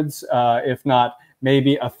hundreds, if not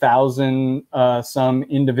maybe 1,000 some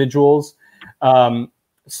individuals.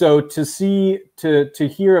 So to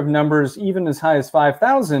hear of numbers even as high as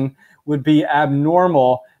 5,000 would be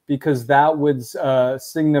abnormal, because that would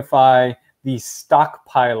signify the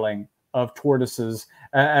stockpiling of tortoises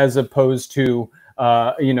as opposed to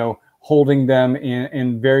holding them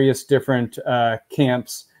in various different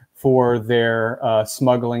camps for their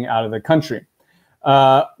smuggling out of the country.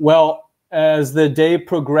 Well, as the day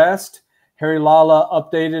progressed, Harry Lala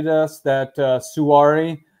updated us that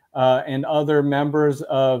Suwari and other members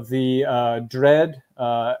of the DRED,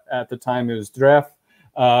 at the time it was DREF,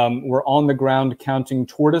 were on the ground counting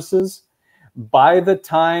tortoises. By the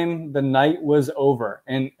time the night was over,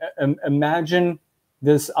 and imagine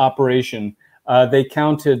this operation, they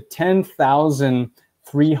counted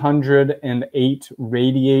 10,308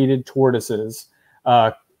 radiated tortoises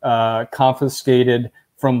confiscated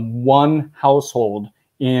from one household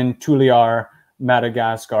in Tulier,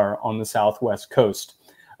 Madagascar on the southwest coast.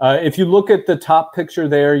 If you look at the top picture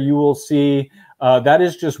there, you will see that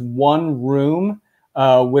is just one room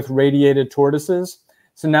with radiated tortoises.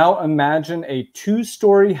 So now imagine a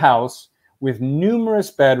two-story house with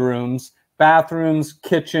numerous bedrooms, bathrooms,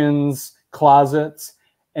 kitchens, closets,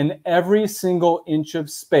 and every single inch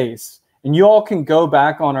of space. And you all can go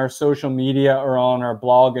back on our social media or on our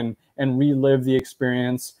blog and relive the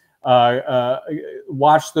experience.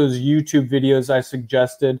 Watch those YouTube videos I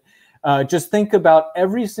suggested. Just think about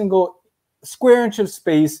every single square inch of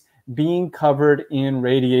space being covered in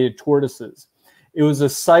radiated tortoises. It was a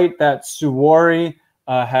sight that Suwari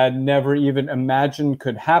had never even imagined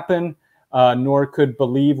could happen, nor could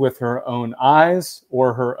believe with her own eyes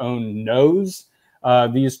or her own nose.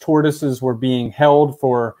 These tortoises were being held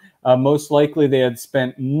for, most likely they had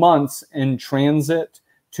spent months in transit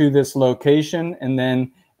to this location, and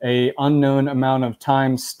then an unknown amount of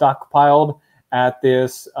time stockpiled at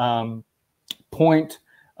this point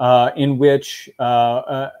in which,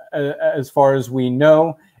 as far as we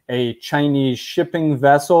know, a Chinese shipping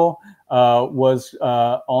vessel was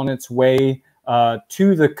on its way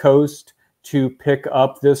to the coast to pick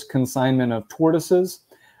up this consignment of tortoises.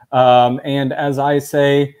 And as I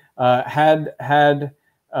say, had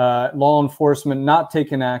law enforcement not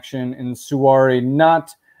taken action and Suwari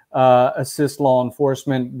not assist law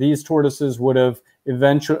enforcement, these tortoises would have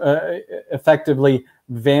effectively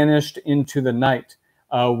vanished into the night.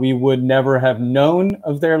 We would never have known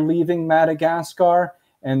of their leaving Madagascar,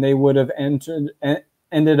 and they would have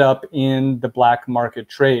ended up in the black market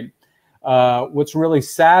trade. What's really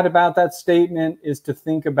sad about that statement is to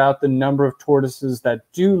think about the number of tortoises that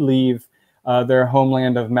do leave their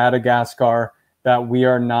homeland of Madagascar that we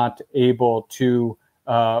are not able to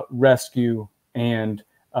rescue and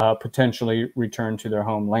potentially return to their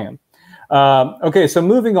homeland. Okay, so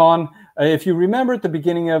moving on. If you remember at the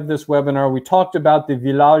beginning of this webinar, we talked about the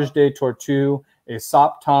Village des Tortues, a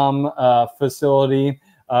SOPTOM facility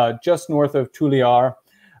just north of Tuliar.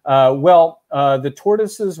 The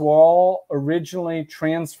tortoises were all originally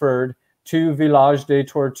transferred to Village des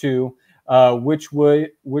Tortues, which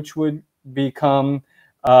would become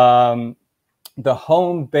the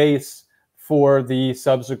home base for the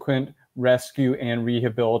subsequent rescue and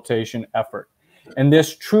rehabilitation effort. And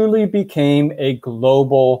this truly became a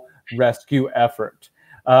global rescue effort.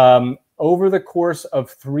 Over the course of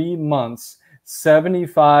 3 months,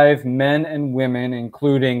 75 men and women,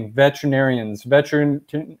 including veterinarians,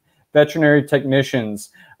 veterinary technicians,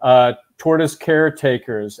 tortoise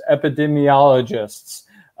caretakers, epidemiologists,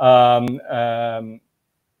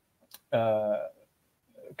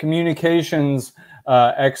 communications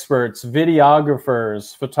experts,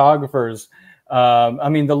 videographers, photographers. I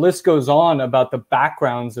mean, the list goes on about the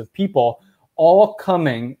backgrounds of people all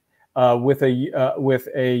coming with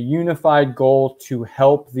a unified goal to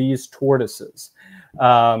help these tortoises.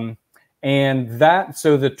 So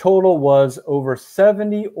the total was over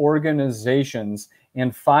 70 organizations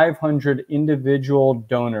and 500 individual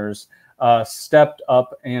donors stepped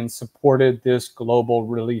up and supported this global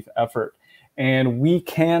relief effort. And we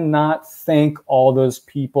cannot thank all those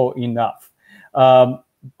people enough.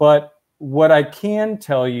 But what I can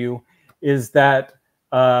tell you is that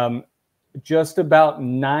just about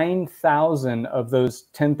 9,000 of those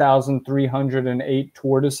 10,308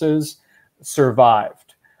 tortoises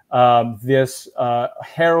survived this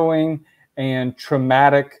harrowing and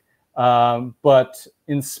traumatic but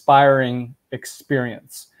inspiring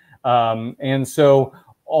experience. And so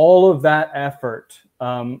all of that effort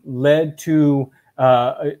led to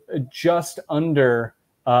just under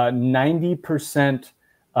 90%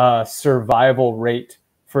 survival rate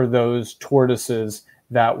for those tortoises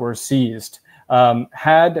that were seized.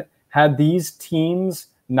 Had these teams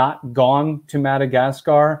not gone to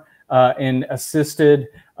Madagascar and assisted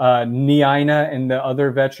Niaina and the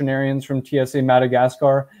other veterinarians from TSA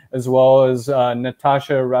Madagascar, as well as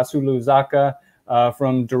Natasha Rasuluzaka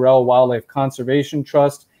from Durrell Wildlife Conservation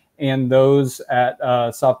Trust, and those at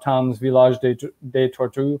SOPTOM's Village des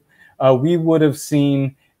Tortues, we would have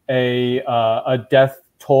seen a death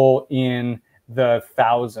toll in the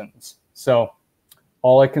thousands. So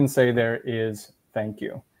all I can say there is thank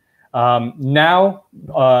you. Now,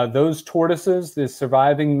 those tortoises, the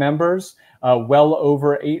surviving members, well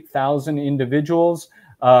over 8,000 individuals,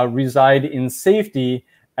 reside in safety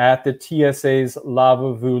at the TSA's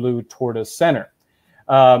Lavavulu Tortoise Center.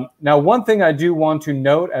 Now, one thing I do want to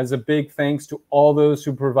note as a big thanks to all those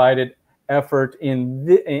who provided effort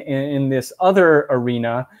in this other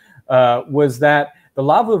arena was that the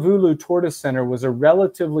Lavavulu Tortoise Center was a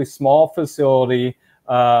relatively small facility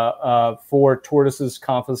for tortoises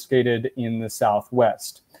confiscated in the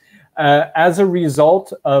Southwest. As a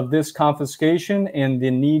result of this confiscation and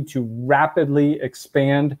the need to rapidly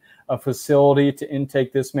expand a facility to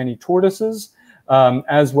intake this many tortoises,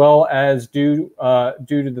 as well as due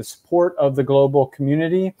to the support of the global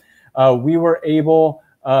community, we were able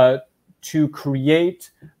to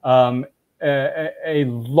create a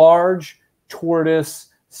large tortoise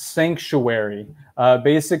sanctuary,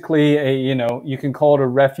 basically you can call it a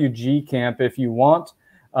refugee camp if you want,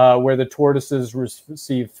 where the tortoises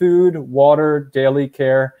receive food, water, daily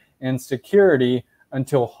care, and security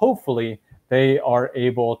until hopefully they are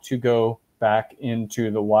able to go back into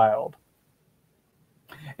the wild.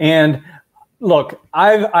 And look,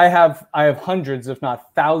 I have hundreds, if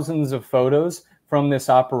not thousands, of photos from this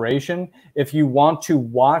operation. If you want to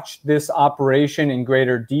watch this operation in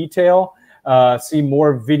greater detail, see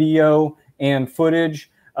more video and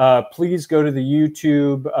footage, please go to the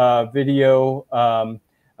YouTube video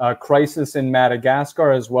Crisis in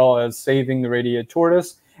Madagascar, as well as Saving the Radiated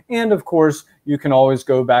Tortoise. And of course, you can always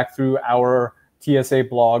go back through our TSA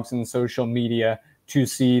blogs and social media to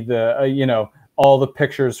see the, all the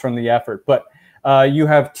pictures from the effort. But you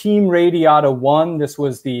have Team Radiata 1. This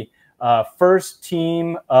was the first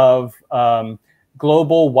team of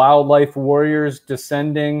global wildlife warriors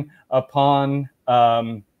descending upon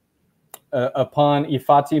Ifati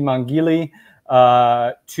Mangili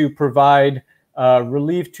to provide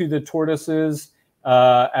relief to the tortoises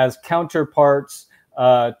as counterparts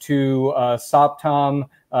to SOPTOM,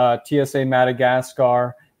 TSA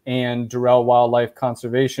Madagascar, and Durrell Wildlife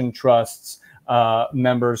Conservation Trust's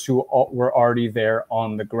members who were already there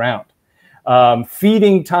on the ground.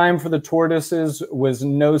 Feeding time for the tortoises was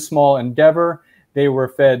no small endeavor. They were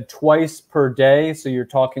fed twice per day, so you're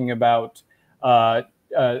talking about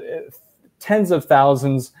tens of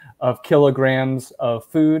thousands of kilograms of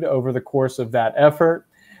food over the course of that effort.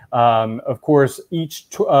 Of course, each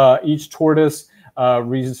tortoise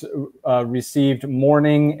received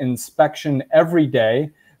morning inspection every day.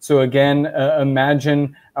 So again,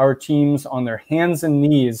 imagine our teams on their hands and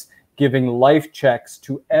knees giving life checks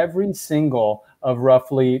to every single of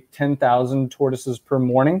roughly 10,000 tortoises per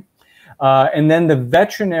morning. And then the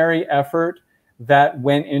veterinary effort that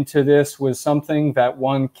went into this was something that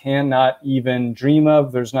one cannot even dream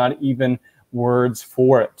of. There's not even words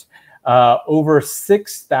for it. Over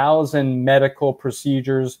 6,000 medical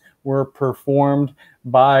procedures were performed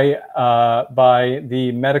by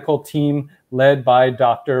the medical team led by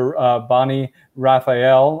Dr. Bonnie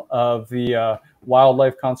Raphael of the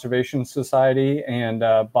Wildlife Conservation Society and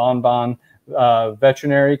Bon Bon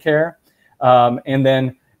Veterinary Care, and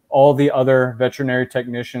then all the other veterinary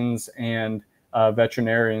technicians and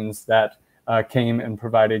veterinarians that came and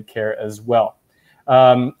provided care as well.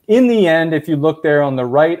 In the end, if you look there on the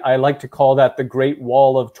right, I like to call that the Great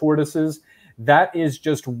Wall of Tortoises. That is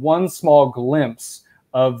just one small glimpse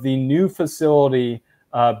of the new facility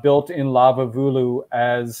built in Lavavulu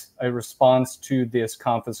as a response to this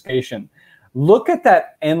confiscation. Look at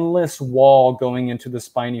that endless wall going into the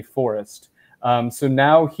spiny forest. So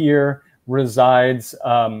now here resides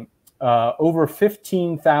over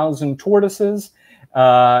 15,000 tortoises,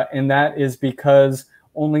 and that is because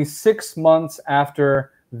only 6 months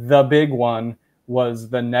after the big one was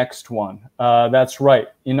the next one. That's right.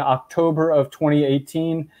 In October of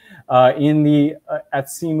 2018, in the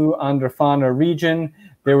Atsimu Andrefana region,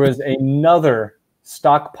 there was another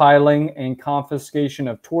stockpiling and confiscation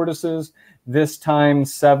of tortoises. This time,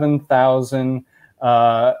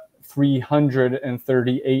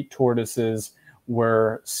 7,338 tortoises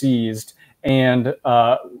were seized and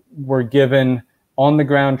were given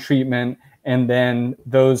on-the-ground treatment, and then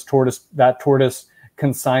that tortoise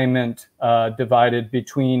consignment divided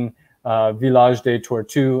between Village des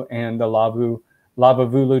Tortues and the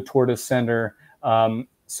Lavavulu Tortoise Center,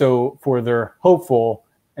 so for their hopeful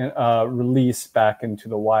release back into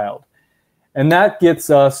the wild. And that gets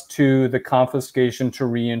us to the confiscation to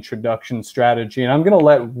reintroduction strategy. And I'm going to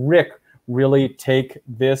let Rick really take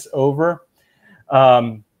this over.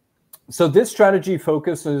 So this strategy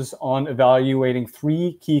focuses on evaluating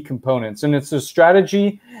 3 key components, and it's a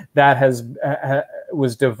strategy that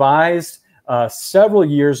was devised several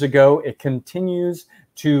years ago. It continues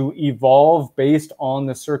to evolve based on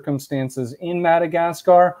the circumstances in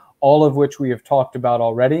Madagascar, all of which we have talked about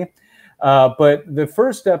already. But the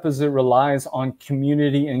first step is it relies on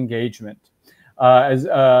community engagement,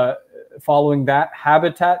 following that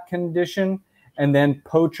habitat condition, and then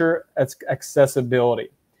poacher accessibility.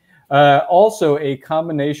 Also, a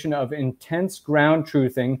combination of intense ground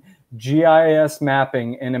truthing, GIS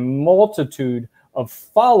mapping, and a multitude of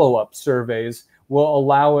follow-up surveys will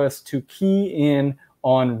allow us to key in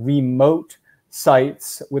on remote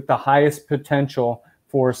sites with the highest potential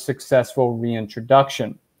for successful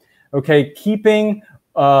reintroduction. Okay, keeping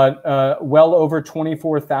well over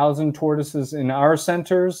 24,000 tortoises in our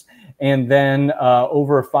centers, and then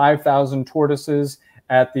over 5,000 tortoises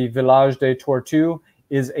at the Village des Tortues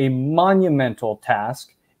is a monumental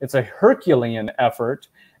task. It's a Herculean effort,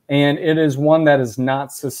 and it is one that is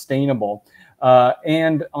not sustainable.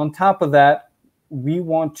 And on top of that, we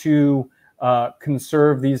want to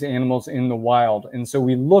conserve these animals in the wild. And so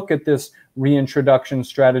we look at this reintroduction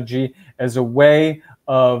strategy as a way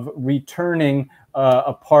of returning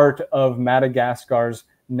a part of Madagascar's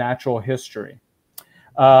natural history.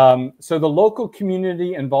 So the local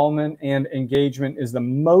community involvement and engagement is the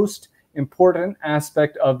most important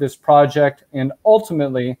aspect of this project, and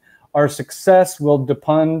ultimately our success will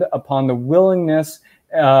depend upon the willingness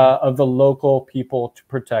of the local people to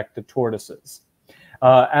protect the tortoises.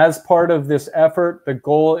 As part of this effort, the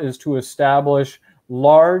goal is to establish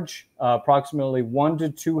large, approximately 1 to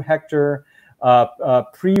 2 hectare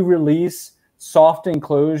pre-release soft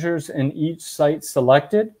enclosures in each site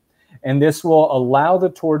selected. And this will allow the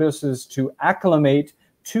tortoises to acclimate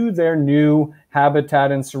to their new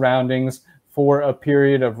habitat and surroundings for a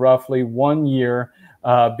period of roughly 1 year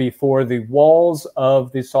before the walls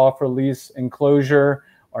of the soft release enclosure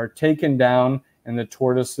are taken down and the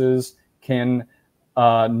tortoises can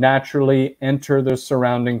naturally enter the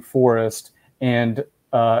surrounding forest and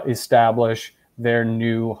establish their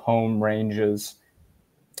new home ranges.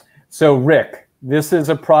 So Rick, this is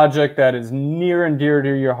a project that is near and dear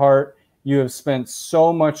to your heart. You have spent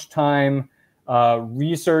so much time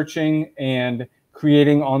researching and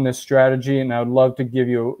creating on this strategy, and I would love to give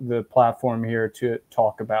you the platform here to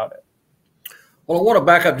talk about it. Well, I want to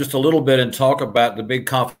back up just a little bit and talk about the big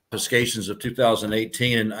confiscations of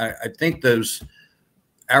 2018. And I think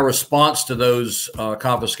our response to those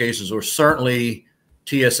confiscations were certainly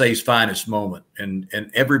TSA's finest moment. And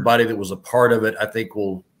everybody that was a part of it, I think,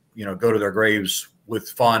 will go to their graves with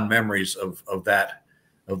fond memories of that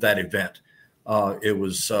event.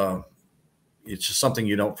 It's just something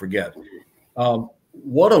you don't forget.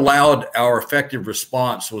 What allowed our effective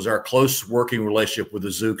response was our close working relationship with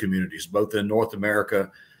the zoo communities, both in North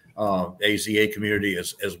America, AZA community,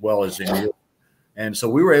 as well as in Europe. And so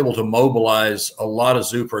we were able to mobilize a lot of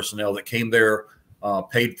zoo personnel that came there,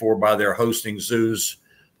 paid for by their hosting zoos.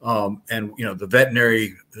 And the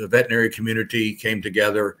veterinary community came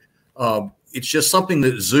together. It's just something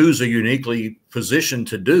that zoos are uniquely positioned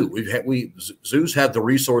to do. Zoos have the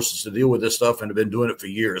resources to deal with this stuff and have been doing it for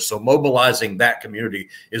years. So mobilizing that community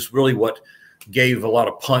is really what gave a lot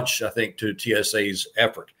of punch, I think, to TSA's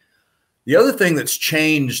effort. The other thing that's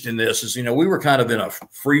changed in this is, we were kind of in a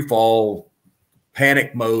free fall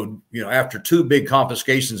panic mode, after 2 big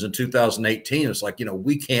confiscations in 2018. It's like,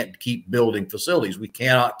 we can't keep building facilities. We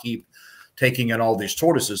cannot keep taking in all these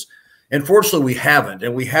tortoises. And fortunately, we haven't.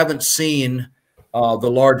 And we haven't seen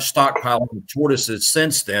the large stockpile of tortoises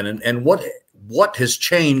since then. And what has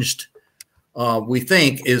changed, we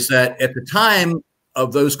think, is that at the time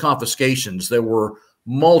of those confiscations, there were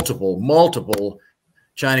multiple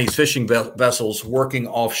Chinese fishing vessels working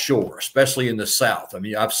offshore, especially in the south. I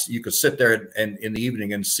mean, you could sit there and in the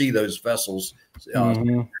evening and see those vessels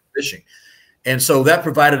fishing. And so that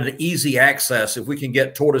provided an easy access. If we can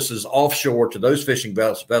get tortoises offshore to those fishing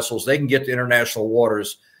vessels, they can get to international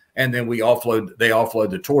waters, and then they offload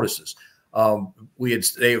the tortoises.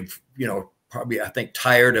 They've probably, I think,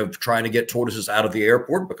 tired of trying to get tortoises out of the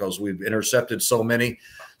airport because we've intercepted so many.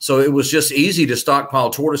 So it was just easy to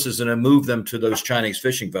stockpile tortoises and then move them to those Chinese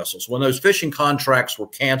fishing vessels. When those fishing contracts were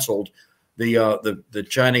canceled, the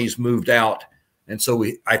Chinese moved out. And so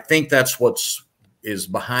I think that's is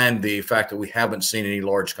behind the fact that we haven't seen any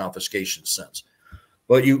large confiscations since.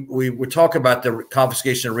 But we talk about the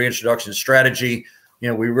confiscation and reintroduction strategy.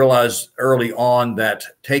 We realized early on that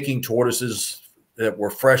taking tortoises that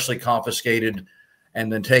were freshly confiscated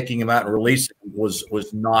and then taking them out and releasing them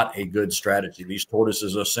was not a good strategy. These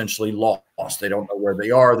tortoises are essentially lost. They don't know where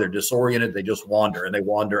they are. They're disoriented. They just wander, and they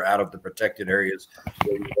wander out of the protected areas.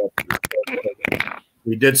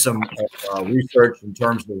 We did some research in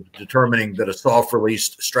terms of determining that a soft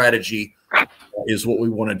released strategy is what we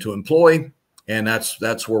wanted to employ, and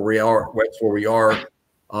that's where we are. That's where we are.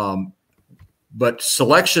 But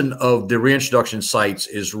selection of the reintroduction sites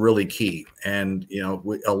is really key, and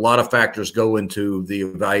a lot of factors go into the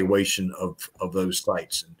evaluation of those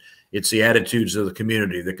sites. And it's the attitudes of the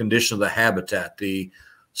community, the condition of the habitat, the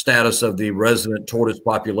status of the resident tortoise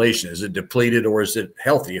population. Is it depleted or is it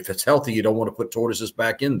healthy? If it's healthy, you don't want to put tortoises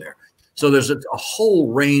back in there. So there's a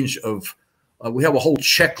whole range of, we have a whole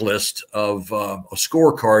checklist of a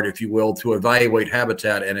scorecard, if you will, to evaluate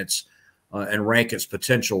habitat and and rank its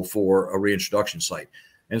potential for a reintroduction site.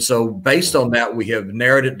 And so based on that, we have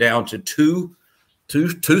narrowed it down to two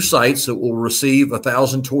sites that will receive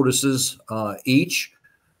 1,000 tortoises each,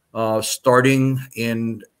 starting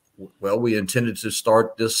in, we intended to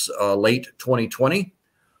start this late 2020.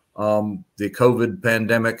 The COVID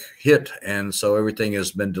pandemic hit, and so everything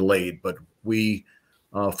has been delayed. But we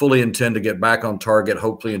fully intend to get back on target,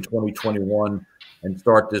 hopefully in 2021, and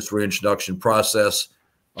start this reintroduction process.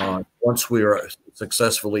 Once we are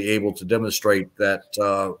successfully able to demonstrate that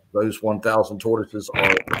those 1,000 tortoises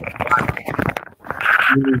are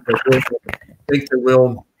think they will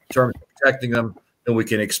in terms of protecting them, then we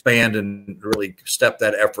can expand and really step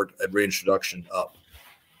that effort at reintroduction up.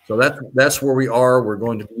 So that's where we are. We're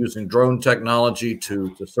going to be using drone technology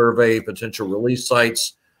to survey potential release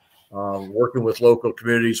sites, working with local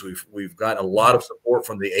communities. We've got a lot of support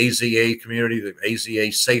from the AZA community, the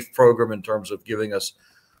AZA SAFE program, in terms of giving us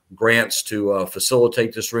grants to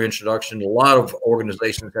facilitate this reintroduction. A lot of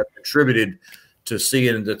organizations have contributed to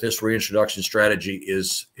seeing that this reintroduction strategy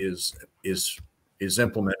is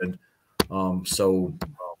implemented. So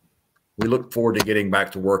we look forward to getting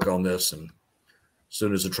back to work on this, and as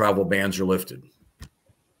soon as the travel bans are lifted.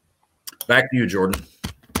 Back to you, Jordan.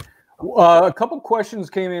 A couple questions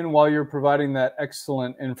came in while you're providing that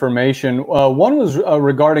excellent information. One was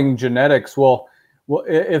regarding genetics. Well,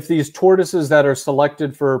 if these tortoises that are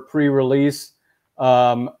selected for pre-release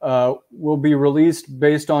will be released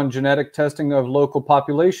based on genetic testing of local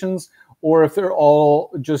populations, or if they're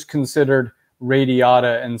all just considered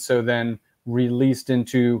radiata and so then released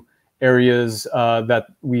into areas that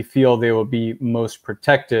we feel they will be most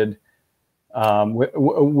protected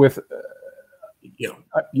with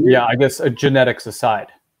I guess genetics aside.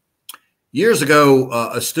 Years ago,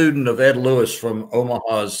 a student of Ed Lewis from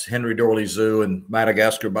Omaha's Henry Dorley Zoo and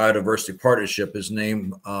Madagascar Biodiversity Partnership, his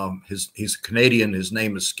name, he's Canadian, his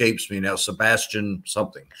name escapes me now, Sebastian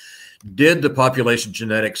something, did the population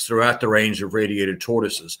genetics throughout the range of radiated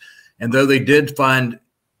tortoises. And though they did find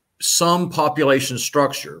some population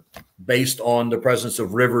structure based on the presence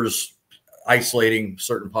of rivers isolating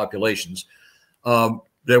certain populations,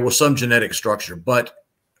 there was some genetic structure. But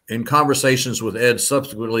in conversations with Ed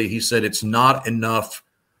subsequently, he said it's not enough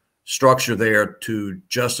structure there to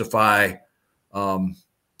justify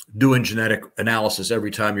doing genetic analysis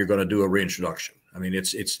every time you're going to do a reintroduction. I mean,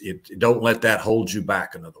 don't let that hold you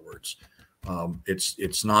back. In other words,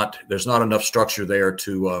 there's not enough structure there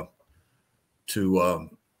to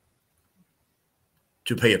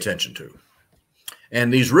pay attention to.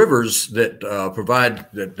 And these rivers that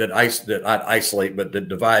that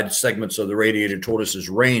divide segments of the radiated tortoises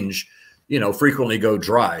range, frequently go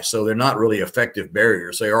dry. So they're not really effective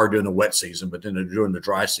barriers. They are during the wet season, but then during the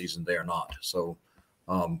dry season, they are not. So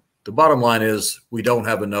the bottom line is we don't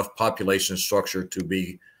have enough population structure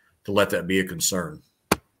to let that be a concern.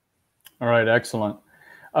 All right, excellent.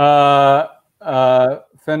 Finaritra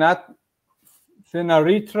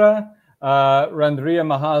Randria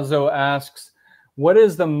Mahazo asks, what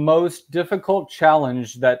is the most difficult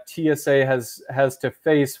challenge that TSA has to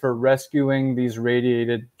face for rescuing these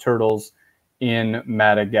radiated turtles in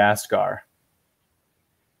Madagascar?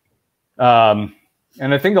 And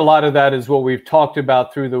I think a lot of that is what we've talked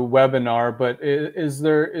about through the webinar, but is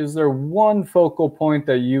there one focal point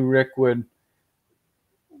that you, Rick, would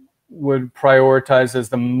prioritize as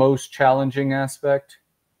the most challenging aspect?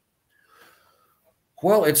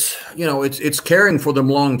 Well, it's caring for them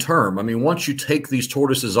long term. I mean, once you take these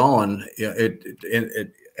tortoises on,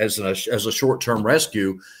 as a short term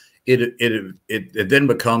rescue, it then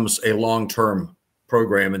becomes a long term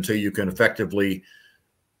program until you can effectively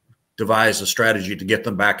devise a strategy to get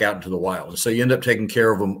them back out into the wild. And so you end up taking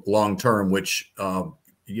care of them long term, which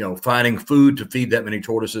finding food to feed that many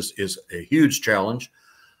tortoises is a huge challenge.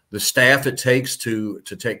 The staff it takes to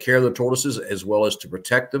take care of the tortoises as well as to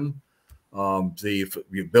protect them.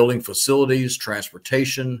 The building facilities,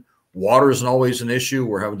 transportation, water isn't always an issue.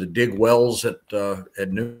 We're having to dig wells at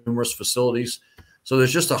numerous facilities. So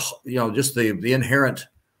there's just the inherent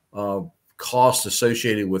cost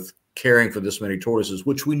associated with caring for this many tortoises,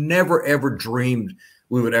 which we never ever dreamed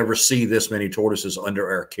we would ever see this many tortoises under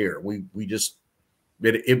our care.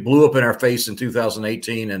 It blew up in our face in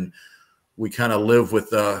 2018, and we kind of live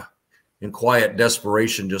with in quiet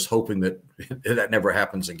desperation, just hoping that that never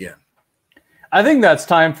happens again. I think that's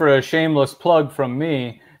time for a shameless plug from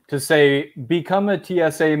me to say, become a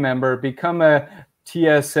TSA member, become a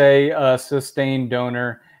TSA sustained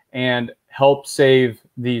donor, and help save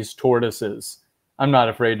these tortoises. I'm not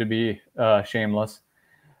afraid to be shameless.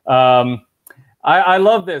 I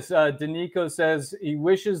love this. Danico says he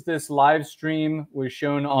wishes this live stream was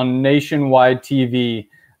shown on nationwide TV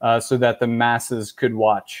so that the masses could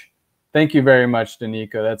watch. Thank you very much,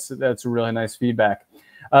 Danico. That's really nice feedback.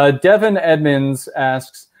 Devin Edmonds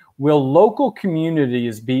asks, will local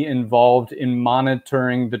communities be involved in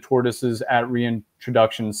monitoring the tortoises at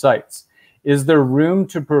reintroduction sites? Is there room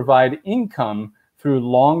to provide income through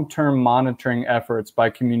long-term monitoring efforts by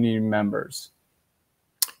community members?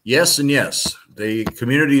 Yes and yes. The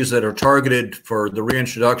communities that are targeted for the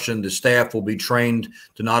reintroduction, the staff will be trained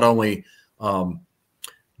to not only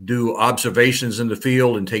do observations in the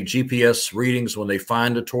field and take GPS readings when they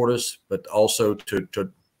find a tortoise, but also to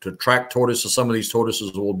track tortoises. Some of these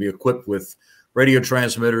tortoises will be equipped with radio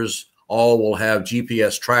transmitters. All will have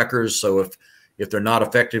GPS trackers. So if they're not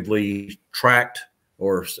effectively tracked,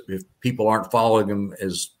 or if people aren't following them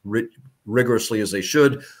as rigorously as they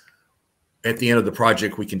should, at the end of the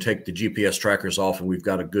project, we can take the GPS trackers off and we've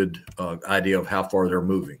got a good idea of how far they're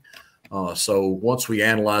moving. So once we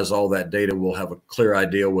analyze all that data, we'll have a clear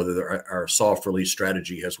idea whether our soft release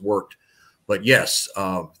strategy has worked. But yes,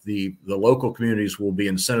 the local communities will be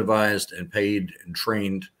incentivized and paid and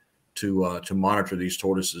trained to monitor these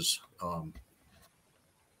tortoises.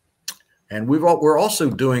 And we're also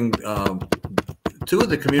doing, two of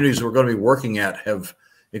the communities we're going to be working at have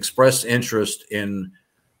expressed interest in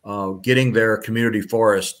getting their community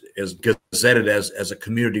forest as gazetted as a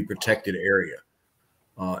community protected area.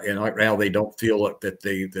 And right now they don't feel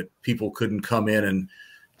that people couldn't come in and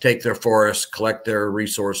take their forests, collect their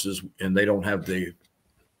resources, and they don't have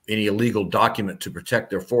any illegal document to protect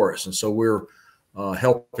their forests. And so we're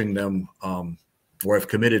helping them, or have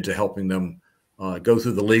committed to helping them go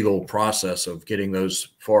through the legal process of getting those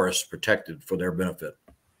forests protected for their benefit.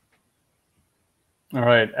 All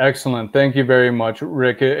right, excellent. Thank you very much,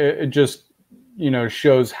 Rick. It just,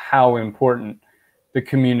 shows how important the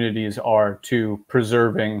communities are to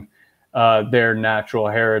preserving their natural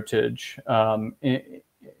heritage,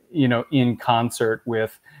 in concert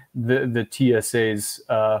with the TSA's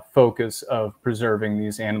focus of preserving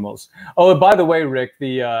these animals. Oh, and by the way, Rick,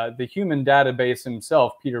 the human database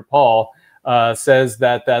himself, Peter Paul, says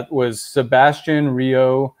that was Sebastian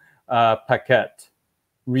Rio Paquette.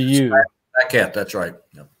 Paquette, that's right.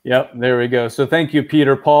 Yep, there we go. So thank you,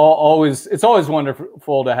 Peter Paul. It's always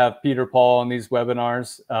wonderful to have Peter Paul on these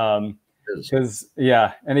webinars. Because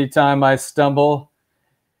anytime I stumble,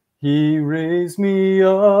 he raised me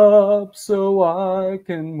up so I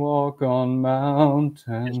can walk on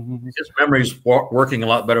mountains. His memory's working a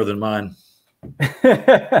lot better than mine.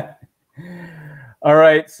 All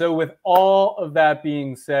right. So with all of that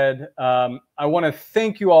being said, I want to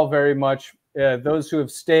thank you all very much. Those who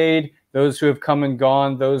have stayed, those who have come and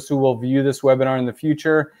gone, those who will view this webinar in the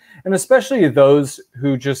future, and especially those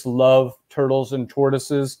who just love turtles and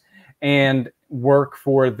tortoises and work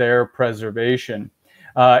for their preservation.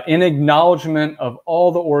 In acknowledgement of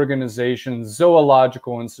all the organizations,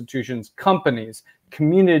 zoological institutions, companies,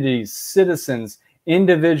 communities, citizens,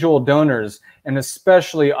 individual donors, and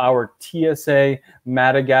especially our TSA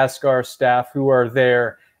Madagascar staff who are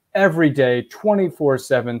there every day,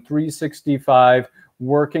 24/7, 365,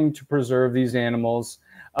 working to preserve these animals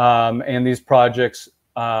and these projects.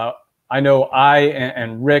 I know I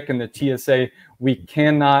and Rick and the TSA, we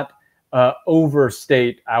cannot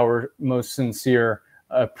overstate our most sincere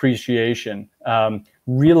appreciation.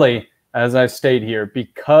 Really, as I state here,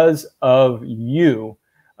 because of you,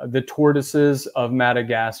 the tortoises of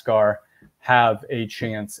Madagascar have a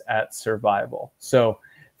chance at survival. So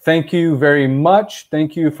thank you very much.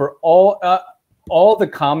 Thank you for all the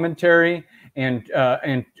commentary and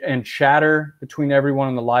chatter between everyone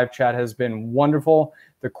in the live chat has been wonderful.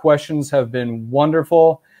 The questions have been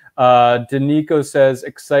wonderful. Danico says,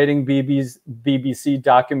 exciting BBC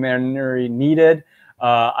documentary needed.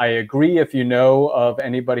 I agree. If you know of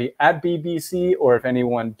anybody at BBC, or if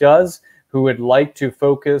anyone does, who would like to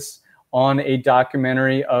focus on a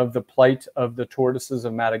documentary of the plight of the tortoises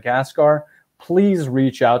of Madagascar, please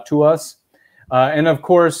reach out to us. And of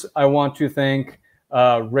course, I want to thank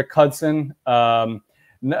Rick Hudson,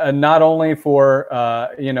 not only for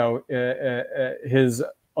his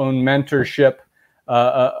own mentorship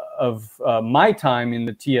of my time in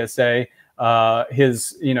the TSA,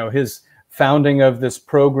 his founding of this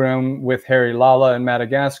program with Harry Lala in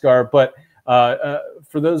Madagascar, but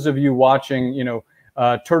for those of you watching,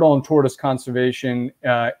 turtle and tortoise conservation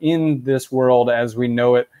in this world as we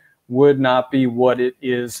know it would not be what it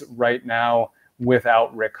is right now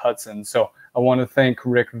without Rick Hudson. So I want to thank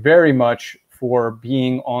Rick very much for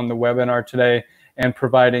being on the webinar today and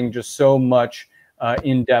providing just so much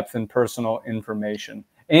in-depth and personal information.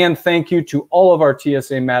 And thank you to all of our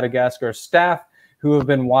TSA Madagascar staff who have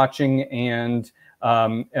been watching and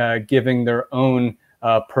giving their own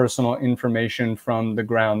personal information from the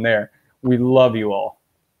ground there. We love you all.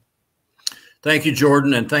 Thank you,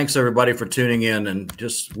 Jordan, and thanks everybody for tuning in. And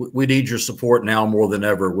just we need your support now more than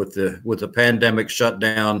ever with the pandemic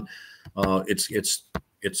shutdown. It's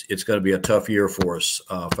going to be a tough year for us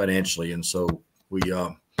financially, and so we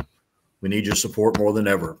we need your support more than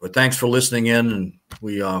ever. But thanks for listening in, and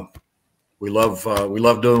we love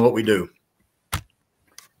doing what we do.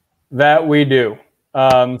 That we do.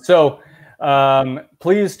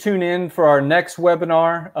 Please tune in for our next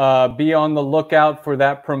webinar. Be on the lookout for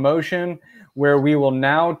that promotion, where we will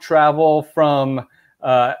now travel from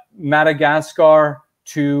Madagascar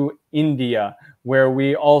to India, where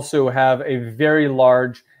we also have a very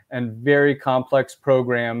large and very complex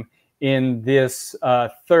program in this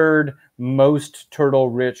third most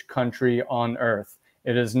turtle-rich country on Earth.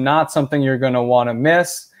 It is not something you're going to want to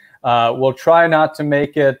miss. We'll try not to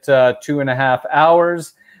make it 2.5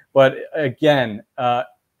 hours, but again,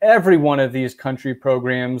 every one of these country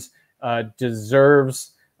programs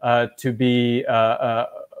deserves to be the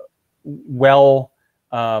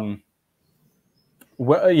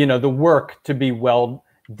work to be well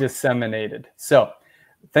disseminated. So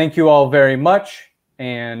thank you all very much,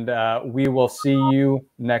 and we will see you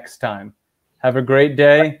next time. Have a great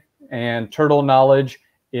day, and turtle knowledge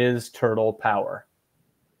is turtle power.